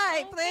 get back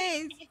Fly, over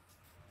please. here.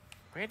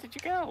 Where did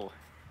you go?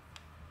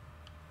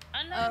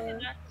 I know you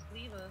did not just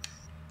leave us.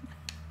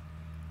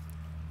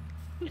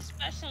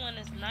 Especially when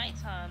it's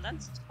nighttime.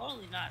 That's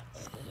totally not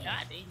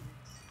dangerous.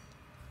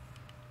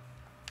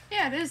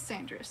 Yeah, it is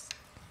dangerous.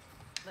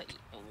 Like,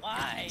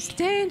 why? It's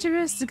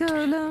dangerous to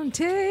go alone.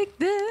 Take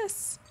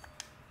this.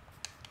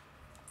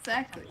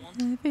 Exactly.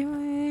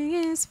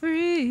 Everywhere is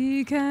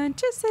free.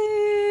 Can't you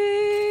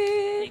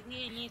see? Maybe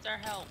he needs our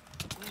help.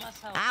 We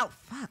must help. Ow,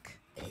 fuck.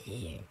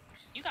 You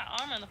got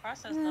armor in the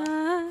process,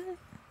 though.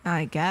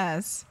 I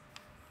guess.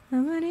 So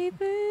many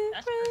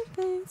different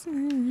things to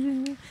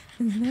do,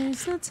 and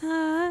there's no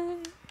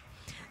time.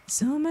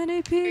 So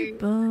many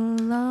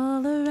people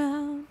all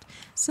around,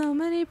 so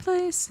many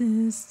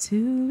places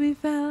to be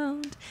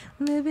found.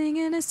 Living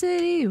in a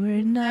city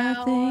where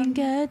nothing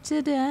gets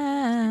you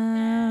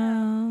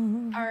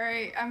down.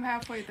 Alright, I'm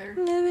halfway there.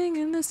 Living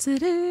in the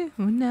city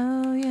where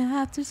now you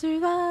have to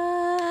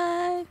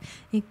survive.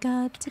 You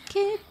got to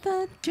keep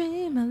the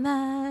dream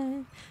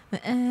alive.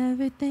 Where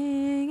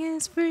everything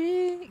is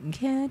free,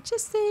 can't you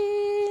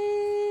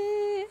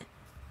see?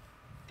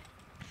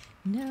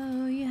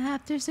 No, you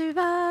have to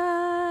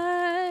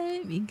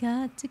survive. You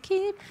got to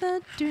keep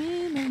the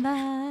dream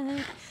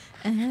alive.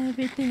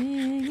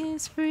 Everything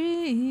is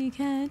free,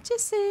 can't you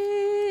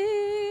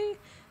see?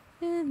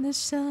 In the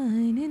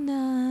shining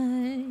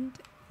night.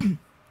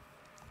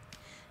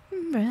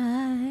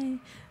 Bright,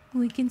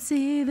 we can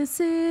see the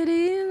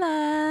city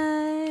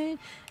light.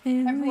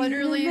 And I've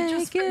literally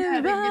just been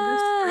it having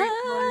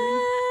right.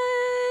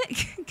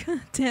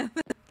 God damn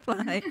it,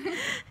 fly.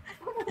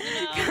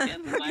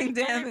 God fucking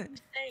damn it.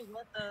 Stay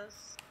with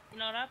us. You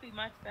know, that'd be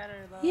much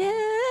better though. Yeah.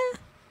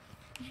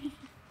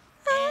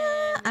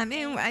 I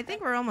mean, I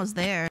think we're almost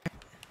there.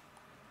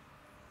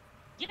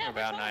 Yeah, We're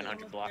about totally 900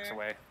 almost blocks there.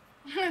 away.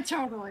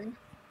 Totally.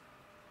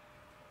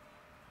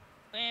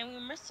 And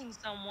we're missing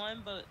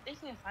someone, but they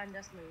can find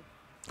us later.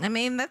 I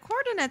mean, the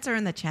coordinates are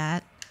in the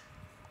chat.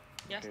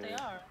 Yes, they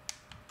are.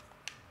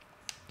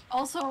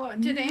 Also,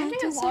 did Andy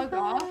log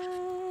off?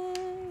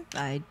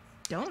 I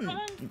don't Someone?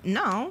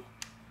 know.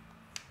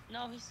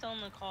 No, he's still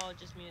in the call,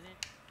 just muted.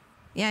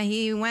 Yeah,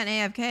 he went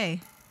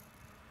AFK.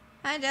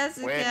 Hi,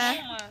 Jessica. Which?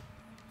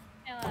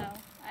 Hello,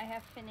 I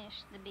have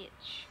finished the beach.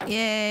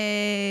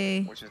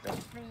 Yay. Which is the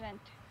Present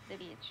the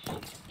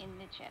beach in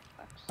the chat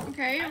box.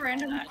 Okay, I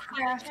random cannot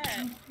craft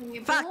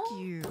table. Fuck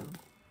you.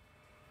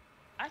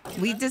 I cannot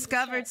We see the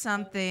discovered chat,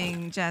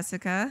 something,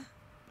 Jessica.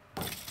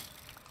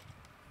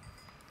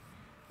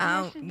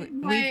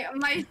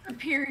 My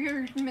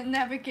superior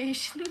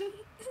navigation.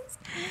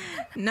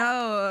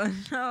 No.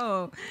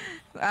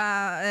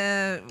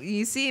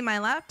 You see, my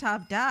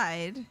laptop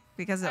died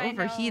because it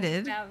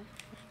overheated. I know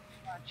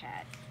about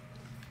chat.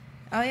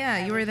 Oh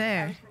yeah, you were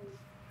there.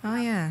 Oh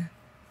yeah.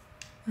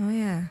 Oh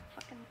yeah.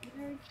 Fucking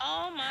weird.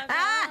 Oh my god.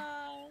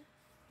 Ah!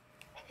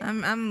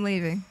 I'm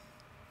leaving.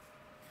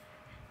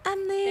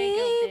 I'm There you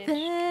go, bitch.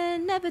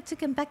 leaving, never to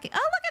come back. Oh,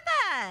 look at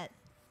that!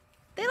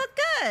 They look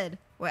good.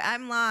 Wait,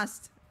 I'm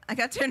lost. I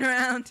got turned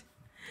around.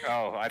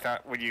 Oh, I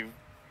thought when you.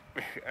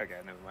 Okay,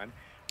 never mind.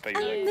 But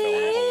I'm you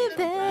like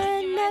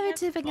leaving, never have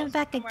to to come post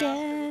back somewhere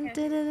again. else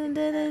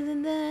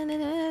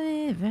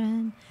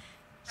Leaving.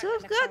 So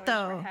it's The good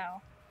colors were though.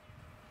 hell.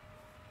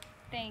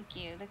 Thank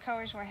you. The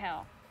colors were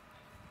hell.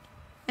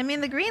 I mean,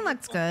 the green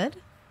looks good.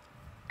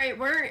 Wait,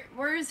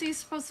 where is he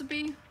supposed to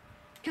be?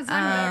 Because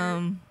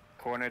I'm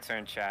coordinates are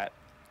in chat.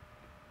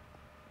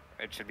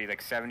 It should be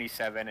like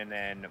 77, and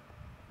then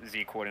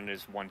Z coordinate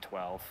is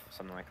 112,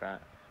 something like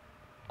that.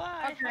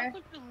 Why? Okay. How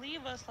could you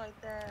leave us like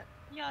that?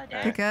 Yeah,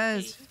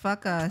 Because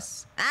fuck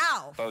us.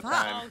 Ow! Both Fuck.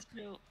 times. Oh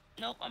shoot.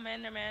 Nope, I'm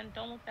Enderman.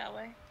 Don't look that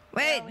way.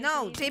 Wait, we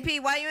no, can-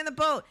 TP, why are you in the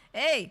boat?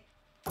 Hey,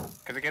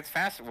 Because it gets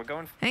faster. We're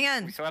going. hang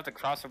on. We still have to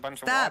cross a bunch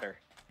Stop. of water.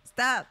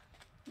 Stop.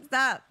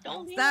 Stop.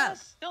 Don't leave Stop.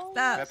 us. Don't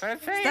Stop. That's what I'm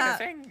saying. Stop. I'm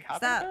saying,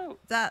 hop in the Stop. boat.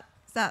 Stop.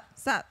 Stop.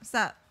 Stop.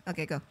 Stop.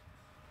 Okay, go.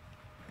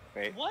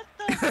 Wait. What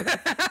the?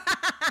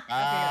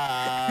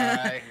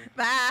 Bye.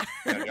 Bye.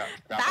 No,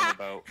 drop on the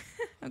boat.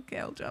 Okay,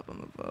 I'll drop on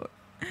the boat.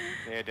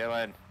 Here,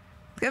 Dylan.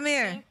 Come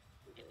here.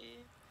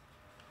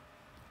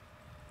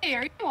 hey,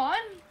 are you on?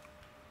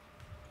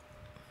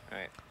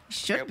 Alright.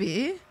 Should Yep.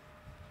 be.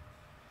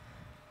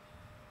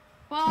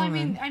 Well, I Hold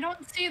mean, on. I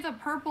don't see the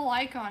purple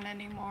icon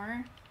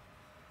anymore.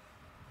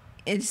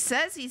 It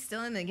says he's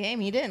still in the game.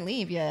 He didn't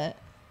leave yet.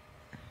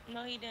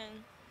 No, he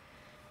didn't.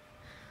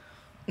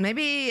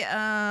 Maybe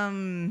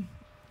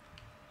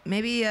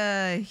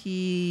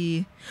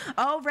he.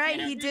 Oh right,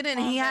 Yeah, he didn't.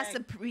 respawn He has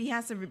back. to. He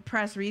has to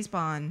press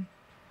respawn.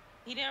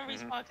 He didn't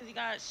respawn because he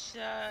got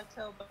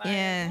killed by.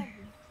 Yeah. a zombie.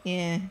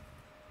 Yeah.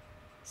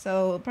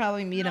 So we'll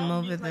probably meet him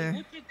Zombie's over like, there.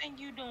 What you think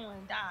you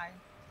doing? Die.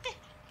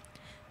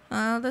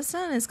 The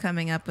sun is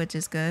coming up, which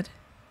is good.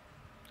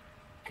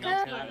 No,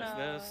 Comes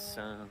the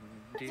sun.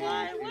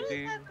 Why? What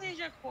exactly is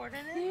your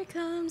coordinate? Here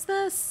comes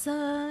the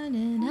sun,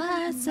 and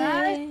I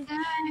say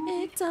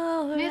it's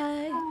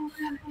alright.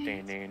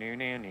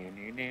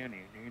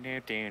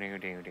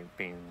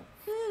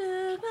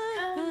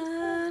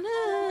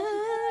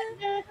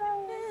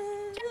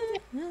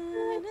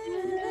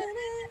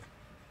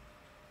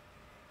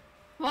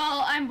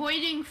 Well, I'm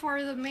waiting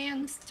for the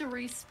mans to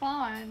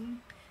respawn.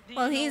 Do you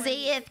Well, know he's when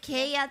he-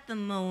 AFK at the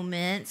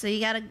moment, so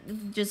you gotta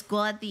just go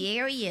out the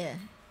area.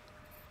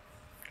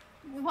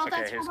 Well, Okay,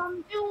 that's his- what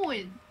I'm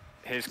doing.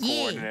 His Yeah.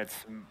 coordinates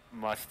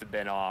must have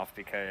been off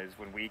because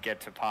when we get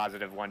to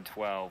positive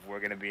 112, we're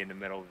gonna be in the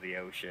middle of the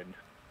ocean.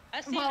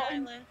 I see Well,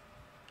 an island.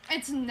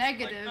 It's Like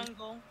negative.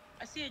 jungle.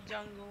 I see a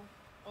jungle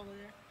over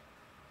there.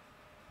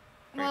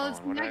 Well, Wait, it's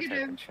hold on, what did I type in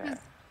negative. 'Cause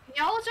chat?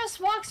 y'all just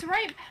walked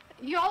right.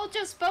 Y'all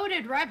just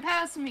boated right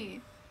past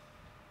me.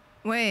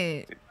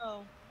 Wait,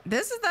 Oh.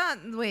 this is not.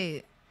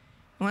 Wait.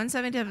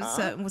 177,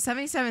 Huh?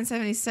 77,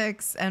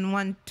 76, and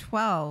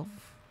 112.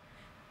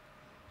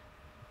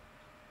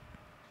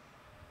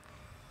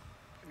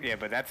 Yeah,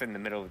 but that's in the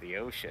middle of the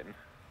ocean.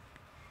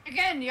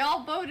 Again, y'all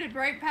boated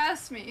right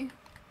past me.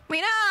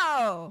 We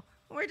know!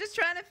 We're just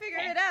trying to figure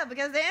it out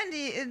because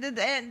Andy.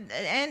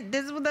 And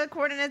this is what the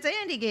coordinates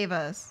Andy gave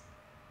us.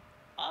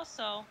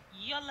 Also,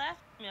 you left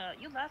me.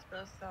 You left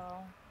us,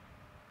 so.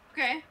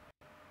 Okay.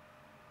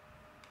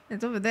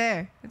 It's over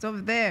there. It's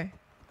over there.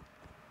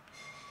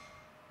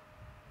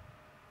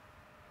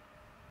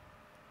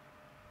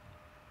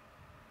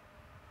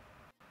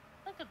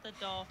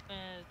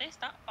 dolphins. They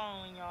stopped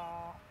following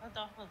y'all. The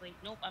dolphin was like,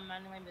 nope, I'm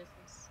minding my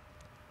business.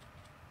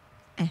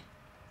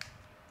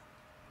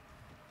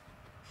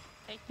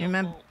 Take You your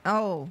remember? boat.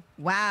 Oh,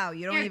 wow.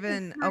 You don't Yeah,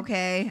 even. it's-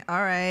 Okay.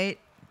 All right.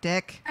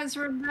 Dick. As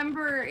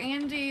remember,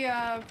 Andy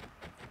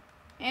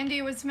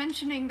was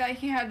mentioning that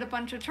he had a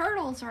bunch of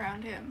turtles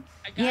around him.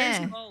 I got Yeah.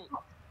 his boat.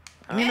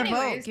 Give me my boat.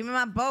 Anyways. Give me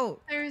my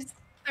boat. There's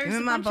Give a me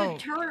my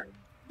bunch boat. of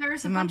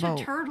there's a Give me my bunch of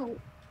boat. turtle.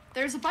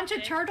 There's a bunch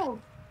of turtle.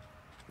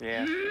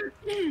 Yeah.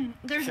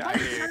 There's a I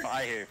bunch of hear you. turtle.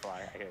 I hear you.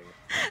 Fly. I hear you.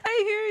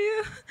 I hear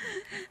you.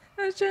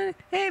 I was trying to.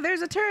 Hey,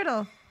 there's a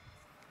turtle.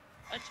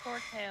 A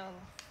short tail.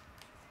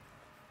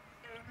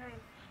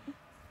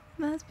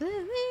 Must believe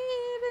it,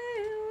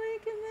 we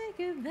can make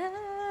it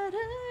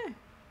better.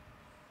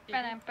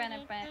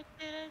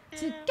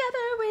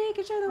 Together we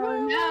can show the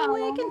world what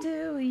we can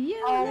do.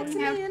 You all next to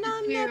we have me and to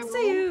I'm next to do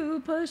you.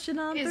 Pushing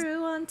on is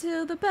through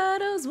until the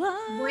battle's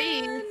won.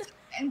 Wait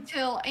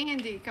until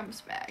Andy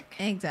comes back.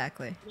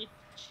 Exactly. Which,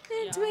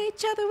 Into yeah.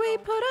 each other we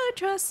put our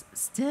trust,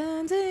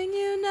 standing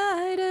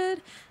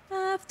united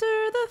after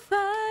the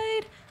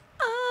fight.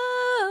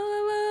 All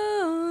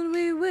alone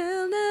we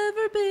will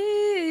never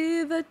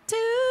be. The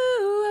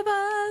two of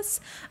us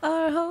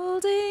are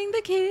holding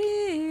the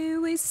key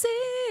we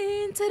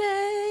seen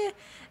today.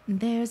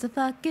 There's a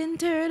fucking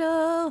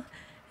turtle.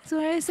 It's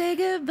where I say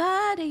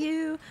goodbye to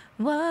you.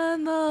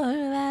 One more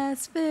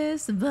last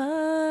fist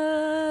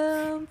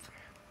bump.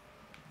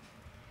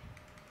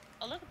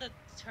 Oh, look at the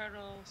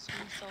turtle swim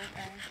so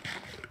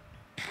fast.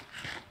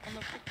 On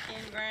the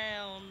freaking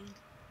ground.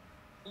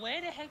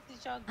 Where the heck did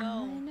y'all I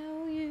go?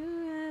 know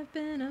you have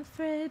been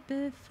afraid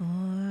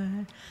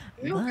before,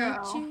 You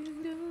but go.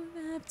 you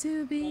don't have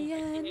to be Oh,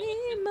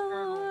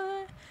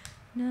 anymore.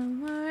 No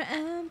more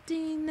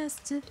emptiness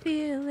to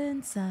feel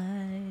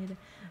inside.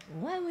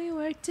 When we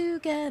work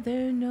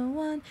together, no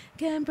one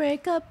can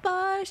break up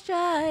our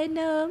stride.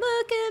 No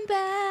looking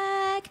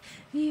back.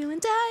 You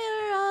and I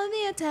are on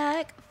the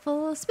attack.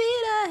 Full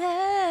speed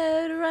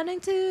ahead, running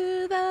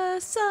to the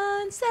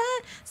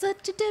sunset.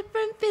 Such a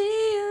different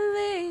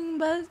feeling,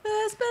 but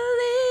just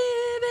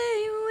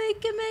believing we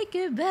can make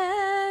it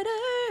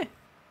better.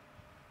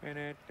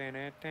 Together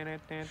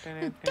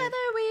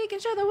we can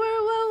show the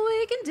world what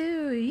we can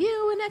do.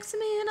 You are next to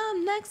me and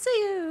I'm next to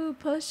you.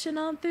 Pushing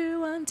on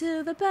through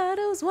until the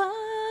battle's won.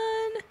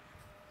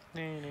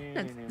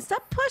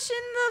 Stop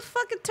pushing the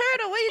fucking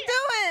turtle. What are you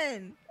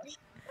doing?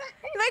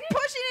 You're like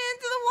pushing it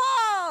into the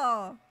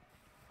wall.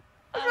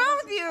 What's wrong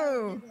with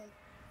you?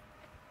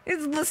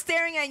 It's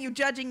staring at you,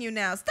 judging you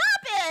now. Stop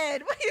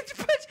it! What are you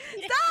push?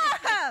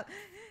 Stop!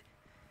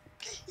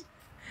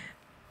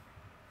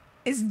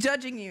 It's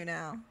judging you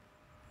now.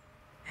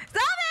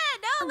 Stop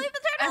it! No, leave the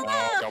turtle No,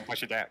 alone. don't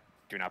push it down.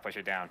 Do not push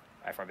it down.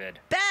 I forbid.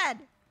 Bad.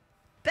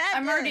 Bad.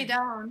 I'm already thing.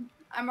 down.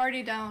 I'm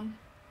already down.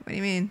 What do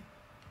you mean?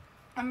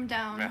 I'm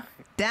down. Yeah.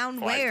 Down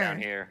Flies where?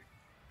 Down here.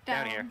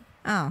 Down here.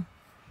 Oh.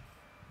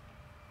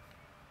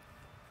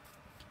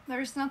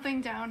 There's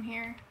nothing down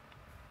here.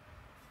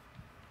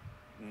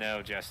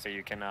 No, Jester,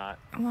 you cannot.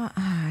 Well,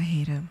 I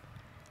hate him.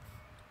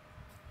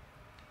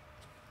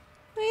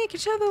 We can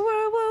show the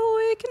world what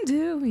we can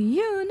do.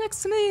 You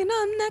next to me and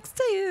I'm next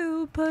to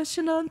you.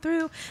 Pushing on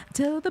through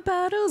till the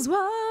battle's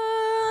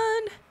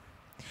won.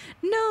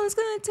 No one's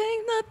gonna take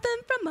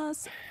nothing from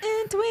us.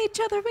 Into each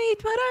other we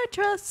put our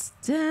trust.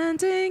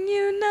 Standing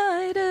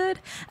united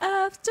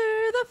after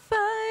the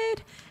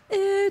fight.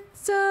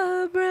 It's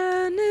a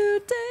brand new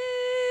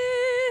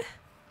day.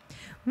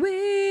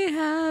 We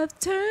have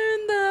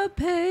turned the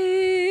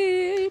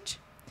page.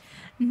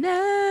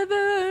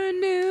 Never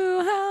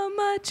knew how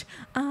much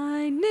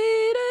I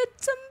needed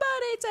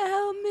somebody to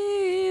help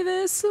me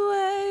this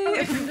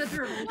way.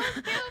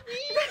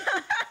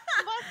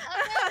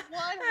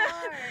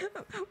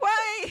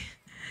 Why?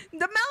 The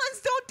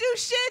melons don't do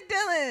shit,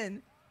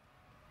 Dylan.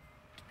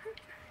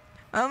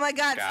 Oh my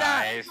God!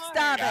 Guys,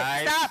 Stop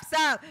guys.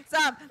 it!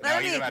 Stop! No,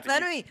 he's about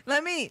to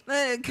Let me.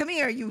 Come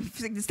here! You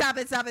stop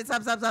it! Stop!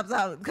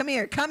 Come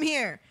here!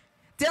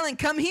 Dylan,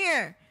 come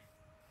here!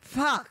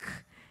 Fuck!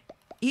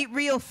 Eat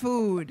real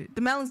food.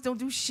 The melons don't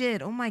do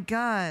shit. Oh my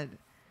God!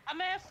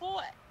 I'm at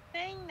full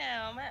thing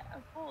now. I'm at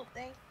a full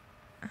thing.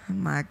 Oh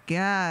my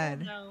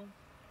God! No.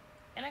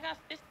 And I got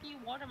 50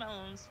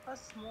 watermelons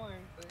plus more.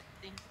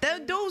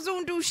 But Those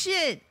don't do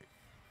shit.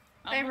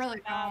 They really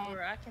don't.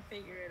 I can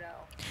figure it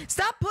out.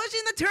 Stop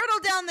pushing the turtle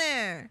down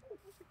there.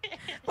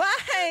 Why?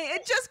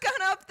 It just got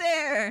up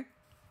there.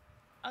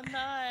 I'm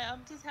not.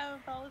 I'm just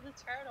having fun with the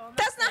turtle.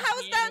 That's not how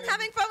it's done.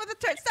 Having fun with the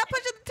turtle. Stop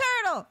pushing the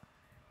turtle.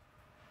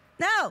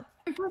 No.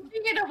 I'm pushing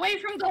it away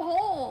from the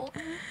hole.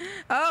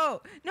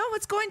 Oh no!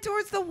 It's going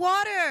towards the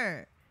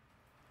water.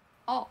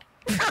 Oh.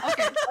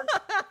 Okay.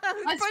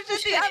 Let's Push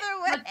it the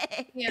other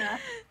way. Yeah.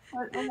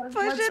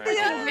 Push it the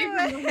other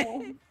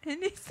way. It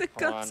needs to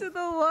go on. to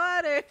the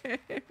water. Oh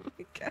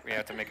my God. We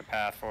have to make a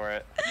path for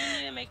it. You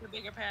need to make a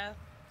bigger path.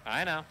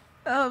 I know.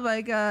 Oh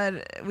my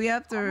God. We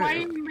have Why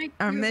do to. you make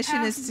Our your mission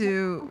path is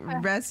to so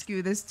fast?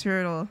 rescue this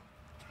turtle.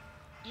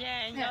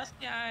 Yeah, and y'all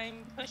see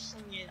I'm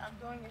pushing it. I'm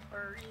doing it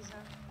for a reason.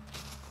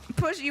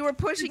 You were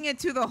pushing it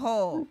to the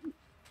hole.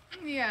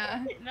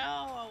 Yeah. No,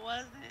 I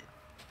wasn't.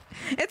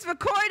 It's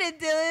recorded,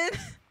 Dylan.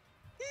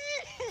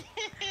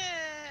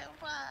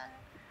 Why?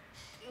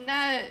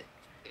 That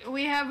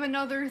we have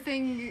another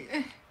thing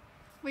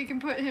we can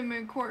put him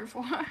in court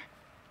for.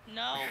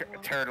 No.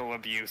 Turtle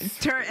abuse.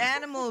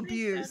 Animal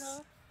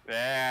abuse.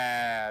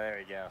 Yeah, there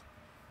we go.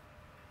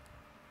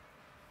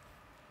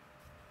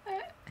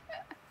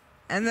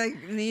 And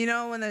you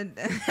know when the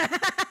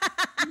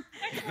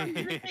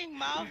Freaking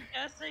mouth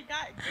gesture,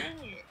 god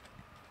dang it.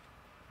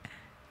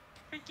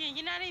 Freaking,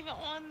 you're not even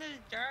on this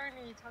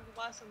journey. Talk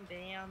about some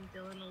damn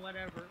Dylan or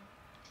whatever.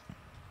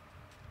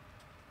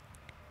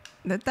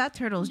 that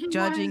turtle's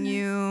judging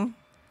you.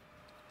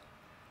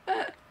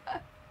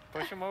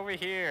 Push him over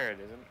here.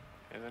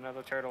 There's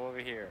another turtle over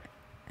here.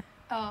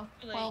 Oh,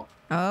 well.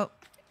 Oh,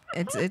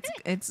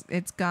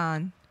 it's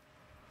gone.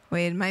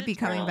 Wait, it might be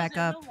coming back in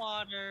up. The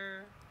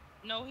water.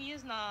 No, he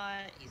is not.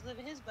 He's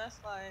living his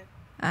best life.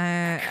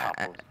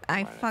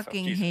 I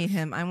fucking hate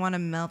him. I want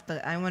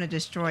to I want to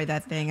destroy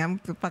that thing. I'm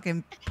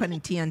fucking putting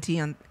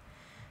TNT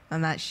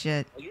on that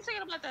shit. Are you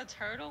talking about that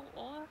turtle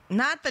or?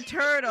 Not the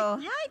turtle.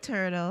 Hi,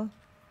 turtle.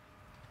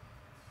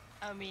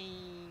 I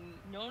mean,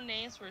 no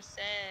names were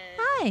said.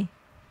 Hi.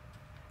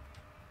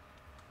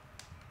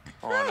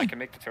 Hold on, I can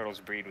make the turtles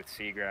breed with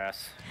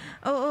seagrass.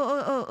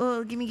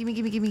 Oh, gimme.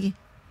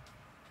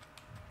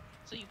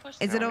 So you push.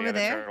 Is it over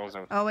there?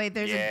 Oh wait,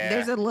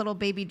 there's a little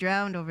baby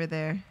drowned over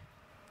there.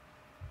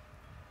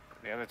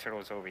 The other turtle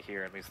was over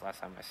here, at least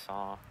last time I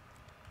saw.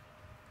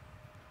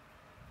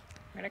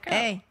 Where'd it go?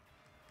 Hey.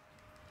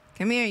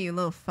 Come here, you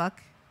little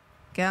fuck.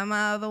 Get him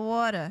out of the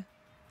water.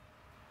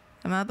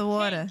 Come out of the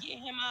water. Can't get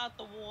him out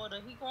the water.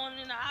 He going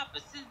in the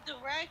opposite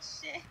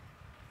direction.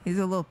 He's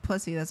a little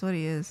pussy, that's what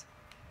he is.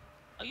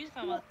 Oh, you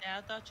talking about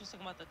that? I thought you were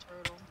talking about the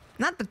turtle.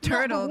 Not the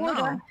turtle,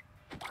 no.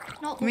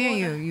 Come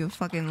here, you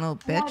fucking little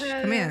bitch.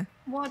 Water, Come here.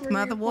 Water, Come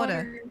out the water.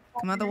 water,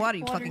 Come out the water,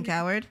 you fucking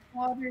coward.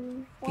 Water,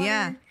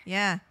 Yeah,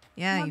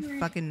 water. you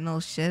fucking little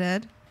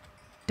shithead.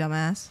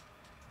 Dumbass.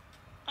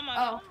 Oh my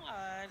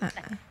god.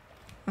 I'm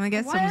gonna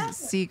get some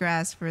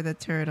seagrass for the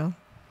turtle.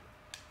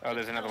 Oh,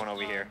 there's another one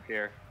over here.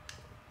 Here.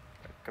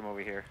 Come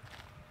over here.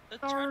 The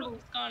turtle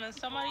is gone and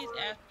somebody's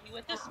after you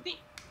with the speed.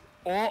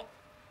 Oh!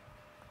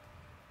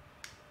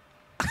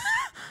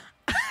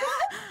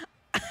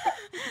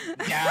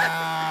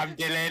 Damn,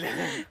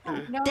 Dylan.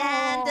 No.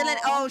 Damn, Dylan.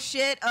 Oh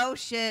shit.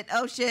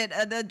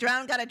 The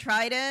drown got a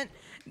trident.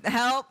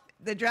 Help.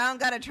 The drown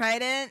got a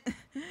trident.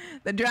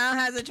 The drown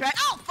has a trident.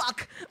 Oh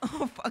fuck.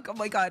 Oh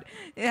my god.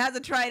 It has a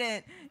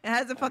trident. It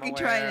has a fucking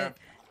trident.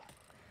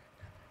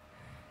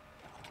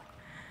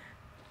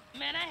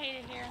 Man, I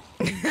hate it here.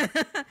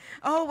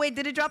 Oh wait,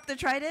 did it drop the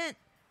trident?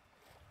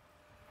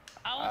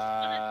 I was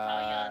gonna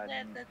tell y'all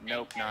that the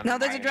Nope, thing. No,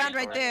 there's a drown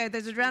right there.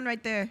 There's a drown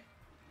right there.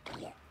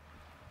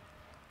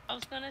 I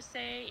was gonna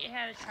say it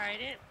had a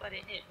trident, but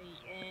it hit me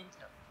and.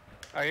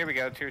 Oh, here we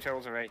go. 2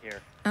 turtles are right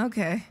here.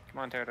 Okay. Come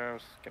on,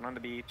 turtles. Get on the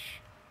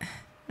beach.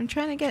 I'm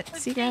trying to get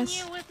seagrass.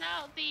 Continue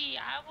without the.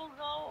 I will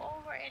go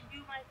over and do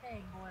my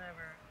thing or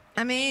whatever.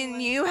 I mean,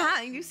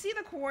 you see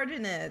the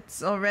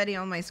coordinates already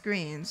on my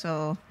screen,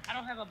 so. I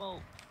don't have a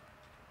boat.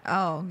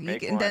 Oh, you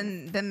Make can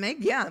one. then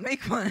make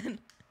one.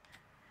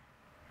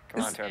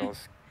 Come on,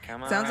 turtles.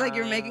 Come on. Sounds like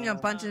you're making a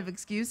bunch of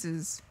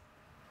excuses.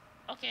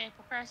 Okay,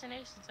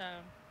 procrastination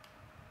time.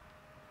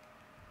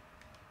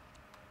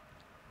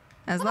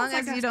 As long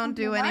as you don't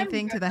do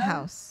anything to the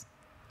house.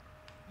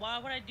 Why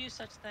would I do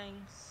such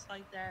things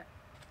like that?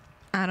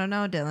 I don't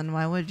know, Dylan.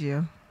 Why would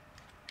you?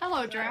 Hello,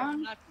 I'm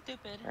drown. not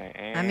stupid.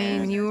 I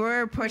mean, you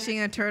were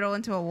pushing a turtle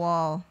into a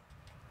wall.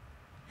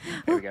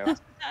 There we go. That's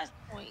the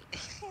point.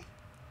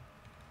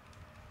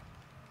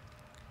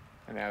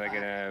 And now they're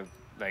gonna,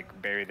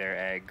 like, bury their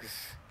eggs.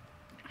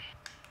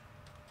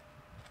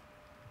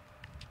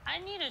 I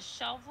need a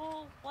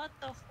shovel. What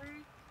the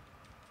freak?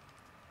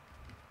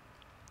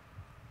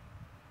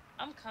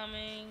 I'm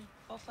coming.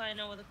 Hopefully I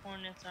know where the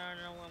coordinates are and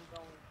I know where I'm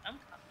going. I'm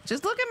coming.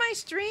 Just look at my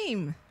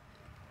stream.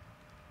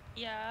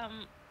 Yeah,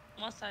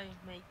 once I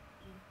make,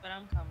 but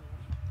I'm coming.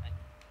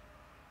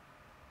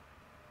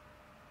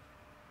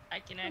 I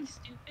can act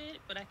stupid,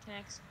 but I can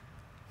act.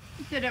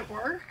 Did it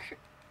work?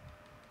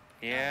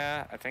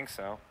 Yeah, I think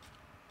so.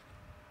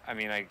 I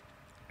mean, I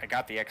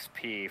got the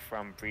XP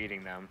from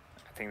breeding them.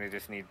 I think they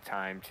just need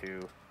time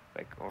to,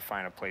 like, or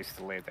find a place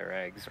to lay their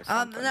eggs or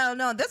something.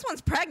 No, this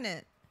one's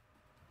pregnant.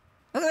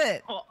 Look at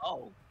it.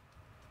 Oh.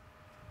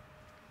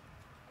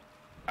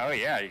 Oh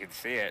yeah, you can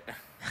see it.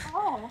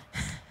 Oh.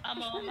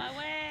 I'm on my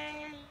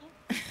way.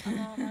 I'm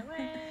on my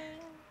way.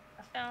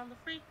 I found the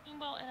freaking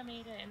boat and I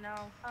made it, and now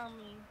I'm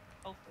coming,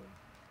 hopefully.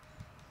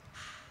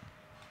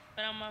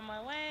 But I'm on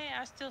my way.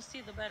 I still see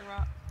the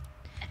bedrock.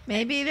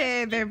 Maybe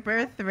their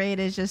birth rate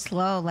is just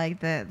slow,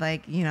 like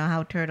you know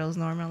how turtles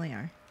normally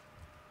are.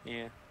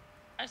 Yeah.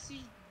 I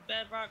see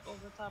bedrock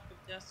over top of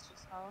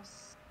Jester's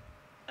house.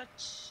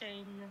 Such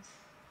shameless.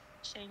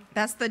 Shame.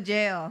 That's the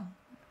jail.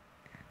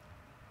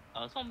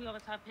 Oh, it's gonna be over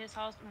top of his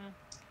house.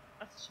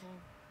 That's a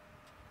shame.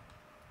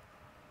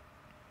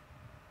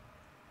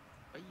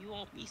 But you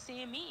won't be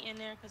seeing me in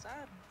there because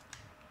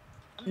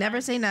I'm Never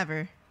nice. say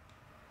never.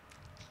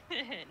 No.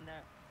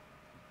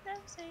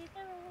 Never say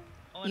never.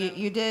 Oh,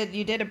 You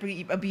did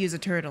abuse a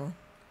turtle.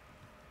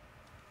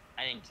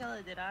 I didn't kill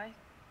it, did I?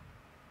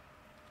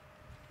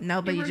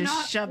 No, but you were just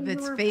not- shoved you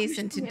its were face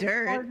pushing into it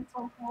dirt. towards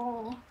the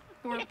hole.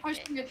 You were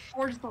pushing it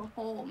towards the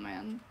hole,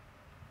 man.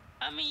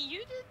 I mean, you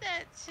did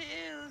that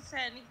too,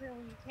 technically,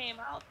 when you came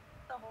out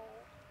the hole.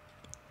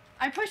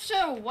 I pushed it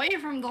away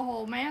from the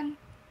hole, man.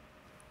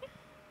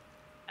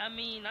 I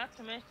mean, not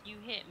to mention you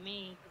hit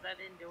me because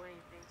I didn't do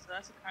anything, so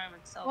that's a crime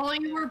itself. Well,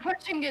 you too. were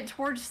pushing it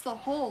towards the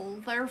hole,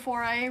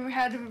 therefore I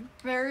had a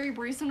very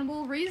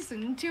reasonable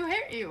reason to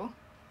hit you.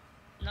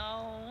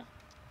 No.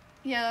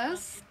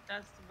 Yes,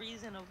 That's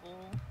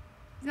reasonable.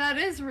 that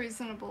is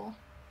reasonable.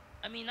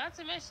 I mean, not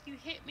to mention you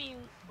hit me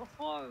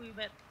before we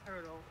met the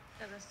turtle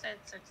because I said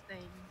such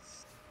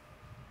things.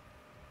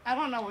 I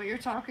don't know what you're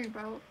talking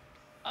about.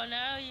 Oh,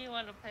 now you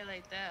want to play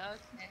like that?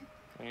 Okay.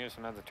 Here's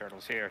some other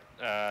turtles here.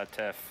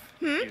 Tiff,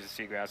 Hmm? use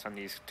the seagrass on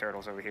these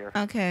turtles over here.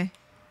 Okay.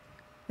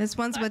 This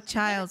one's with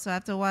child, so I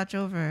have to watch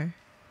over.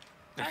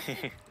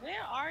 Actually,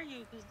 where are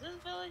you? Because this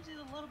village is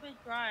a little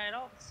bit dry. I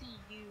don't see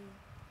you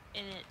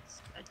in it.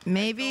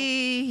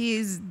 Maybe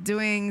he's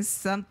doing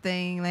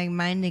something like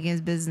minding his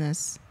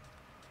business.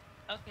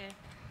 Okay.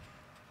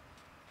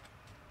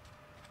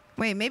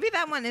 Wait, maybe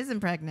that one isn't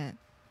pregnant.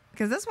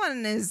 Because this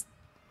one is...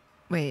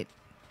 Wait.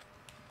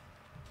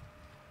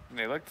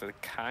 They look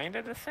kind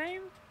of the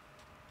same.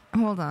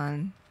 Hold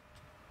on.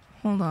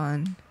 Hold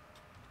on.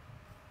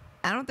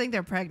 I don't think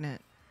they're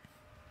pregnant.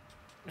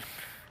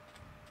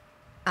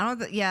 I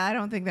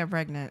don't think they're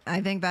pregnant.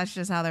 I think that's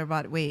just how their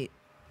body... Wait.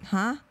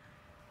 Huh?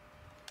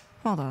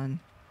 Hold on.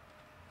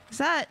 Is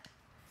that...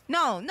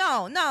 No,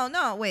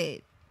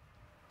 wait.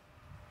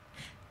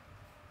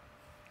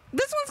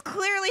 This one's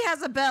clearly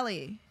has a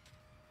belly.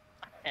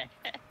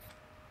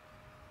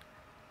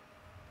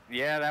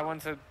 Yeah, that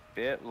one's a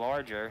bit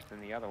larger than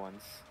the other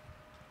ones.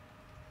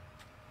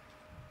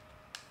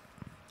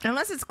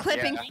 Unless it's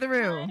clipping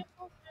through.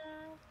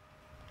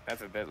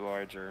 That's a bit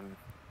larger.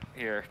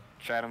 Here,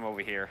 try them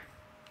over here.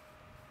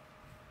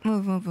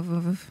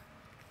 Move.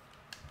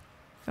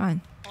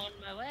 Fine. On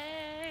my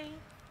way.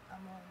 I'm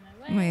on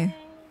my way. Wait.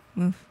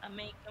 Move. I'm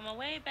making my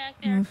way back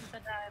there because I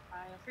died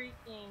by a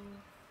freaking...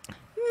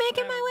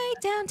 Making my way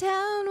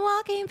downtown,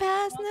 walking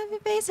past, and the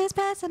faces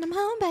pass, and I'm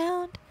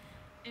homebound.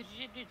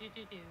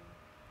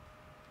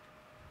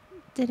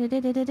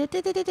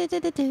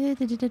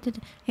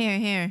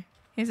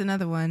 Here's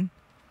another one.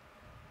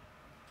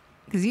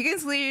 Because you can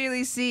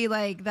clearly see,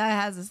 like, that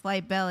has a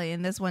slight belly,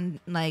 and this one,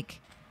 like,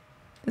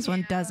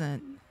 one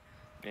doesn't.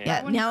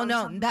 Yeah.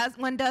 No, that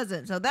one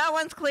doesn't. So that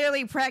one's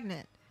clearly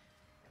pregnant.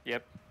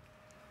 Yep.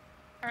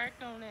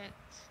 Pregnant.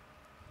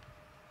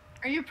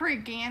 Are you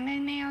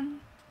pregnant, man?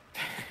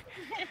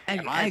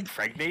 Am I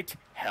pregnant?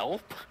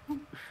 Help?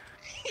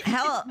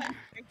 Help.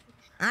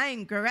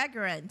 I'm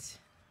Gregorant.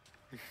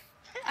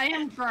 I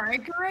am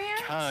Gregorant?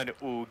 Can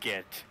u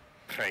get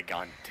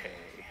pregante?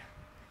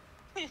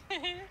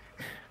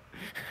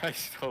 I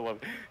still love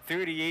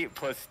 38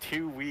 plus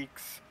 2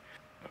 weeks.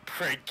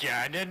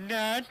 Pregnant?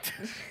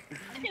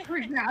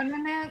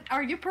 Pregnant?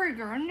 Are you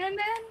pregnant?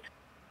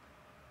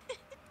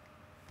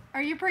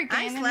 Are you pregnant?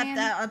 I slept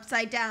that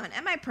upside down.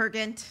 Am I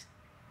pregnant?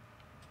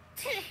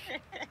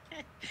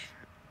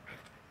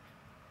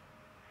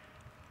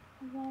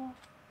 Wow.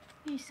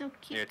 You're so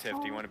cute. Here, Tiff,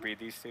 do you want to breed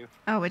these two?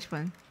 Oh, which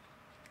one?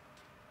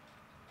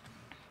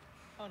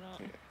 Hold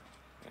on.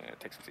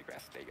 Take some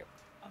seagrass. There you go.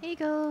 Here you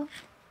go.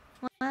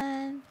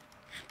 1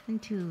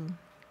 and 2.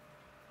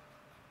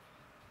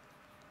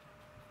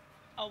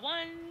 A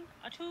 1,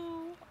 a 2,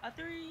 a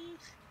 3.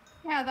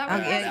 Yeah, that was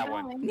Okay. That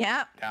one.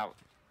 Yep. Now,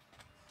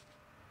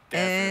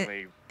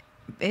 definitely.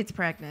 It's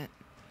pregnant.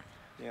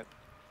 Yep.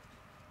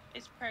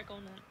 It's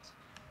pregnant.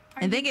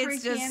 I think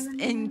it's just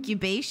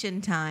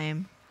incubation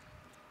time.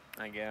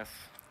 I guess.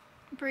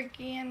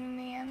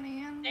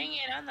 Pregnant. Dang it,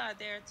 I'm not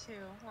there too.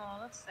 Oh,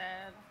 that's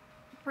sad.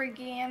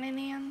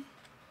 Pregnant.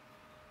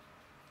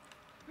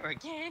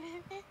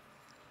 Pregnant.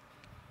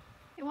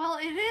 Well,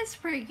 it is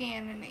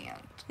pregnant.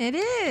 It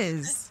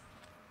is.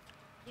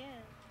 Yeah.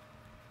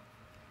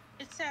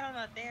 It's sad I'm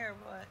not there,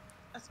 but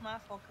that's my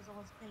fault because I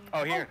wasn't paying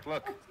Oh, here,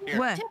 look. Here,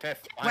 What?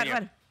 Tiff, What?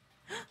 behind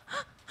you.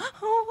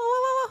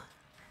 Oh.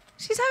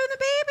 She's having the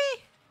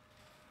baby.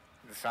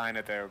 The sign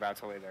that they're about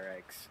to lay their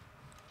eggs.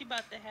 She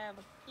about to have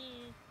a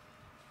kid.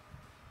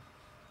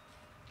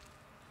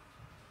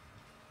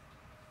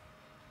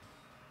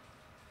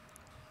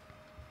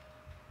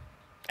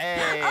 Hey,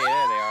 there they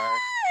are.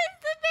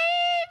 It's the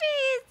baby.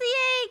 It's the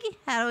egg.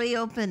 How do we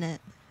open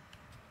it?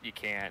 You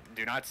can't.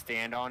 Do not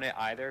stand on it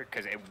either,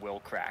 because it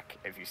will crack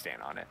if you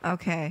stand on it.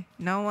 Okay.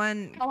 No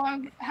one.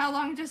 How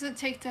long does it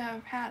take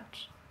to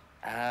hatch?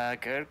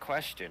 Good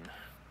question.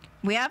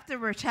 We have to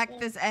protect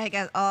this egg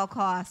at all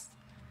costs.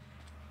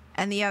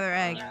 And the other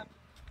egg. Yeah.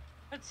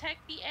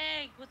 Protect the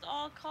egg with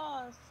all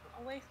costs,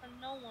 away from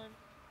no one.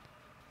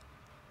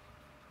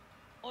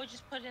 Or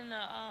just put in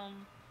a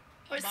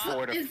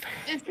 4 to, is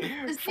 4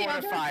 the to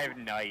other, 5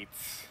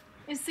 nights.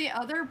 Is the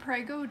other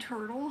Prego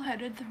turtle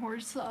headed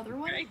towards the other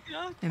one?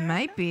 It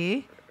might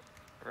be.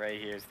 Right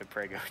here's the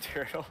Prego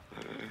turtle.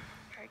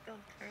 Prego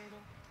turtle.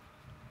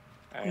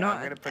 Right, No,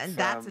 I'm gonna put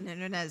that's some... an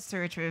internet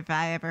search if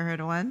I ever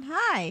heard one.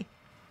 Hi.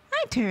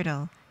 Hi,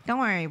 turtle. Don't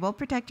worry, we'll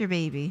protect your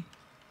baby.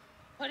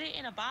 Put it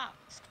in a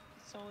box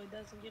so it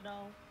doesn't,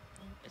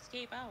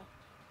 escape out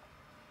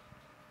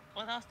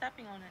without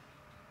stepping on it.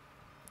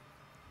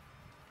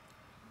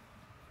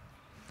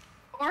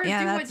 Or Yeah,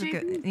 do that's what a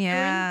good. JP's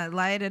Yeah,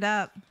 light it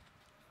up.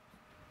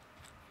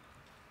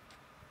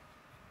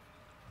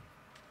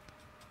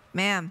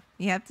 Ma'am,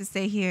 you have to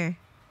stay here.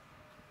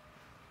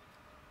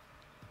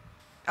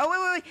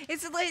 Oh, wait.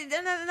 It's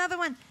another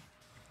one.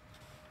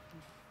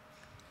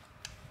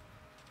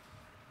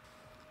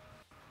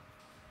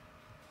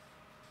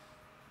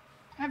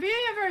 Have you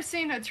ever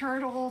seen a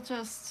turtle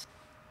just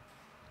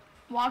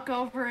walk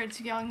over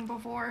its young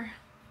before?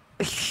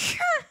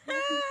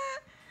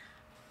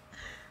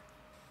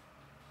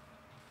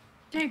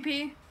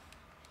 JP?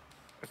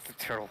 It's the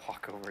turtle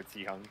walk over its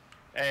young.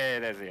 Hey,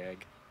 there's the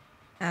egg.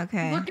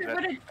 Okay. Look at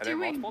what it's are there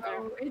doing,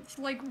 multiple though. It's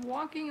like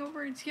walking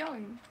over its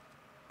young.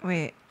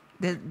 Wait.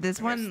 This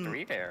There's one.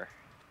 3 there.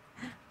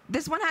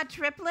 This one had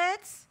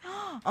triplets.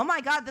 Oh my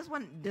God! This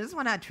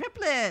one had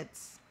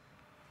triplets.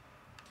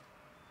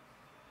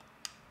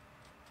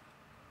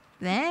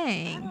 I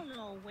Dang. don't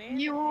know where.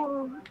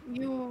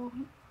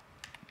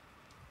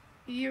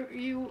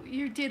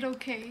 You did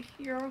okay.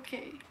 You're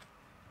okay.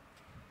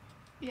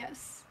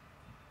 Yes.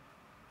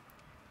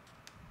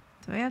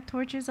 Do I have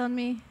torches on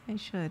me? I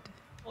should.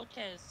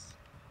 Fortes.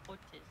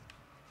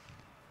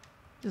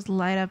 Just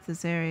light up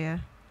this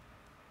area.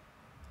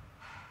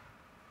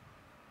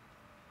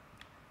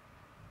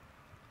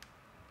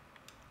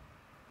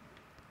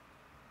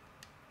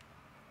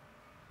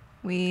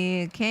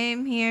 We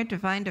came here to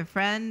find a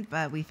friend,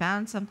 but we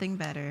found something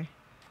better.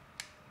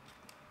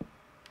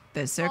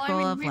 The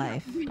circle of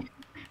life.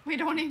 We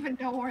don't even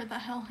know where the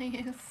hell he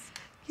is.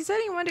 He said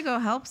he wanted to go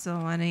help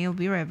someone and he'll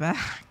be right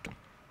back.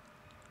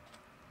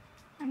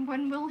 And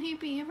when will he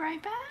be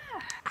right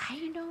back?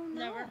 I don't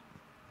know. Never.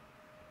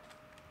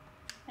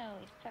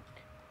 Holy fuck.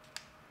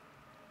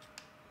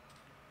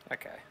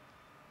 Okay.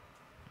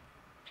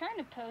 Trying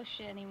to post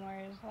shit anymore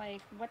is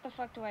like, what the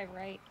fuck do I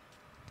write?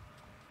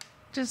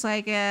 Just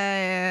like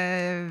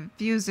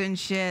views and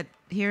shit.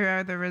 Here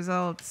are the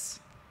results.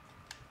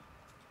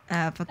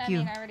 Fuck I you.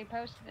 mean, I already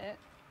posted it.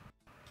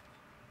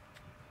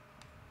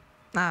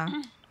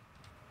 Oh.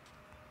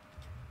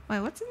 Wait,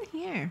 what's in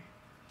here?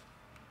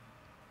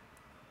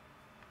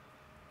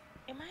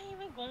 Am I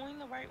even going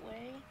the right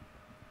way?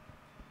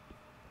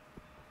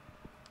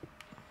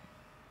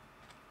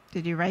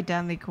 Did you write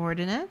down the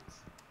coordinates?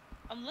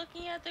 I'm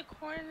looking at the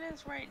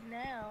coordinates right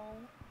now.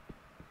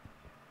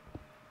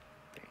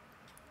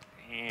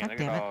 Damn, God look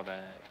damn at it. all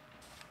that.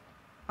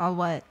 All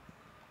what?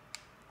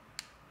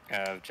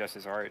 Just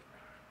his art.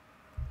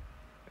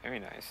 Very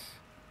nice.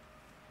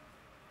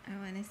 I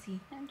want to see.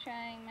 I'm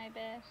trying my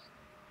best.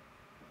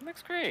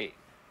 Looks great.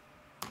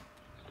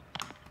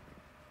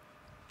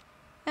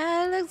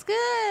 Looks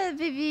good,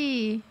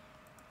 baby.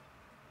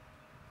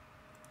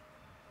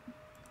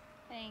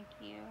 Thank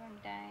you. I'm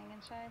dying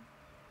inside.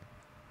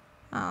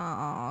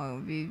 Oh,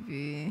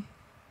 baby.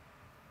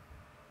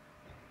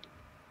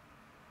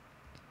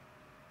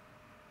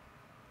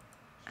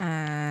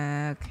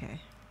 Okay.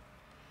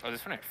 Oh,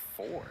 this one had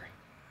 4.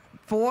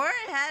 4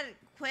 had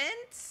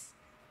quints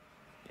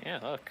Yeah,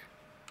 look.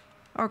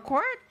 or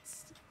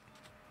quartz?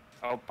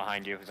 Oh,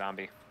 behind you,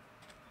 zombie.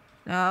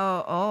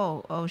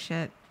 Oh,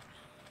 shit.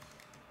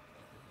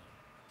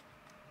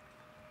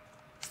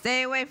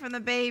 Stay away from the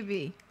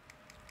baby.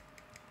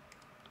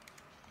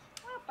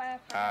 Oh, bye.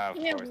 Of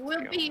Yeah, course,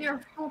 we'll the beat old-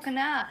 your fucking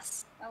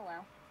ass. Oh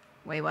well.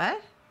 Wait,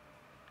 what?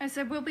 I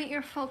said we'll beat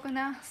your fucking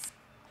ass.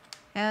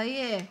 Hell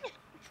yeah.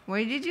 What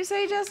did you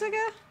say,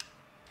 Jessica?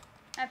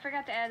 I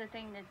forgot to add a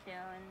thing to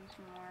Dylan's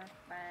more,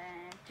 but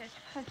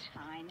it's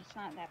fine. It's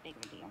not that big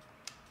of a deal.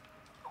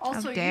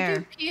 Also, you dare.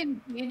 do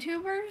P&B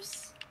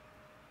YouTubers?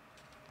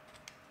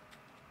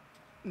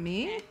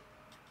 Me?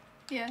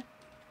 Yeah.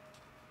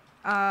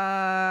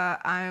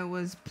 I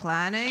was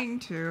planning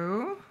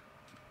to.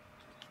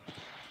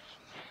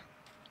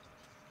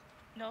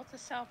 Note to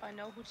self, I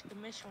know who to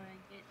commission when I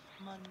get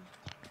money.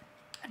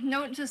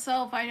 Note to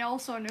self, I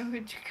also know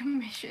who to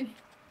commission.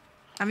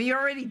 I mean, you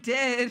already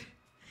did.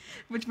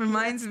 Which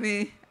reminds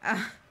me,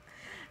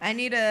 I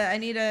need a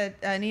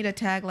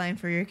tagline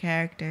for your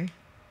character.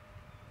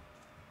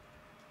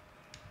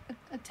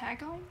 A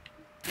tagline?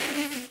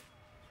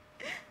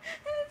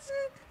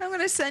 I'm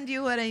gonna send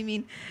you what I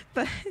mean,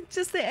 but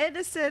just the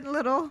innocent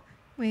little.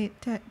 Wait,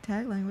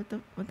 tagline.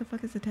 What the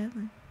fuck is the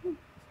tagline?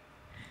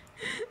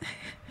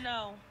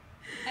 No.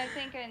 I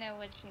think I know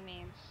what she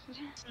means.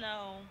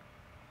 Snow.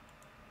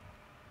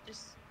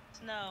 Just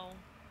snow.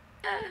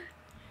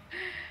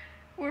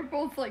 We're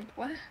both like,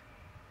 what?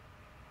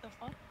 The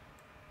fuck?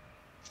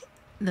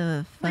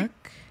 The fuck?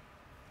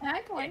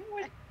 Tagline?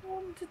 What? The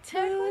What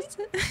tagline? was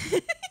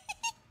it?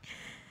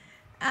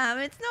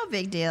 It's no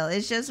big deal.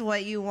 It's just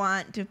what you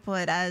want to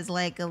put as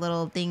like a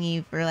little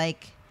thingy for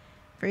like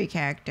for your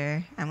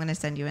character. I'm gonna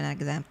send you an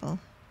example.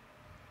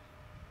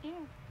 Yeah.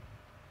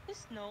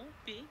 It's no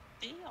big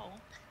deal.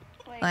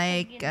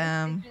 Like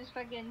just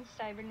fucking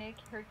cybernetic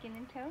Herkin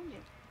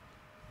intelligence.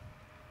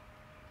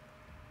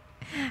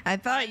 I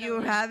thought you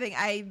were having.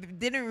 I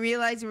didn't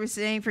realize you were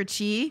saying for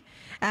Chi.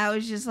 I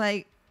was just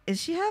like, is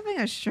she having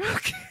a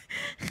stroke?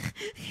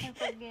 A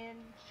fucking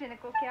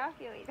cynical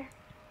calculator.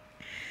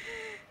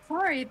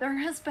 Sorry, there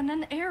has been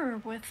an error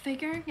with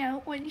figuring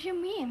out what you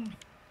mean.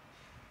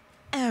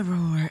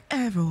 Error.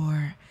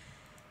 Error.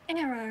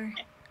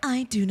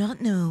 I do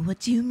not know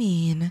what you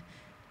mean.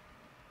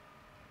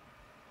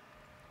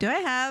 Do I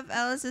have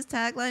Alice's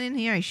tagline in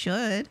here? I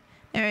should.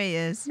 There he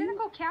is.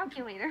 Cynical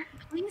calculator.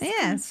 Please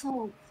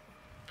consult.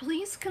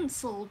 Please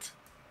consult.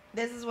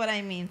 This is what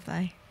I mean,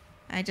 Fly.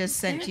 I just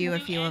sent you a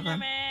few of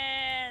them.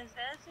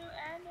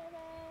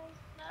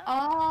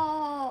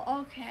 Oh,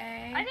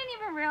 okay. I didn't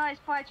even realize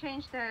Fly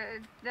changed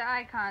the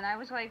icon. I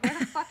was like, where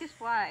the fuck is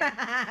Fly?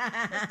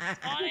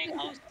 Sonic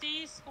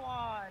OC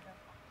Squad.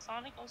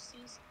 Sonic OC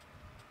Squad.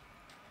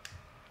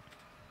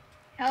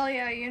 Hell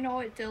yeah, you know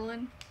it,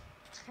 Dylan.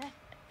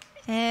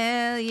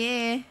 Hell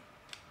yeah.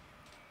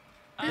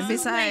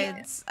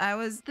 Besides, I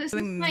was This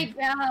is my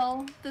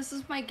gal. This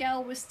is my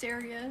gal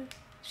Wisteria.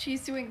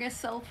 She's doing a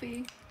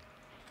selfie.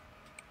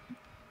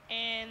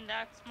 And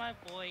that's my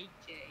boy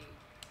Jay,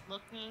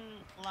 looking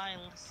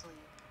linelessly,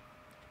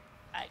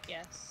 I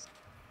guess.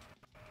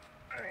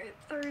 Alright,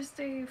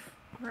 Thursday,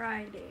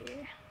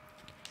 Friday.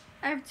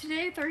 I have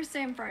today,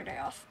 Thursday, and Friday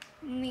off.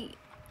 Neat.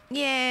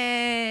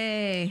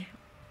 Yay!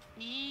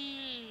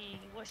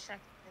 Wish I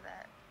could do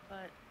that,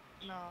 but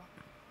no.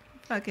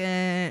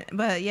 Fucking,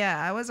 but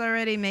yeah, I was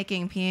already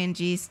making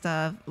PNG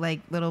stuff,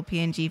 like little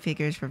PNG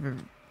figures for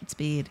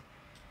Speed.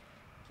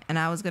 And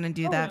I was gonna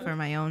do that for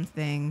my own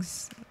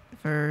things,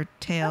 for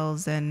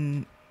Tails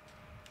and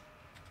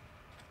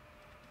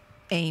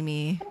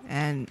Amy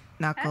and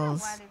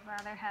Knuckles. I don't know why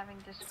they bother having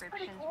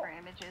descriptions for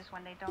images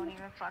when they don't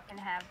even fucking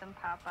have them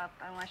pop up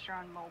unless you're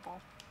on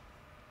mobile.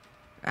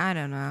 I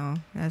don't know.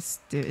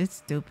 It's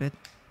stupid.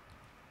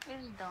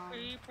 It's dumb.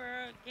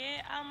 Creeper,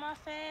 get out my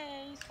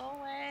face, go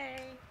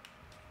away.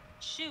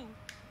 Shoot.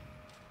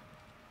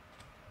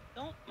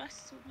 Don't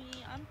mess with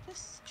me. I'm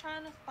just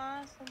trying to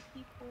find some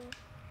people.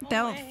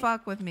 Don't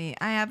fuck with me.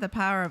 I have the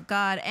power of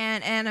God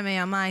and anime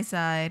on my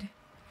side.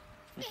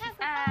 We have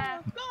the power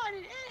of God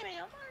and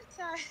anime on my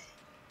side.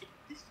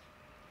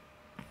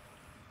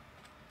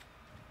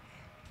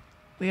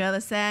 We are the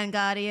Sand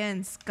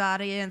Guardians,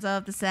 guardians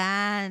of the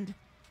sand.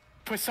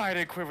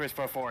 Poseidon quivers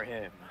before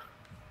him.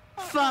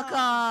 Fuck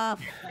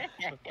off!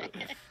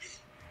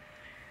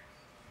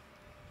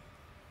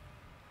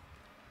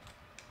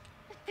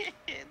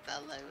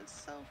 That line was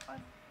so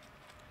funny.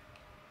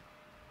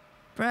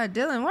 Bruh,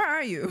 Dylan, where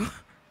are you?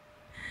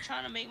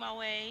 Trying to make my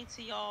way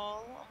to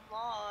y'all. I'm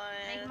lost.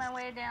 Make my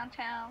way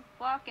downtown.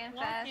 Walking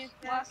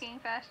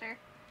faster.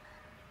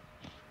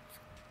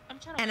 I'm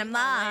trying to And I'm make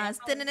my way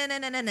lost.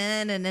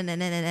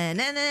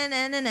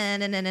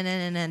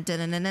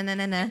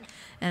 home.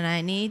 And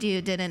I need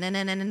you.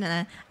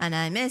 And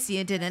I miss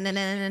you.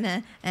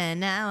 And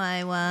now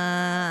I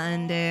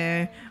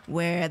wonder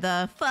where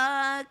the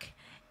fuck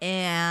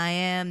I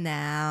am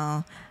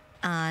now.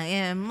 I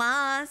am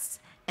lost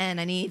and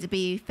I need to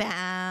be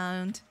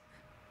found.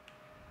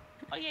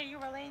 Oh yeah, you're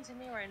relating to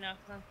me right now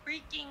because I'm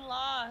freaking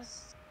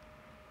lost.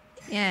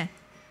 Yeah.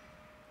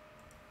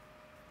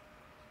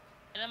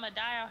 And I'm gonna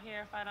die out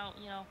here if I don't,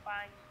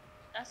 find you.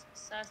 That's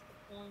the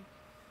point.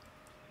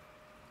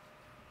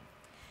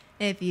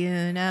 If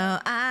you know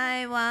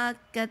I walk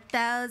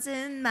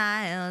 1,000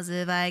 miles,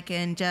 if I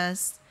can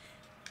just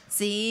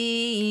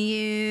see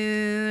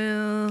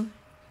you,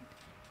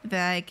 if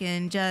I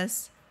can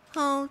just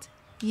hold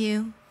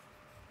you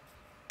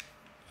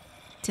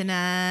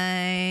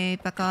tonight,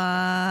 fuck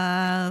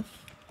off.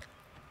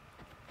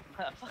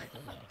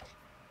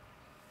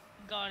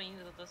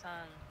 Guardians of the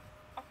Sun.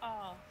 Fuck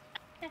off.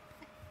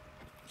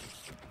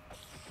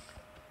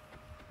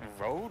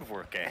 Road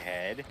work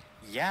ahead?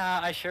 Yeah,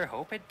 I sure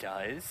hope it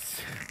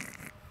does.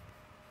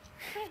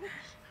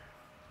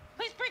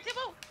 Please break the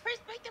boat! Please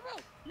break the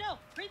boat! No!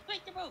 Please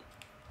break the boat!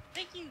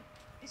 Thank you!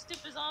 These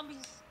stupid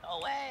zombies!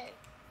 Away!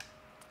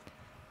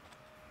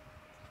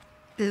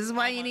 This is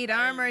why you need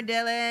armor,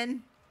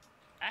 Dylan.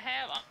 I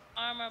have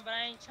armor, but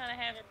I ain't trying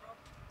to have it broken,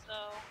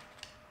 so...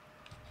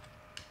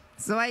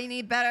 So why you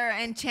need better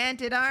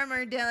enchanted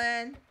armor,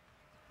 Dylan.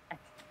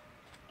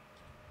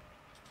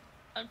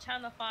 I'm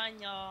trying to find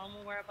y'all. I'm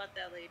gonna worry about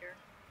that later.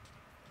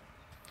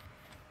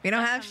 We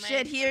don't have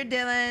shit here,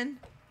 Dylan.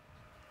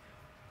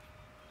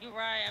 You're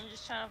right. I'm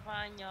just trying to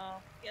find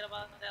y'all. Forget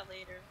about that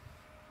later.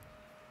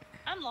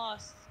 I'm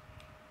lost.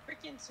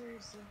 Freaking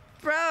seriously.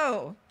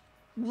 Bro,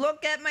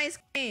 look at my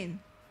screen.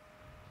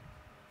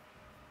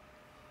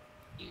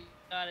 You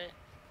got it.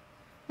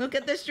 Look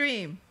at the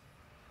stream.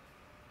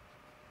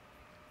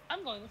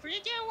 I'm going the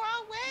freaking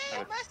wrong way.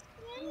 On my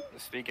screen.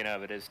 Speaking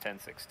of, it is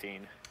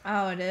 10:16.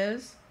 Oh, it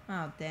is?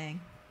 Oh,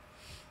 dang.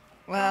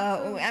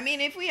 Well, I mean,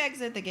 if we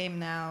exit the game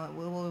now,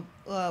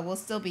 we'll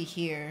still be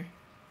here.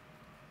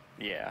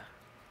 Yeah.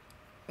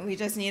 We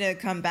just need to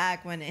come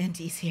back when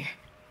Andy's here.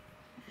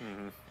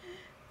 Mm-hmm.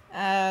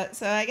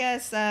 So I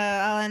guess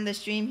I'll end the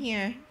stream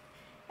here.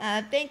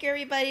 Thank you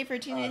everybody for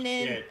tuning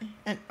in. Shit.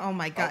 And oh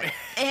my god,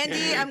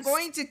 Andy, I'm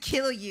going to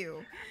kill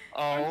you.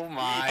 Oh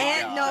my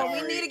And god. no,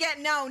 we need to get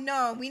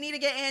we need to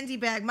get Andy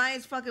back. Might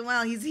as fucking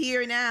well. He's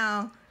here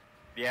now.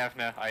 Yeah,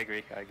 no, I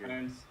agree.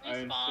 I'm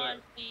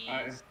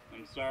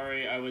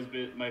sorry. I was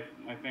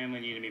my family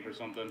needed me for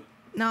something.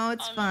 No,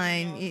 it's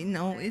fine.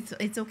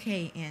 It's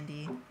okay,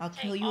 Andy. I'll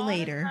kill you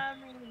later.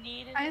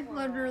 I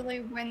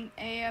literally went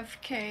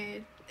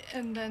AFK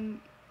and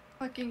then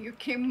fucking you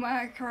came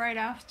back right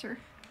after.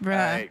 Bruh,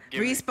 right,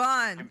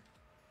 respawn.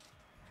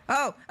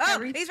 Oh,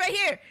 he's right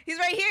here. He's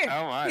right here.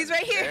 Oh my. He's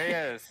right here. There he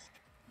is.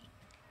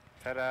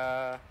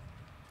 Ta-da.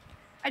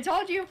 I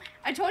told you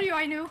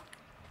I knew.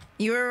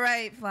 You were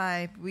right,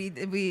 Fly.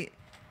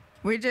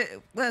 We're just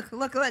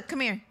look. Come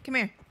here.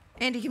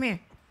 Andy, come here.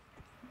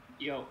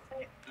 Yo.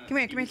 Come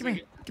here.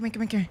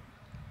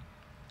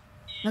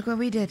 Look what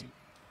we did.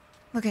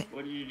 Look at.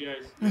 What did you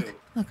guys do?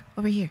 Look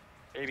over here.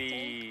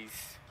 Babies.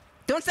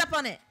 Don't step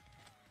on it.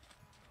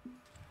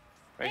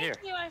 Right here.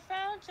 Thank you, I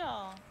found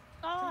y'all.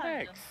 God.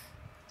 Thanks.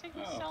 Took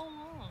me so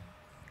long.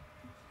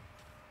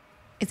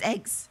 It's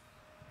eggs.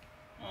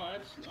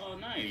 Oh,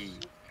 nice.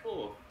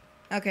 Cool.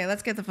 Okay,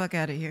 let's get the fuck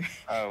out of here.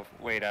 Oh,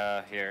 wait,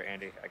 here,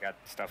 Andy. I got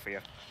stuff for you.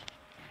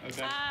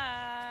 Okay.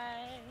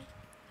 Bye.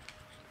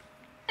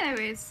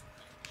 Anyways.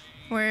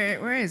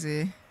 Where is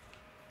he?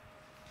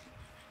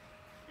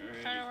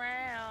 Turn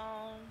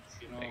around.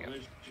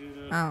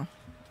 Oh.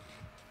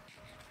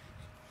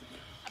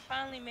 I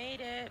finally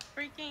made it.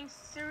 Freaking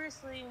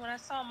seriously, when I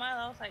saw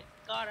Milo, I was like,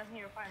 God, I'm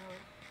here finally.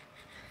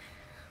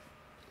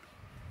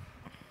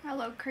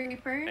 Hello,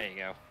 creeper. There you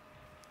go.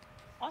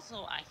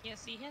 Also, I can't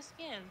see his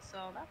skin, so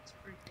that's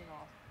freaking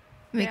off.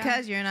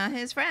 Because you're not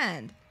his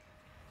friend.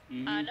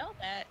 I know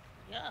that.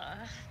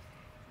 Yeah.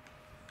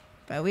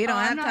 But we don't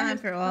have I'm not time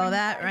his for all friend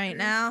that either. right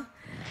now.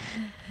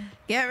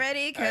 Get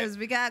ready, because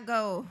we gotta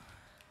go.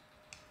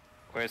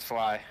 Where's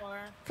Fly?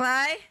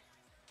 Fly?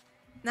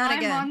 Not I'm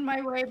again. on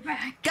my way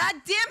back. God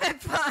damn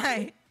it,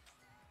 Fly!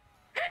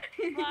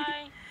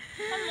 Fly.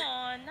 Come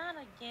on, not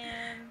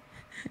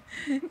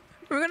again.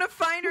 We're gonna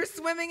find her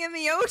swimming in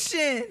the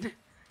ocean.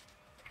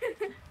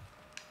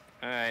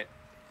 Alright.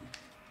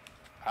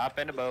 Hop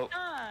in the boat.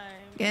 Time.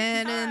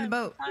 Get in the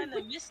boat. Find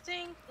the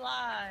missing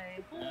Fly.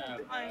 Who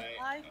will find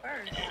Fly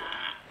first?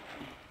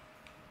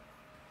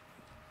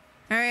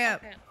 Hurry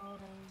up. Okay,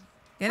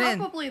 Get in.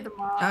 Probably the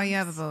mom. Oh, you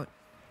have a boat.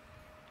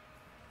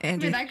 I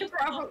Andy. mean, I could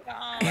probably.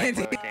 Right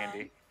click,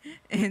 Andy.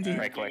 Andy.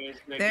 Right click.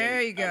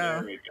 There you go.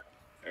 There we go.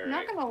 All I'm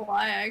right. not gonna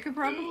lie, I could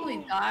probably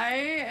die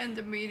and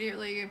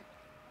immediately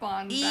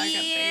spawn back at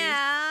base.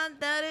 Yeah,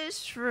 that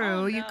is true.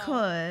 Oh, You no.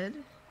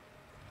 could.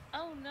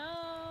 Oh no.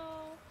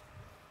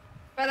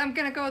 But I'm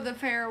gonna go the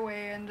fair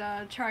way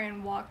and try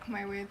and walk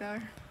my way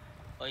there.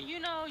 Well, you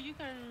know, you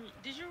can.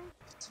 Did you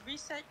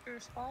reset your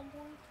spawn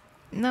point?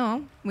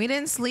 No, we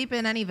didn't sleep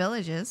in any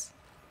villages.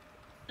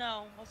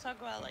 No, we'll talk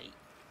about like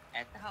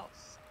at the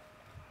house.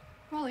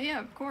 Well, yeah,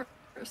 of course.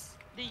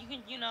 Then you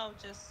can, you know,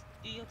 just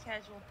do your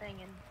casual thing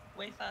and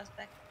wait for us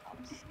back at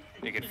the house.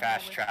 You can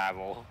fast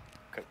travel,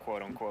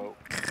 quote unquote.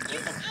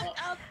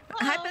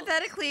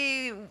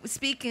 Hypothetically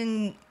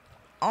speaking,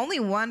 only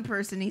one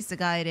person needs to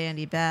guide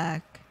Andy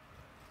back.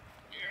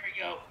 Here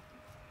we go.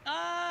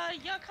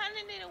 Y'all kind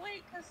of need to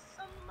wait because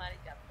somebody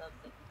got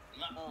the.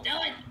 Do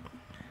it.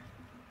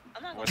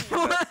 I'm not What's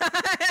gonna.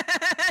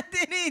 What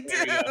did he There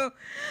we do? go.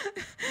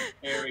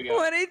 There we go.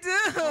 What did he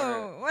do?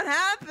 Alright. What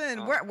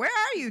happened? Oh. Where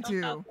are you Jumped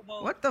two? out the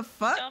boat. What the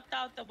fuck? Jumped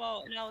out the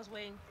boat and I was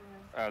waiting for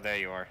him. Oh, there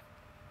you are.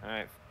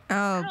 Alright. Oh,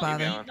 I don't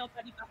bother. leave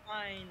nobody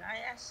behind.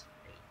 I asked.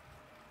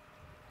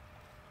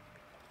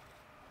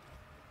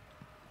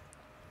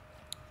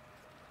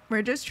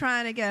 We're just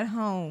trying to get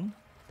home.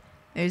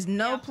 There's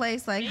no Yeah.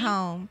 place like Me?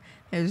 home.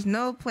 There's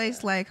no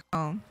place like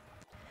home.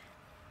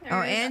 There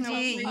Oh, is Andy,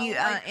 no place you,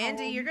 like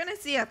Andy, home. you're gonna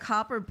see a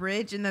copper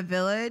bridge in the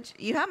village.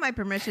 You have my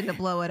permission to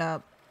blow it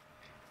up.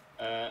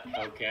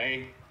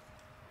 Okay.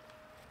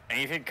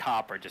 Anything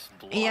copper, just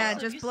blow Yeah, it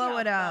up. just you blow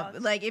see it how up.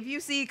 fast- Like if you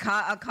see a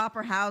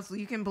copper house,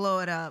 you can blow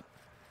it up.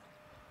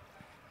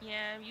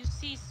 Yeah, you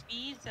see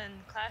speeds and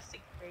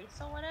classic race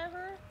or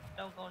whatever.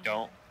 Don't go. near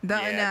Don't.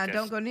 it. Yeah, Don't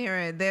just- go near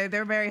it.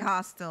 They're very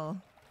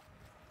hostile.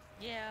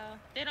 Yeah,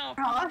 they don't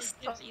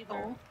appreciate tips either.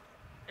 Hostile.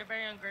 They're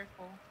very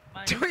ungrateful.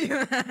 Mind Do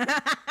you.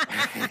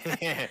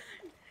 you-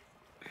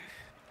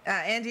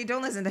 Andy,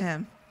 don't listen to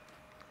him.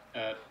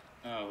 Oh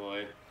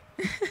boy.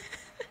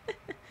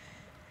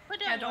 But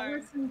Yeah, don't don't worry.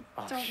 listen.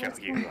 I'll Don't show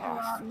listen you to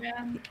off. that,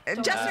 man.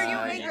 Don't Jester, you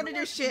listen to ain't him. gonna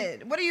do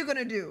shit. What are you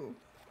gonna do?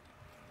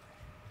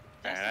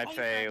 That's And I'd all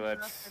say you can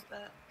do let's- after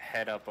that.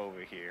 Head up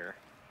over here.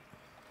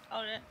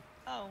 Oh, that.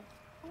 Oh,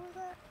 who was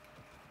that?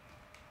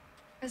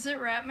 Is it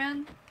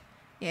Ratman?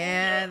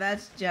 Yeah,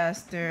 that's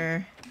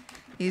Jester.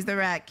 He's the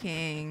Rat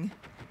King.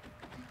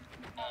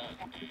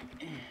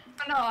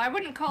 No, I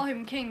wouldn't call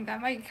him king.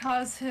 That might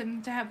cause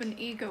him to have an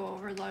ego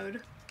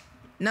overload.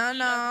 No,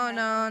 no,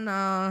 no,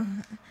 no.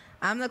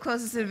 I'm the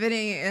closest to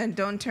Vinny, and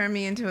don't turn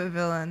me into a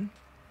villain.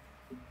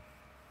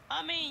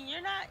 I mean,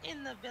 you're not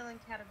in the villain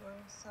category,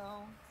 so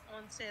I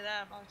wouldn't say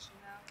that about you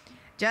now.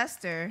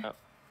 Jester,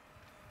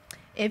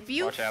 if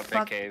you watch out,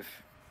 big cave.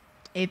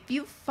 If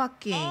you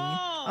fucking...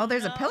 Oh,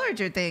 there's a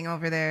pillager thing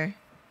over there.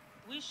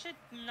 We should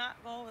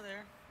not go over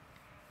there.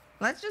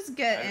 Let's just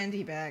get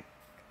Andy back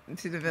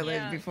to the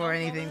village before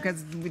anything,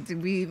 because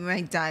we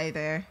might die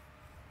there.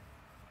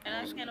 And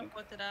I just can't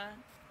afford to die.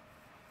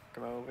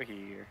 Come over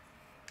here.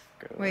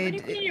 Wait,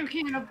 what do you mean you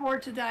can't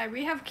afford to die?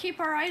 We have keep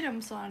our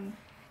items on.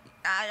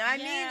 I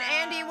mean,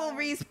 Andy will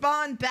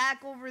respawn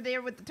back over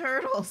there with the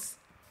turtles.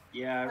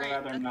 Yeah, I'd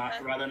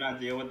rather not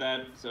deal with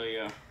that. So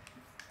yeah.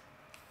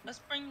 Let's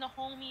bring the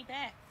homie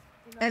back.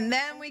 You know? And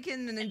then we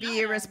can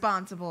be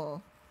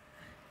irresponsible.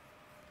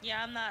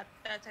 Yeah, I'm not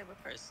that type of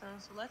person,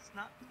 so let's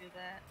not do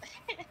that.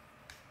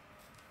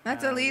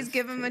 Let's at least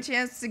give him a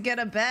chance to get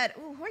a bed.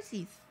 Ooh,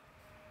 horsies.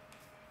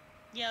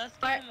 Yeah, let's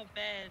give him a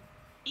bed.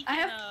 He I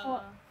can,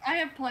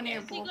 have plenty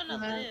of bull for that.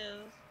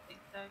 Live?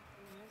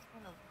 Exactly. He's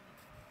gonna live.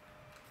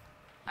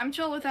 I'm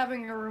chill with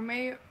having a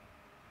roommate.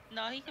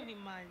 No, he can be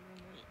my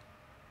roommate.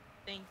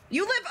 Thank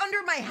you. You live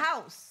under my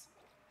house.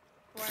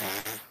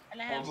 Right. And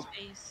I have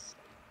space.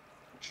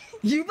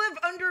 You live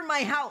under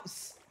my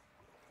house.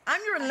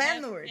 I'm your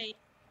landlord.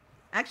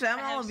 Actually,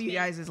 I'm all of you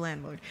guys'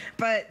 landlord.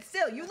 But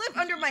still, you live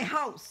under my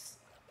house.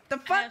 The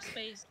fuck? I have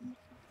space.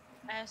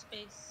 I have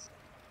space.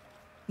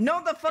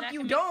 No, the fuck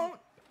you don't.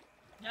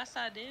 Yes,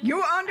 I do.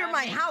 You're under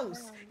my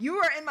house. You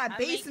are in my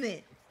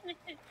basement.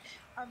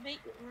 I make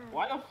room.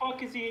 Why the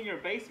fuck is he in your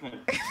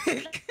basement?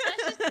 Let's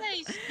just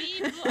say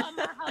Steve blew up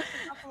my house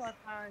a couple of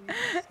times.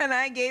 And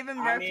I gave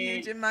him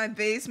refuge in my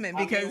basement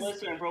because... I mean,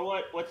 listen, bro,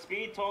 what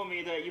Speed told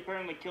me that you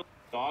apparently killed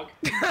the dog.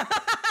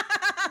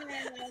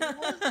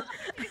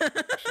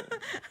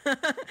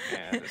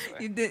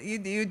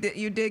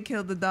 You did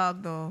kill the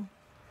dog though.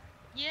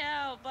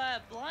 Yeah,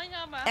 but blowing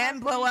up my house...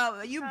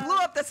 And you blew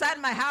up the side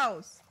of my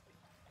house.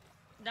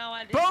 No,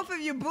 I didn't. Both of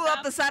you blew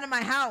up the side of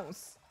my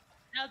house.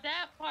 Now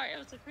that part, it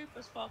was the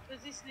creeper's fault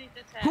because he sneaked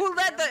attack. Who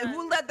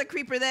let the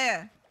creeper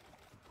there?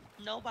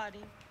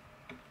 Nobody.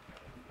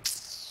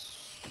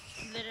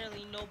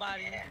 Literally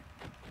nobody.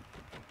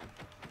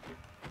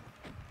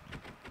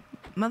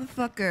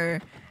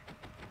 Motherfucker.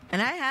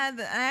 And I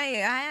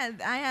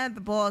had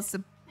the balls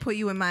to put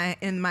you in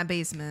my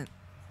basement.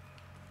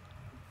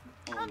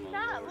 I'm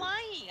not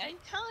lying. I'm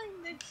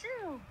telling the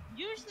truth.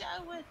 Usually I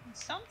would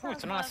sometimes. Oh,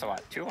 it's an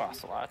ocelot. 2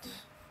 ocelots.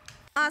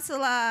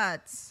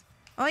 Ocelots.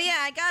 Oh yeah,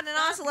 I got an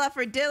ocelot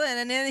for Dylan,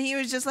 and then he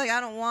was just like, I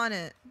don't want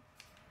it.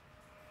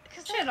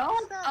 Shit,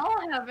 I'll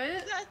have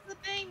it. That's the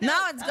thing. No,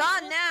 it's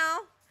gone now.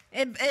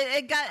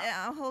 It got.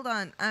 Hold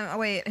on.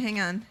 Wait, hang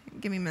on.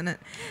 Give me a minute.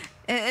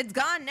 It's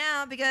gone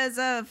now because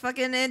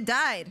fucking it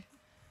died.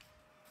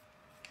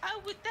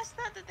 That's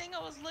not the thing I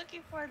was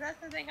looking for. That's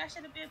the thing. I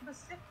should have been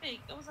Pacific.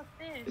 It was a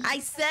fish. I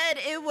said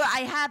it.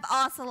 I have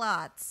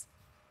ocelots.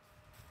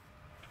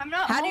 I'm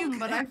not how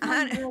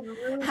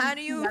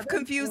do you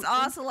confuse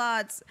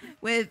ocelots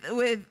with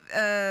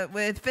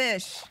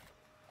fish?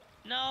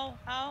 No,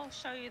 I'll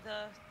show you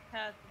the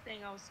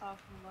thing I was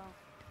talking about.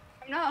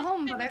 I'm not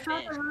home, but I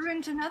found a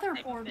ruined nether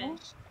portal.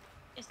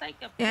 It's like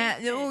a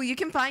oh, you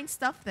can find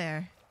stuff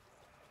there.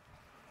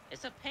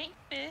 It's a pink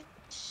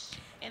fish,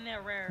 and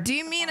they're rare. Do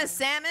you mean a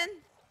salmon?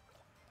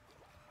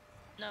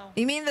 No.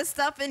 You mean the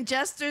stuff in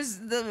Jester's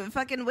the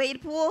fucking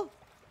wade pool?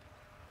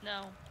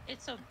 No.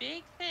 It's a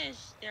big fish.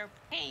 They're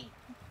pink,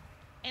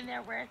 and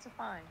they're rare to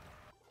find.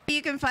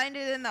 You can find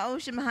it in the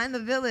ocean behind the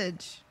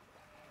village.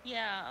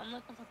 Yeah, I'm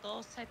looking for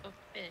those type of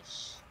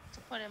fish to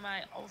put in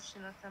my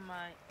ocean. That's in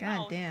my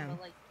God damn.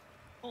 Ocean, like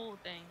pool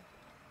thing.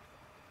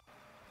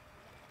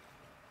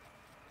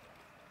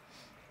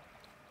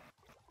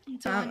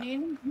 So you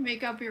need to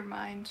make up your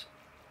mind.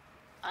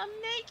 I'm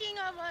making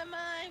up my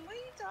mind. What are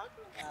you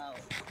talking about?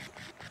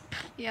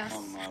 Yes.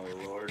 Oh my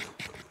lord.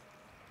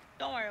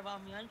 Don't worry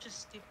about me. I'm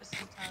just stupid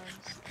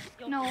sometimes.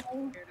 No.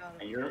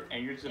 And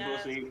you're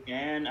supposed to.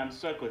 And I'm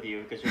stuck with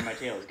you because you're my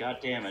tails. God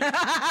damn it. Oh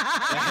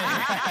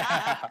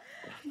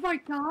my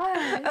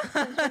god.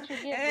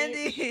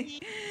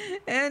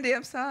 Andy,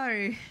 I'm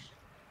sorry.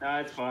 No,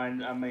 it's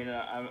fine. I mean,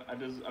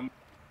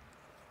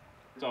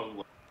 it's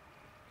all.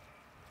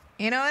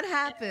 You know, it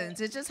happens.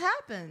 It just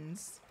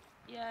happens.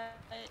 Yeah,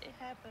 it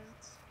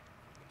happens.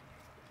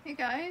 Hey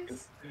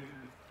guys.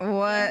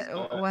 What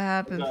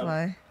happened,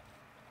 Fly?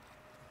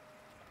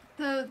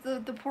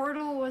 The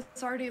portal was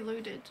already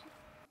looted.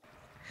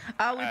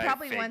 Oh, we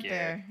probably went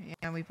there.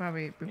 Yeah, we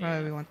probably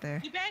went there.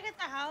 You back at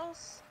the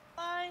house,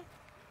 Fly?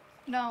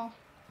 No.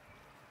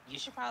 You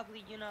should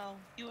probably,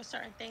 do a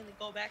certain thing to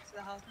go back to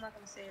the house. I'm not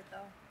gonna say it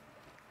though.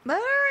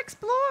 Let her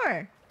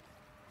explore.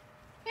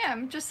 Yeah,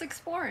 I'm just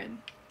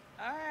exploring.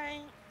 All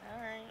right.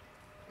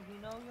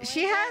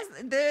 She has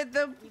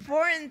the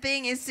important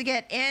thing is to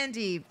get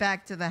Andy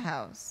back to the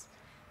house.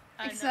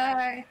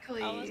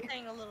 Exactly. I was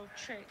saying a little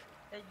trick.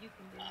 that you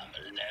can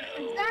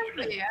do.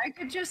 Exactly. I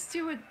could just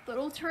do a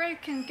little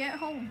trick and get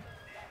home.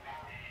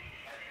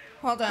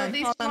 Hold on,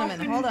 hold on a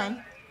minute, hold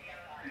on.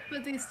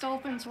 But these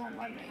dolphins won't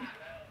let me.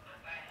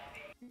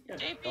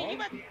 JP, you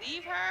about to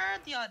leave her?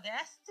 The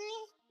audacity?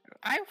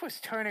 I was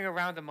turning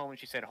around the moment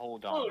she said,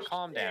 hold on,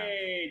 calm down.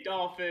 Hey,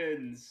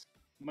 dolphins,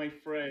 my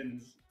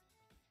friends.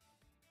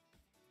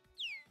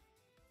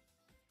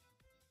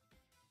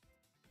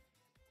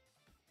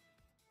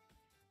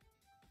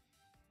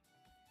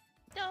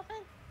 Dolphin?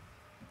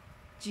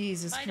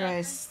 Jesus Bye,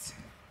 Christ.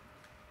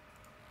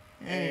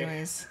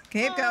 Anyways,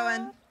 keep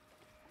going.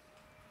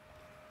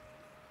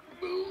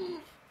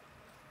 Move.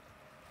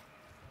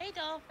 Hey,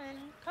 Dolphin,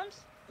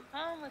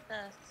 come with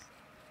us.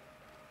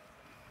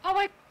 Oh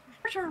my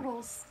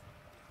turtles.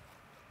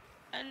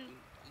 And,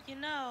 you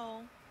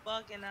know,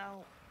 bugging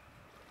out.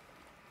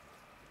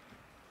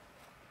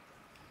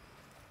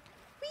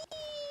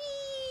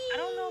 I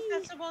don't know if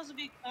that's supposed to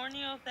be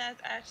corny or if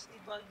that's actually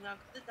bugging out,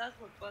 because it does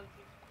look buggy.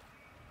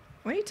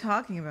 What are you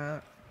talking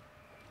about?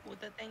 With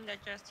the thing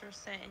that Jester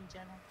sent in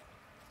general.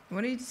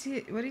 What did you see?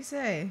 What did he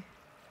say?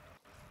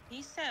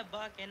 He said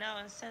bugging out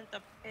and sent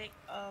a pic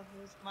of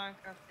his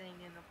Minecraft thing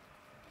in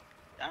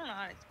I don't know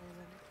how to explain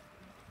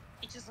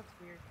it. It just looks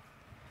weird.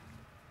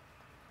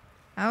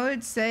 I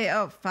would say,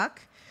 oh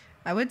fuck.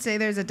 I would say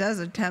there's a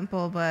desert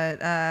temple,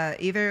 but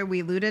either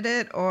we looted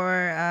it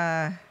or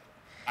I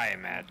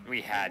imagine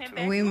we had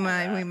to. we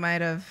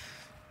might have.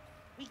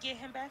 We get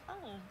him back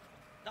home.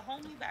 The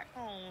homie back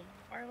home.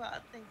 Worry about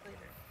other things later.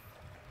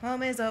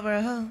 Home is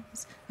over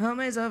homes. Home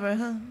is over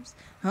homes.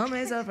 Home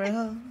is over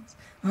homes.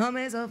 Home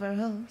is over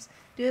homes.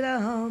 Do the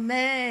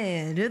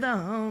homie. Do the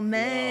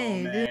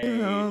homie. Do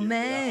the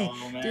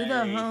homie. Do the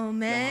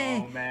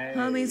homie.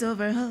 Homies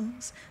over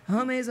homes.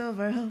 Homies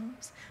over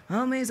homes.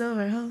 Homies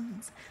over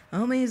homes.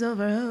 Homies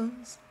over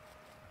homes.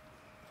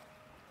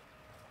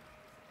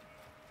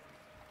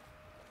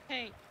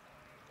 Hey.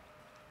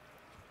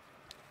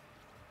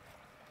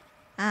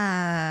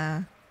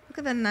 Ah, look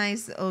at the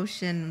nice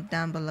ocean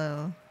down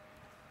below.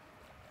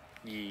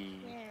 Yeah.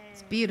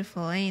 It's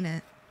beautiful, ain't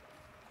it?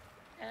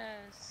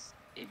 Yes.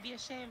 It'd be a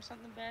shame if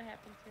something bad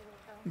happened to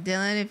you.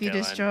 Dylan, if you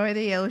destroy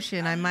the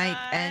ocean, I might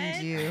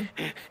end you.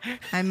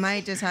 I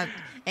might just have...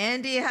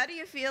 Andy, how do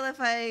you feel if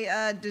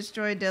I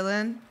destroy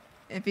Dylan?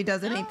 If he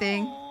does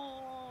anything?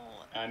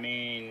 I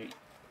mean,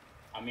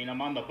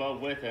 I'm on the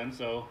boat with him,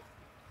 so...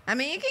 I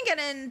mean, you can get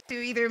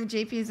into either of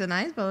JP's and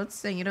I's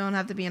boats, and you don't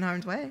have to be in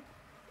harm's way.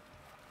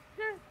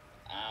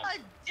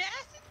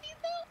 Audacity,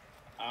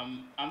 though?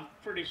 I'm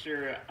pretty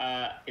sure,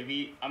 I'll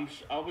be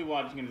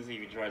watching him to see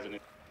if he tries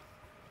anything.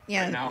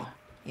 Yeah. Right now.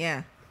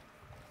 Yeah.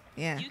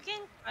 Yeah. You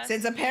can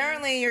Since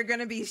apparently you're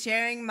gonna be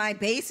sharing my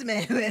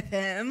basement with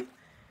him.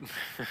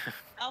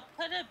 I'll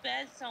put a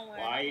bed somewhere.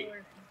 Why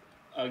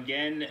are you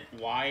in her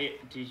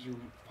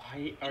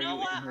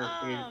You might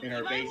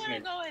want to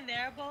basement? go in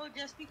their boat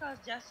just because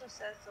Jester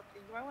said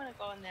something. You might want to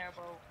go in their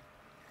boat.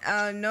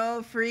 Oh,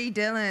 no, free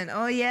Dylan.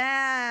 Oh,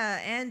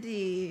 yeah,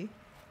 Andy.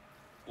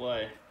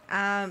 What?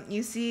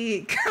 You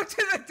see, come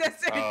to the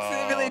desert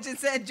village and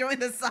said, join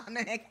the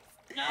Sonic.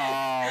 No,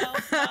 Oh,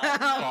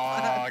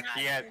 fuck,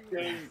 yeah.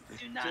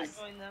 Do not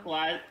join them.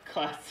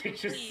 Classic,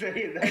 just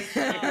saying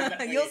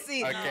that. You'll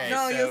see. Okay,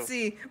 No, so- you'll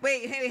see.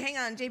 Wait, hey, hang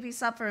on. JP,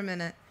 stop for a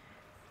minute.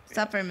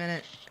 Stop for a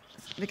minute.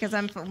 Because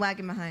I'm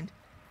lagging behind.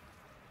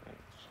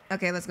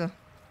 Okay, let's go.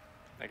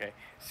 Okay,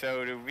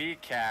 so to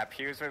recap,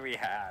 here's what we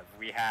have.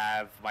 We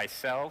have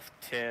myself,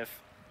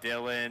 Tiff,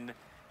 Dylan,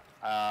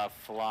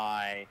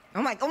 Fly.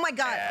 Oh my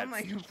god. Ads. Oh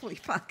my holy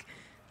fuck.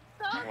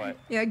 What?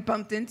 Yeah, like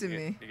bumped into You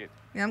me. get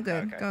Yeah, I'm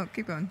good. Okay. Go,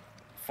 keep going.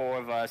 4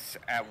 of us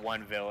at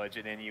one village,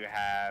 and then you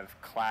have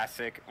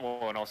Classic,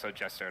 well, and also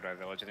Jester at our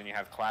village, and then you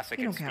have Classic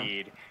You and don't count.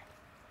 Speed.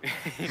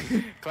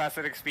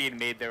 Classic and Speed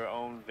made their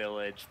own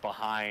village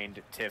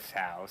behind Tiff's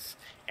house,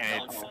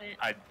 and it's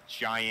a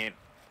giant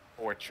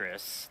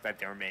fortress that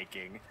they're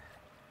making.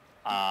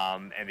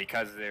 And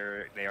because they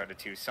are the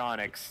 2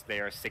 Sonics,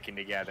 they are sticking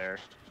together,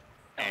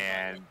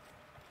 and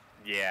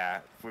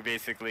yeah, we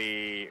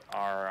basically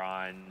are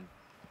on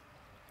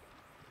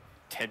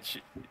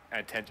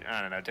I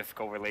don't know,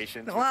 difficult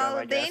relations with Well,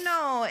 them, I guess. they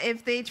know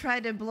if they try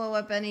to blow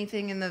up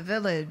anything in the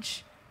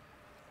village,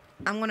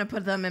 I'm gonna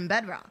put them in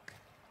bedrock.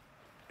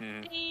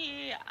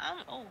 Yeah,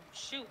 oh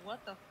shoot,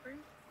 what the freak?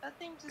 That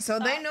thing just So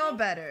they stopped know me?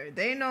 better.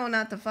 They know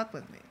not to fuck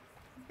with me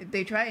if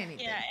they try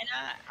anything. Yeah,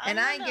 And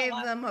I gave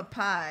them a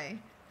pie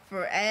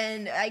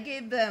and I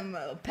gave them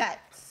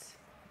pets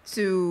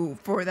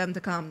for them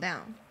to calm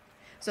down.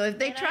 So if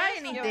they And I try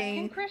also-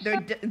 anything, Kris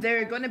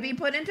they're gonna be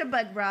put into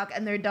bedrock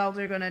and their dogs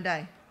are gonna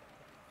die.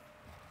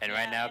 And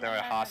right Yeah, now and they're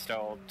I-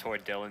 hostile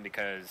toward Dylan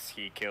because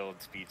he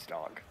killed Speed's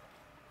dog.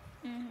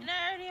 And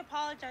I already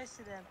apologized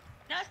to them.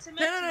 Not to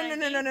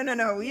mention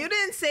No. You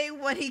didn't say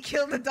what he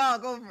killed the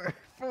dog over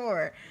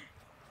for.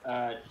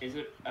 Is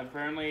it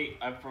apparently?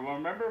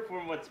 Remember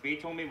from what Speed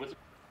told me was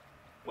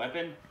a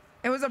weapon?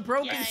 It was a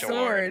broken Yeah,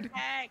 sword. He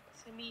tagged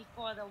to me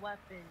for the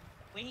weapon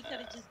when he could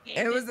have just gave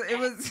It was. back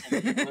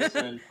to me.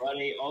 Listen,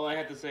 buddy. All I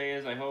have to say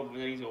is I hope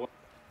everything's.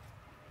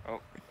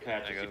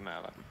 catch There it. goes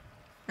Malin.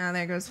 Oh,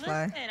 there goes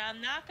Fly. Listen,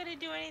 I'm not gonna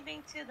do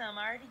anything to them.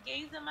 I already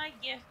gave them my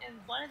gift, and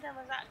one of them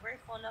was not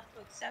grateful enough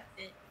to accept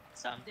it.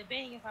 So I'm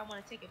debating if I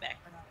want to take it back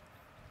or not.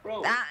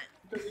 Bro, Ah.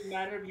 it doesn't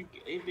matter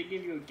if they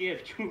give you a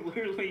gift. You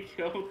literally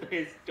killed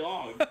his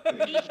dog.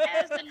 He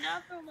has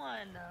another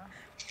one.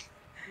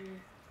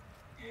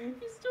 You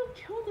still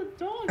killed a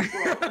dog,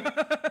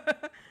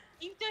 bro.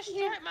 You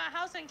destroyed my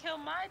house and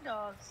killed my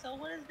dog. So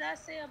what does that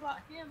say about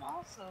him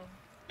also?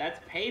 That's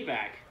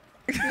payback.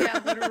 Yeah,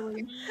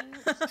 literally.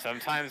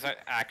 Sometimes our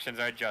actions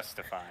are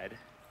justified.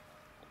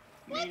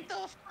 I mean,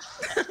 What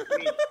the fuck?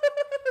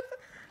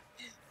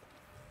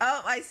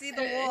 Oh, I see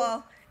the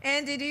wall.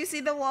 Andy, do you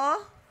see the wall?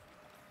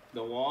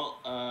 the wall.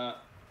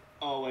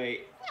 Oh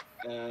wait.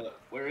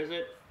 Where is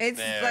it? It's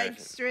There. like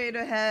straight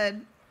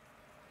ahead.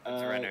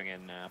 It's rendering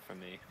in now for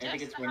me. I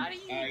think it's Justin, how do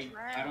you I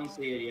don't drown?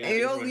 see it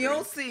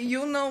yet.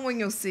 You'll know when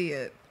you'll see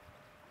it.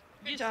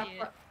 You Good job. see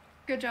it.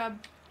 Good job.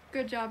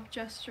 Good job,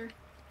 Jester.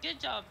 Good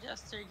job,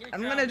 Jester. You're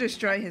I'm gonna drowning.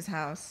 destroy his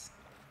house.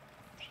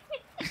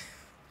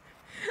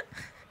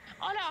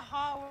 All that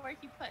hard work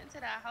you put into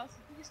that house,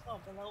 you just gonna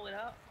blow it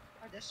up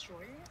or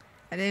destroy it?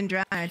 I didn't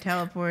drown, I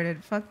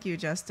teleported. Fuck you,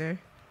 Jester.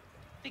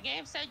 The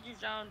game said you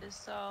drowned it,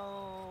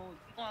 so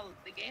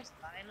the game's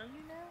lying on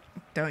you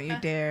now? Don't you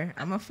dare.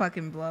 I'm gonna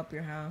fucking blow up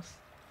your house.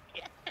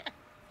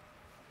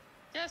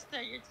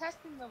 Jester, you're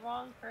testing the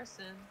wrong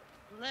person.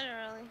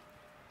 Literally.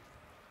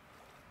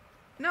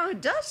 No,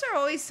 Jester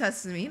always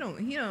tests me. He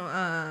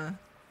don't,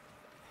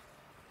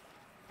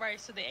 Right,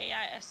 so the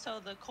AI, so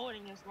the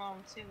coding is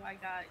wrong too. I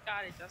got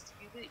it, Jester.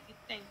 You think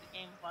the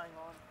game's lying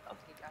on.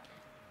 Okay, got it.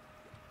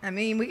 I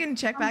mean, we can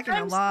check back in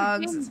the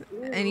logs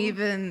and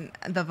even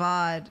the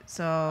VOD,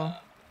 so.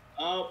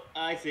 Oh,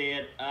 I see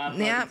it. I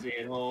Yep. fucking see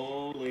it.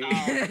 Holy. Oh,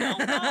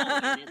 don't go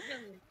in this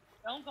village.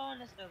 Don't go in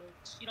this village.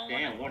 You don't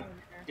Damn, want what? to go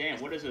in there.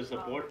 Damn, what is this?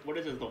 What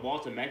is this? The wall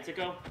to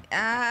Mexico?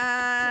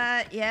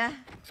 Yeah.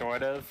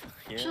 Sort of.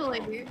 Yeah.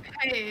 Actually,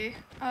 hey,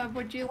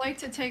 would you like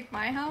to take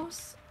my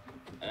house?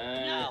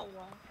 No.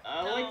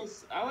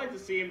 I like to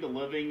see him the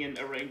living and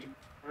arrangement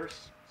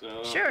first.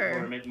 So Sure.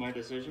 before I make my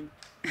decision.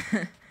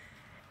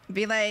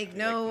 Be like,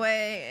 no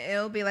way.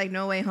 It'll be like,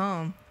 no way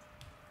home.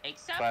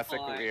 Except Classic,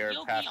 for we are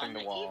you'll passing be on the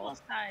the wall. evil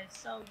side,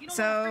 so you don't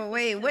So, wanna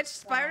wait, freaking which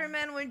sit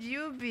Spider-Man would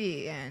you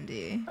be,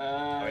 Andy?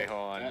 Wait, hold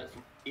on.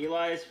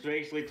 Elias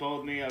basically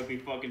told me I'd be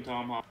fucking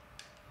Tom Holland.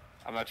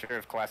 I'm not sure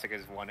if Classic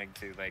is wanting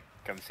to like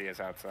come see us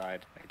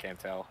outside. I can't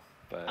tell,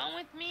 but Come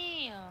with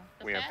me.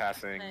 The we are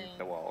fastest passing thing.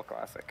 the wall.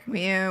 Classic.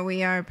 We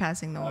are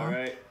passing the wall. All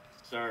right.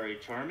 Sorry,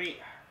 Charmy.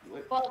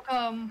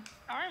 Welcome.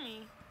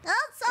 Army. I'm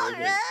sorry.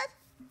 Where is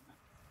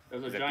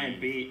There's a Is it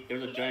giant bee? bee.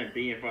 There's a giant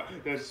bee in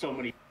front. There's so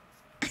many.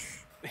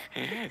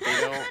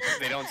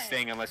 they don't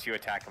sting unless you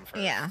attack them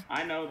first. Yeah.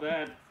 I know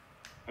that.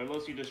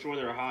 Unless you destroy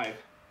their hive.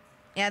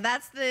 Yeah,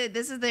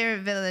 this is their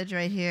village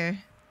right here.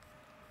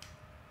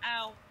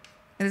 Ow.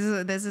 This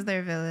is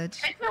their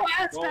village. Get your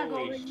ass back over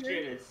Holy here.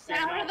 shit! It's Get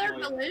out of their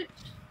Sanopolis. village.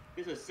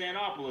 This is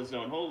Sanopolis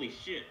zone. Holy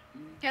shit.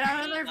 Get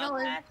out of Here their you go,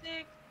 village.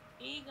 Classic.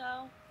 Here you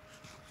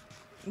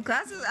go.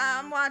 Classes,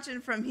 I'm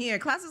watching from here.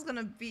 Class is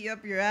gonna beat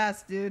up your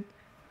ass, dude.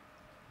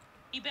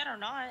 You better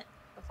not.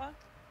 The fuck?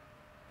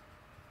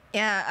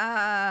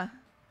 Yeah,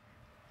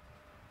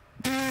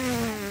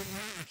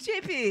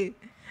 JP,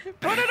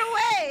 put it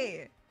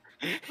away!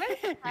 What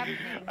is happening?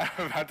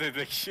 I'm about to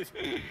think shit.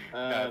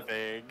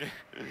 Nothing.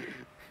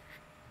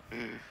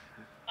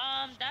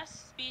 That's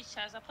speech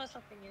test. I put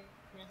something in.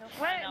 He'll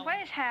find out What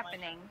when is you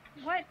happening?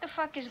 What the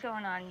fuck is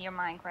going on in your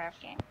Minecraft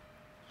game?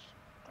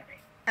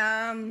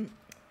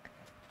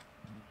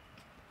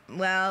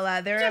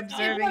 Well, they're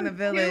observing the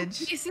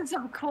village. Pieces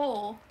of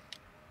coal.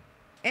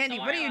 Andy,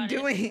 Don't what are worry you about it.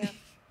 doing?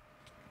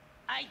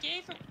 I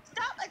gave him.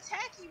 Stop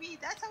attacking me.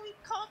 That's how we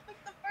conflict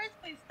in the first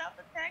place. Stop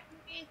attacking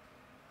me.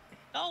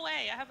 Go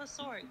away. I have a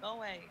sword. Go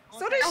away. Go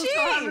So attack does I she.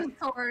 also have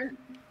a sword.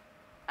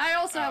 I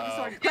also have a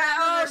sword. Get Yeah, out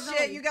oh of their shit,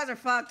 village. you guys are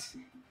fucked.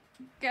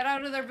 Get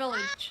out of their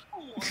village.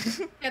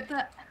 Ow. Get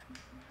that.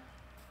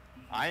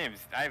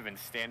 I've been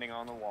standing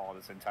on the wall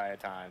this entire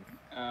time.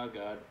 Oh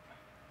god.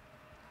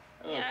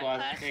 Hello, Yeah,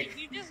 Classic. Classic,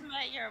 you just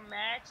met your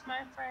match, my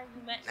friend.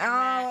 You met your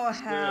Oh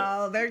match.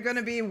 hell, they're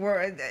gonna be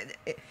worried.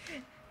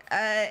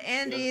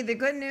 Andy, the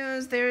good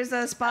news, there's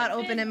a spot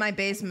open in my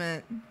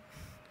basement.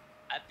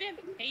 I've been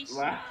patient.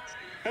 Wow.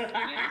 You're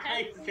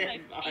I testing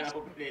said my I patience.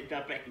 opened it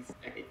up and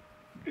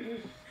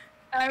said.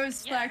 I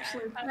was Yeah.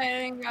 actually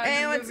planning on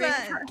Hey, what's moving.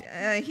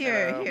 that?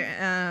 Here.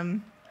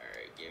 Alright,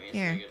 give me a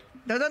Here.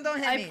 second. Don't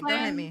hit I me. Don't hit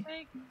plan- me.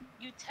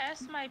 You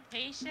test my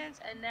patience,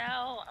 and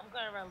now I'm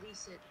gonna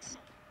release it.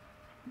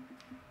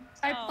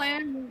 I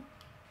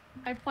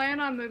So, plan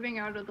on moving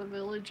out of the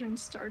village and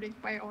starting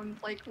my own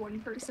like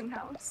one-person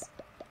house.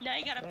 Now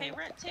you gotta pay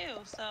rent too,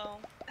 so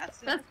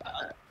that's it.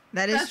 That's-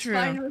 That is That's true.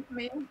 fine with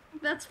me.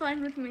 That's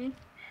fine with me.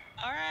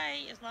 All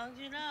right, as long as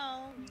you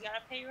know, you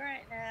gotta pay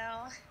rent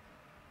now.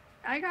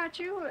 I got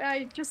you.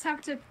 I just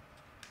have to.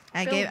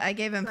 I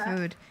gave him that.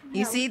 food. You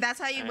Yeah. see, that's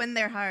how you win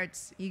their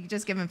hearts. You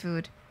just give them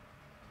food.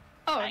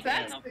 Oh, I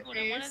that's can't the put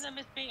it. One of case. them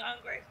is being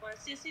ungrateful. And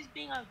since he's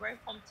being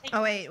ungrateful, I'm taking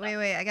Oh wait.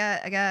 I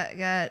got.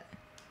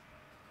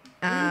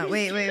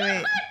 Wait.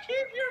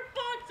 Keep your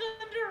fox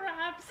under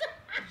wraps.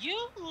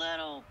 You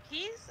little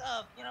piece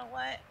of, you know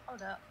what?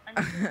 Hold up. I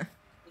need to do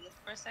this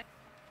for a second.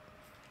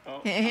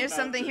 Oh, Here's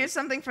something. Here's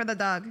something for the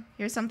dog.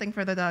 Here's something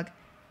for the dog.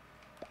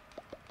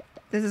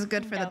 This is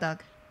good for the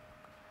dog.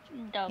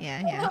 Dope.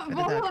 Yeah, for the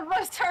Both dog. of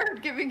us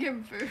started giving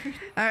him food.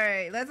 All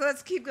right,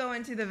 let's keep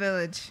going to the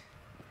village.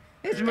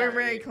 We're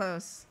very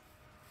close.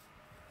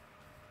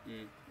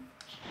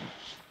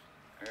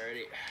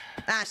 Alrighty.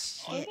 Ah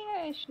shit. Maybe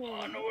I should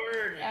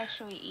Onward.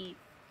 actually eat.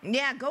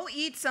 Yeah, go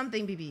eat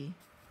something, BB.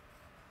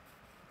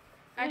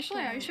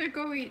 Actually, I should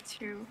go eat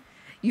too.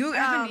 You. I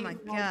haven't Oh my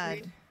eaten all god.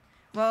 day.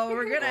 Well,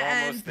 we're gonna We're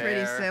end almost pretty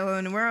there.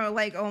 soon. We're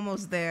like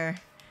almost there.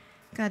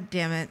 God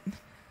damn it.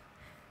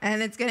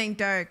 And it's getting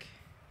dark.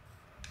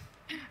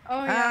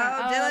 Oh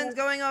yeah. Oh, Dylan's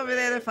going over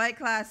there to fight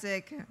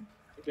Classic.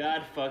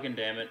 God fucking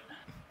damn it.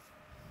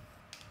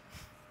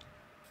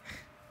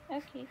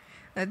 Okay.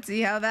 Let's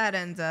see how that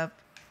ends up.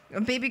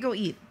 Baby, go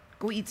eat.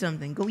 Go eat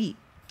something. Go eat.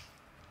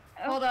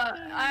 Hold on.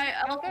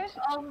 I'll Okay.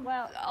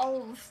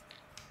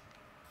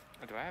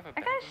 Do I have a I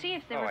bed? gotta see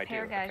if the Oh, I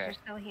repair do, guys okay. are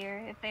still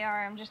here. If they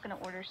are, I'm just gonna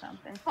order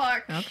something.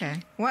 fuck. Okay.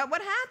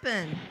 What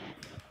happened?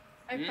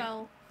 I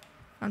fell.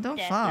 Oh, don't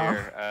Yeah. fall.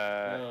 Here,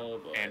 Oh,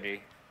 boy.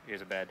 Andy,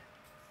 here's a bed.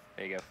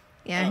 There you go.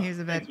 Yeah, Oh, here's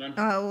a bed. thanks, man.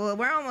 Oh, well,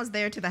 we're almost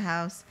there to the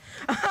house.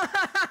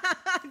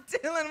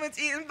 Dylan was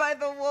eaten by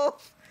the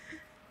wolf.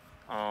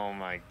 Oh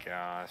my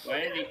gosh.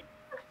 Why did he...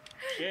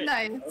 Shit.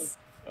 Nice.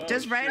 Oh,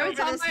 Just right I shit. was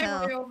over on this my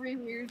hill. way over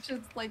here,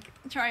 just like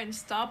trying to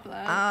stop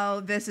that.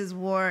 Oh, this is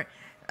war.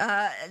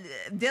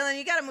 Dylan,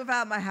 you gotta move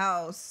out of my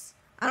house.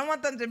 I don't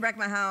want them to wreck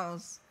my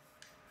house.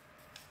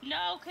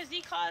 No, because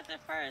he caused it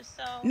first,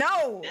 so.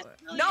 No, This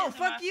really no, isn't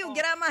fuck my you. fault.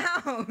 Get out of my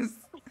house.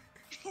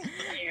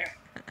 Here.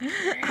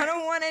 I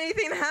don't want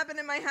anything to happen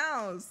in my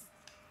house.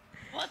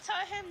 Well, tell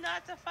him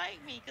not to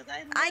fight me, because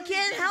I I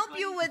can't help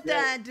you with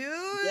that, dude.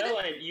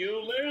 Dylan,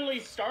 you literally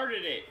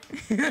started it.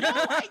 No,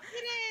 I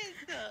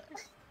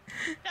didn't!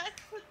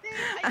 That's the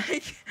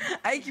thing.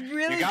 I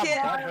really You got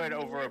can't. bloodhood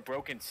over a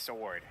broken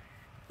sword.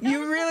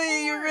 You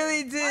really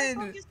Why did.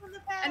 focus on the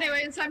past?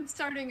 Anyways, I'm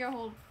starting a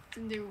whole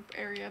new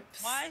area.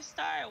 Why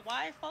start?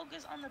 Why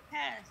focus on the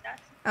past?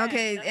 That's the past.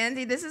 Okay, That's-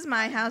 Andy, this is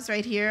my house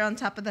right here on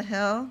top of the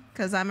hill,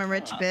 cause I'm a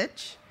rich Oh.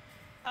 bitch.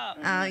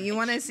 You Get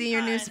want to your see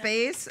your new behind-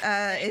 space?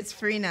 It's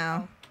free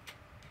now.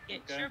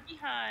 Get Okay. your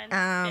behind Um,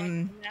 back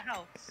in the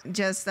house.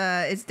 Just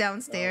it's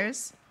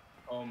downstairs.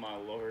 Oh my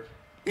lord.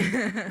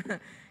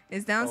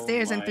 It's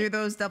downstairs and my. through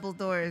those double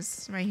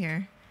doors right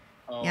here.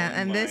 Oh Yeah,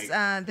 and my this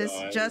God.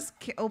 just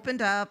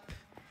opened up.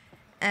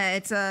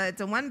 It's a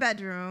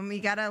 1-bedroom.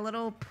 You got a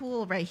little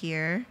pool right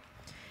here,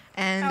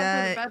 and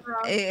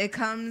it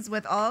comes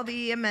with all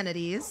the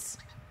amenities.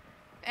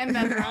 And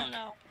I bedrock. don't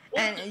know.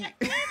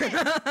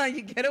 And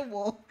you get a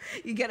wolf.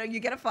 You get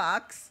a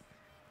fox.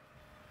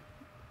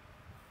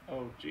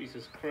 Oh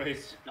Jesus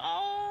Christ.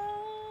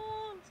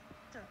 Oh,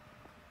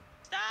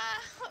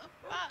 stop,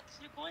 Fox!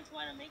 You're going to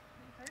want to make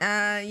me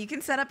hurt. You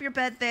can set up your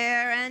bed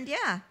there, and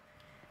yeah.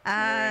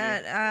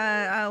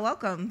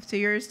 Welcome to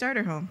your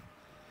starter home.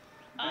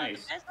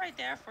 Nice. The bed's right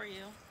there for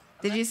you.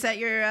 Did you set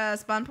your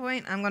spawn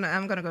point? I'm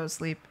gonna go to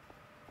sleep.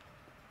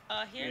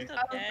 Here's the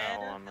Oh, bed.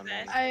 I'm the a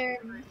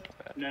bed.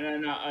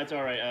 No, it's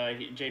alright.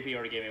 JP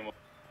already gave me one.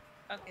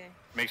 Okay.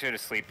 Make sure to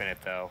sleep in it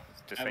though,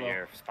 just I for will.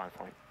 your spawn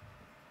point.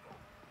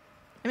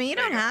 I mean, you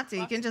There don't you go. have to.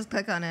 You can just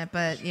click on it,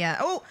 but yeah.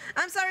 Oh,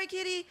 I'm sorry,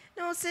 kitty.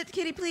 No, sit,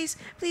 kitty, please.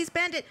 Please,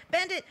 bandit.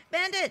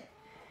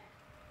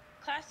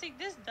 Classic,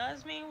 this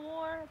does mean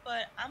war,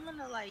 but I'm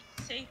gonna like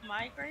save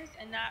my grace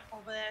and not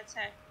over that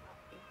attack.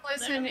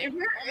 Listen,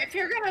 if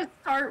you're gonna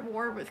start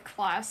war with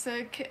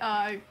Classic,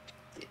 I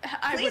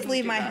Please wouldn't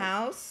leave do my that.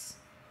 house.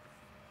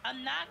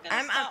 I'm not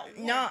gonna start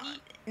war. No,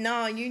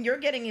 no, you're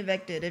getting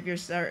evicted if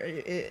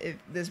if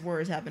this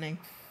war is happening.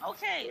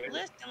 Okay,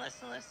 listen,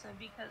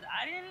 because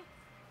I didn't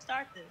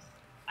start this.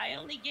 I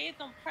only gave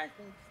them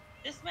presents.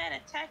 This man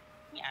attacked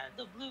me out of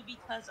the blue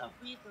because of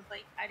reasons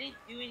like I didn't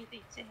do anything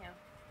to him.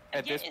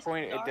 At Again, this it's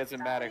point, it dark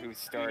doesn't matter side. who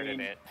started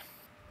it.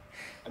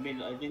 I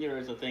mean, I think there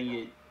is a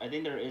thing. I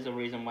think there is a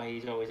reason why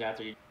he's always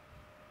after you.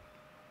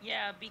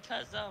 Yeah,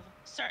 because of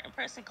certain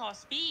person called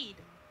Speed.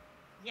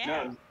 Yeah.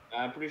 No,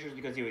 I'm pretty sure it's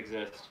because you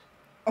exist.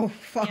 Oh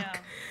fuck.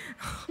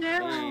 Yeah.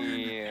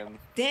 Damn.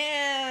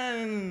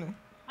 Damn.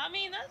 I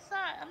mean, that's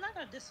not. I'm not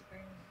gonna disagree.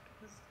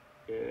 It's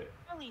Yeah.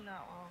 really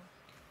not wrong.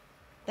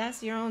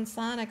 That's your own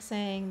Sonic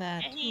saying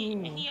that. And he too.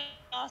 and he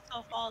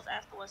also falls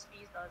after what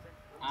Speed doesn't.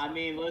 I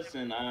mean,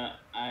 listen.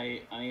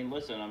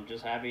 Listen. I'm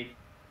just happy.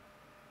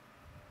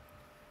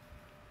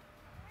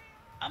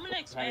 I'm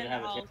gonna Just happy expand to the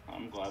have a house. chance.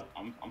 I'm glad.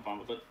 I'm fine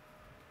with it.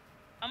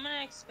 I'm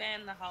gonna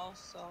expand the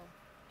house, so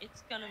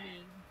it's gonna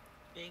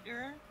be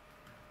bigger.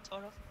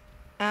 Sort of.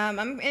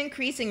 I'm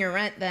increasing your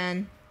rent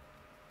then.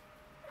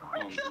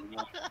 No.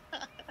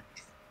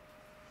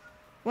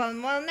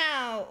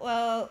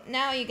 Well,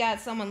 now you got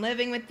someone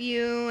living with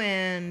you,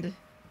 and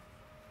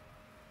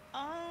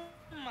Oh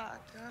my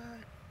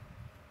god.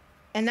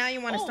 And now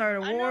you want to Oh,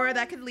 start a I war know.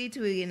 that could lead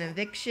to an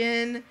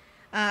eviction.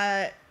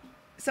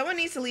 Someone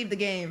needs to leave the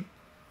game.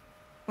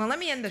 Well, let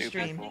me end the Two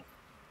stream. people.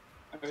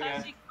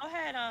 Tassie, go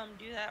ahead,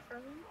 do that for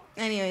me.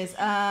 Anyways,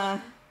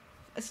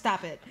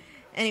 stop it.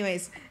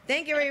 Anyways,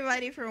 thank you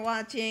everybody for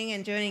watching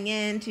and joining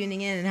in,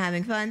 tuning in, and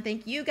having fun.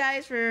 Thank you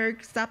guys for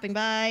stopping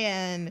by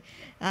and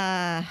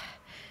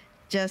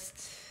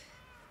just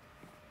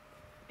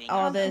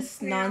all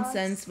this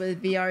nonsense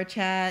with VR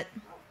chat.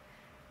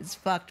 It's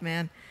fucked,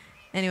 man.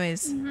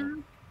 Anyways,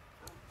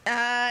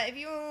 if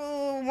you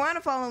want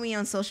to follow me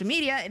on social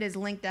media, it is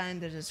linked down in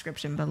the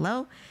description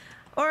below.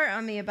 Or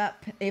on the About,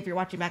 if you're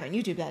watching back on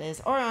YouTube, that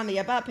is. Or on the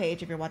About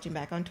page if you're watching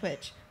back on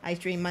Twitch. I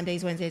stream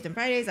Mondays, Wednesdays, and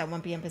Fridays at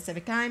 1 p.m.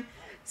 Pacific time.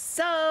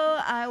 So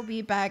I'll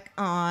be back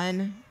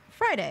on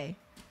Friday,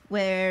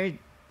 where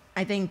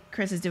I think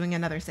Kris is doing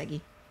another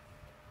Seggy.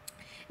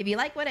 If you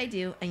like what I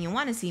do and you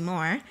want to see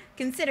more,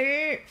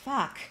 consider,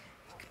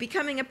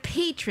 becoming a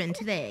patron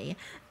today.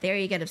 There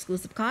you get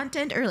exclusive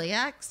content, early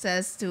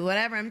access to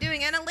whatever I'm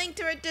doing, and a link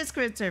to our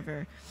Discord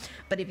server.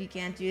 But if you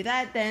can't do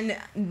that,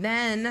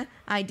 then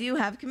I do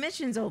have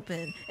commissions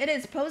open. It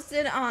is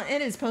posted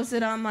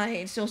on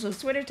my socials,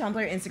 Twitter,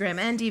 Tumblr, Instagram,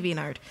 and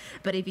DeviantArt.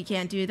 But if you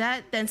can't do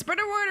that, then spread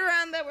a word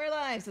around that we're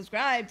live.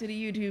 Subscribe to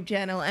the YouTube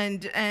channel,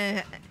 and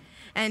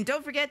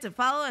don't forget to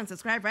follow and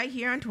subscribe right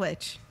here on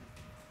Twitch.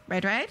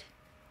 Right?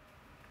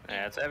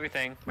 That's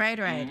everything. Right.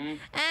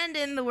 And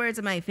in the words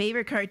of my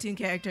favorite cartoon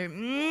character,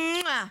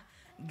 mwah,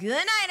 good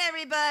night,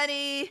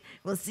 everybody.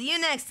 We'll see you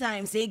next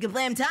time. Say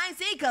kablam time,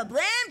 say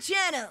kablam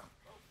channel.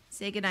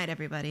 Say good night,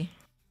 everybody.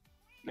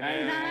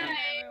 Night.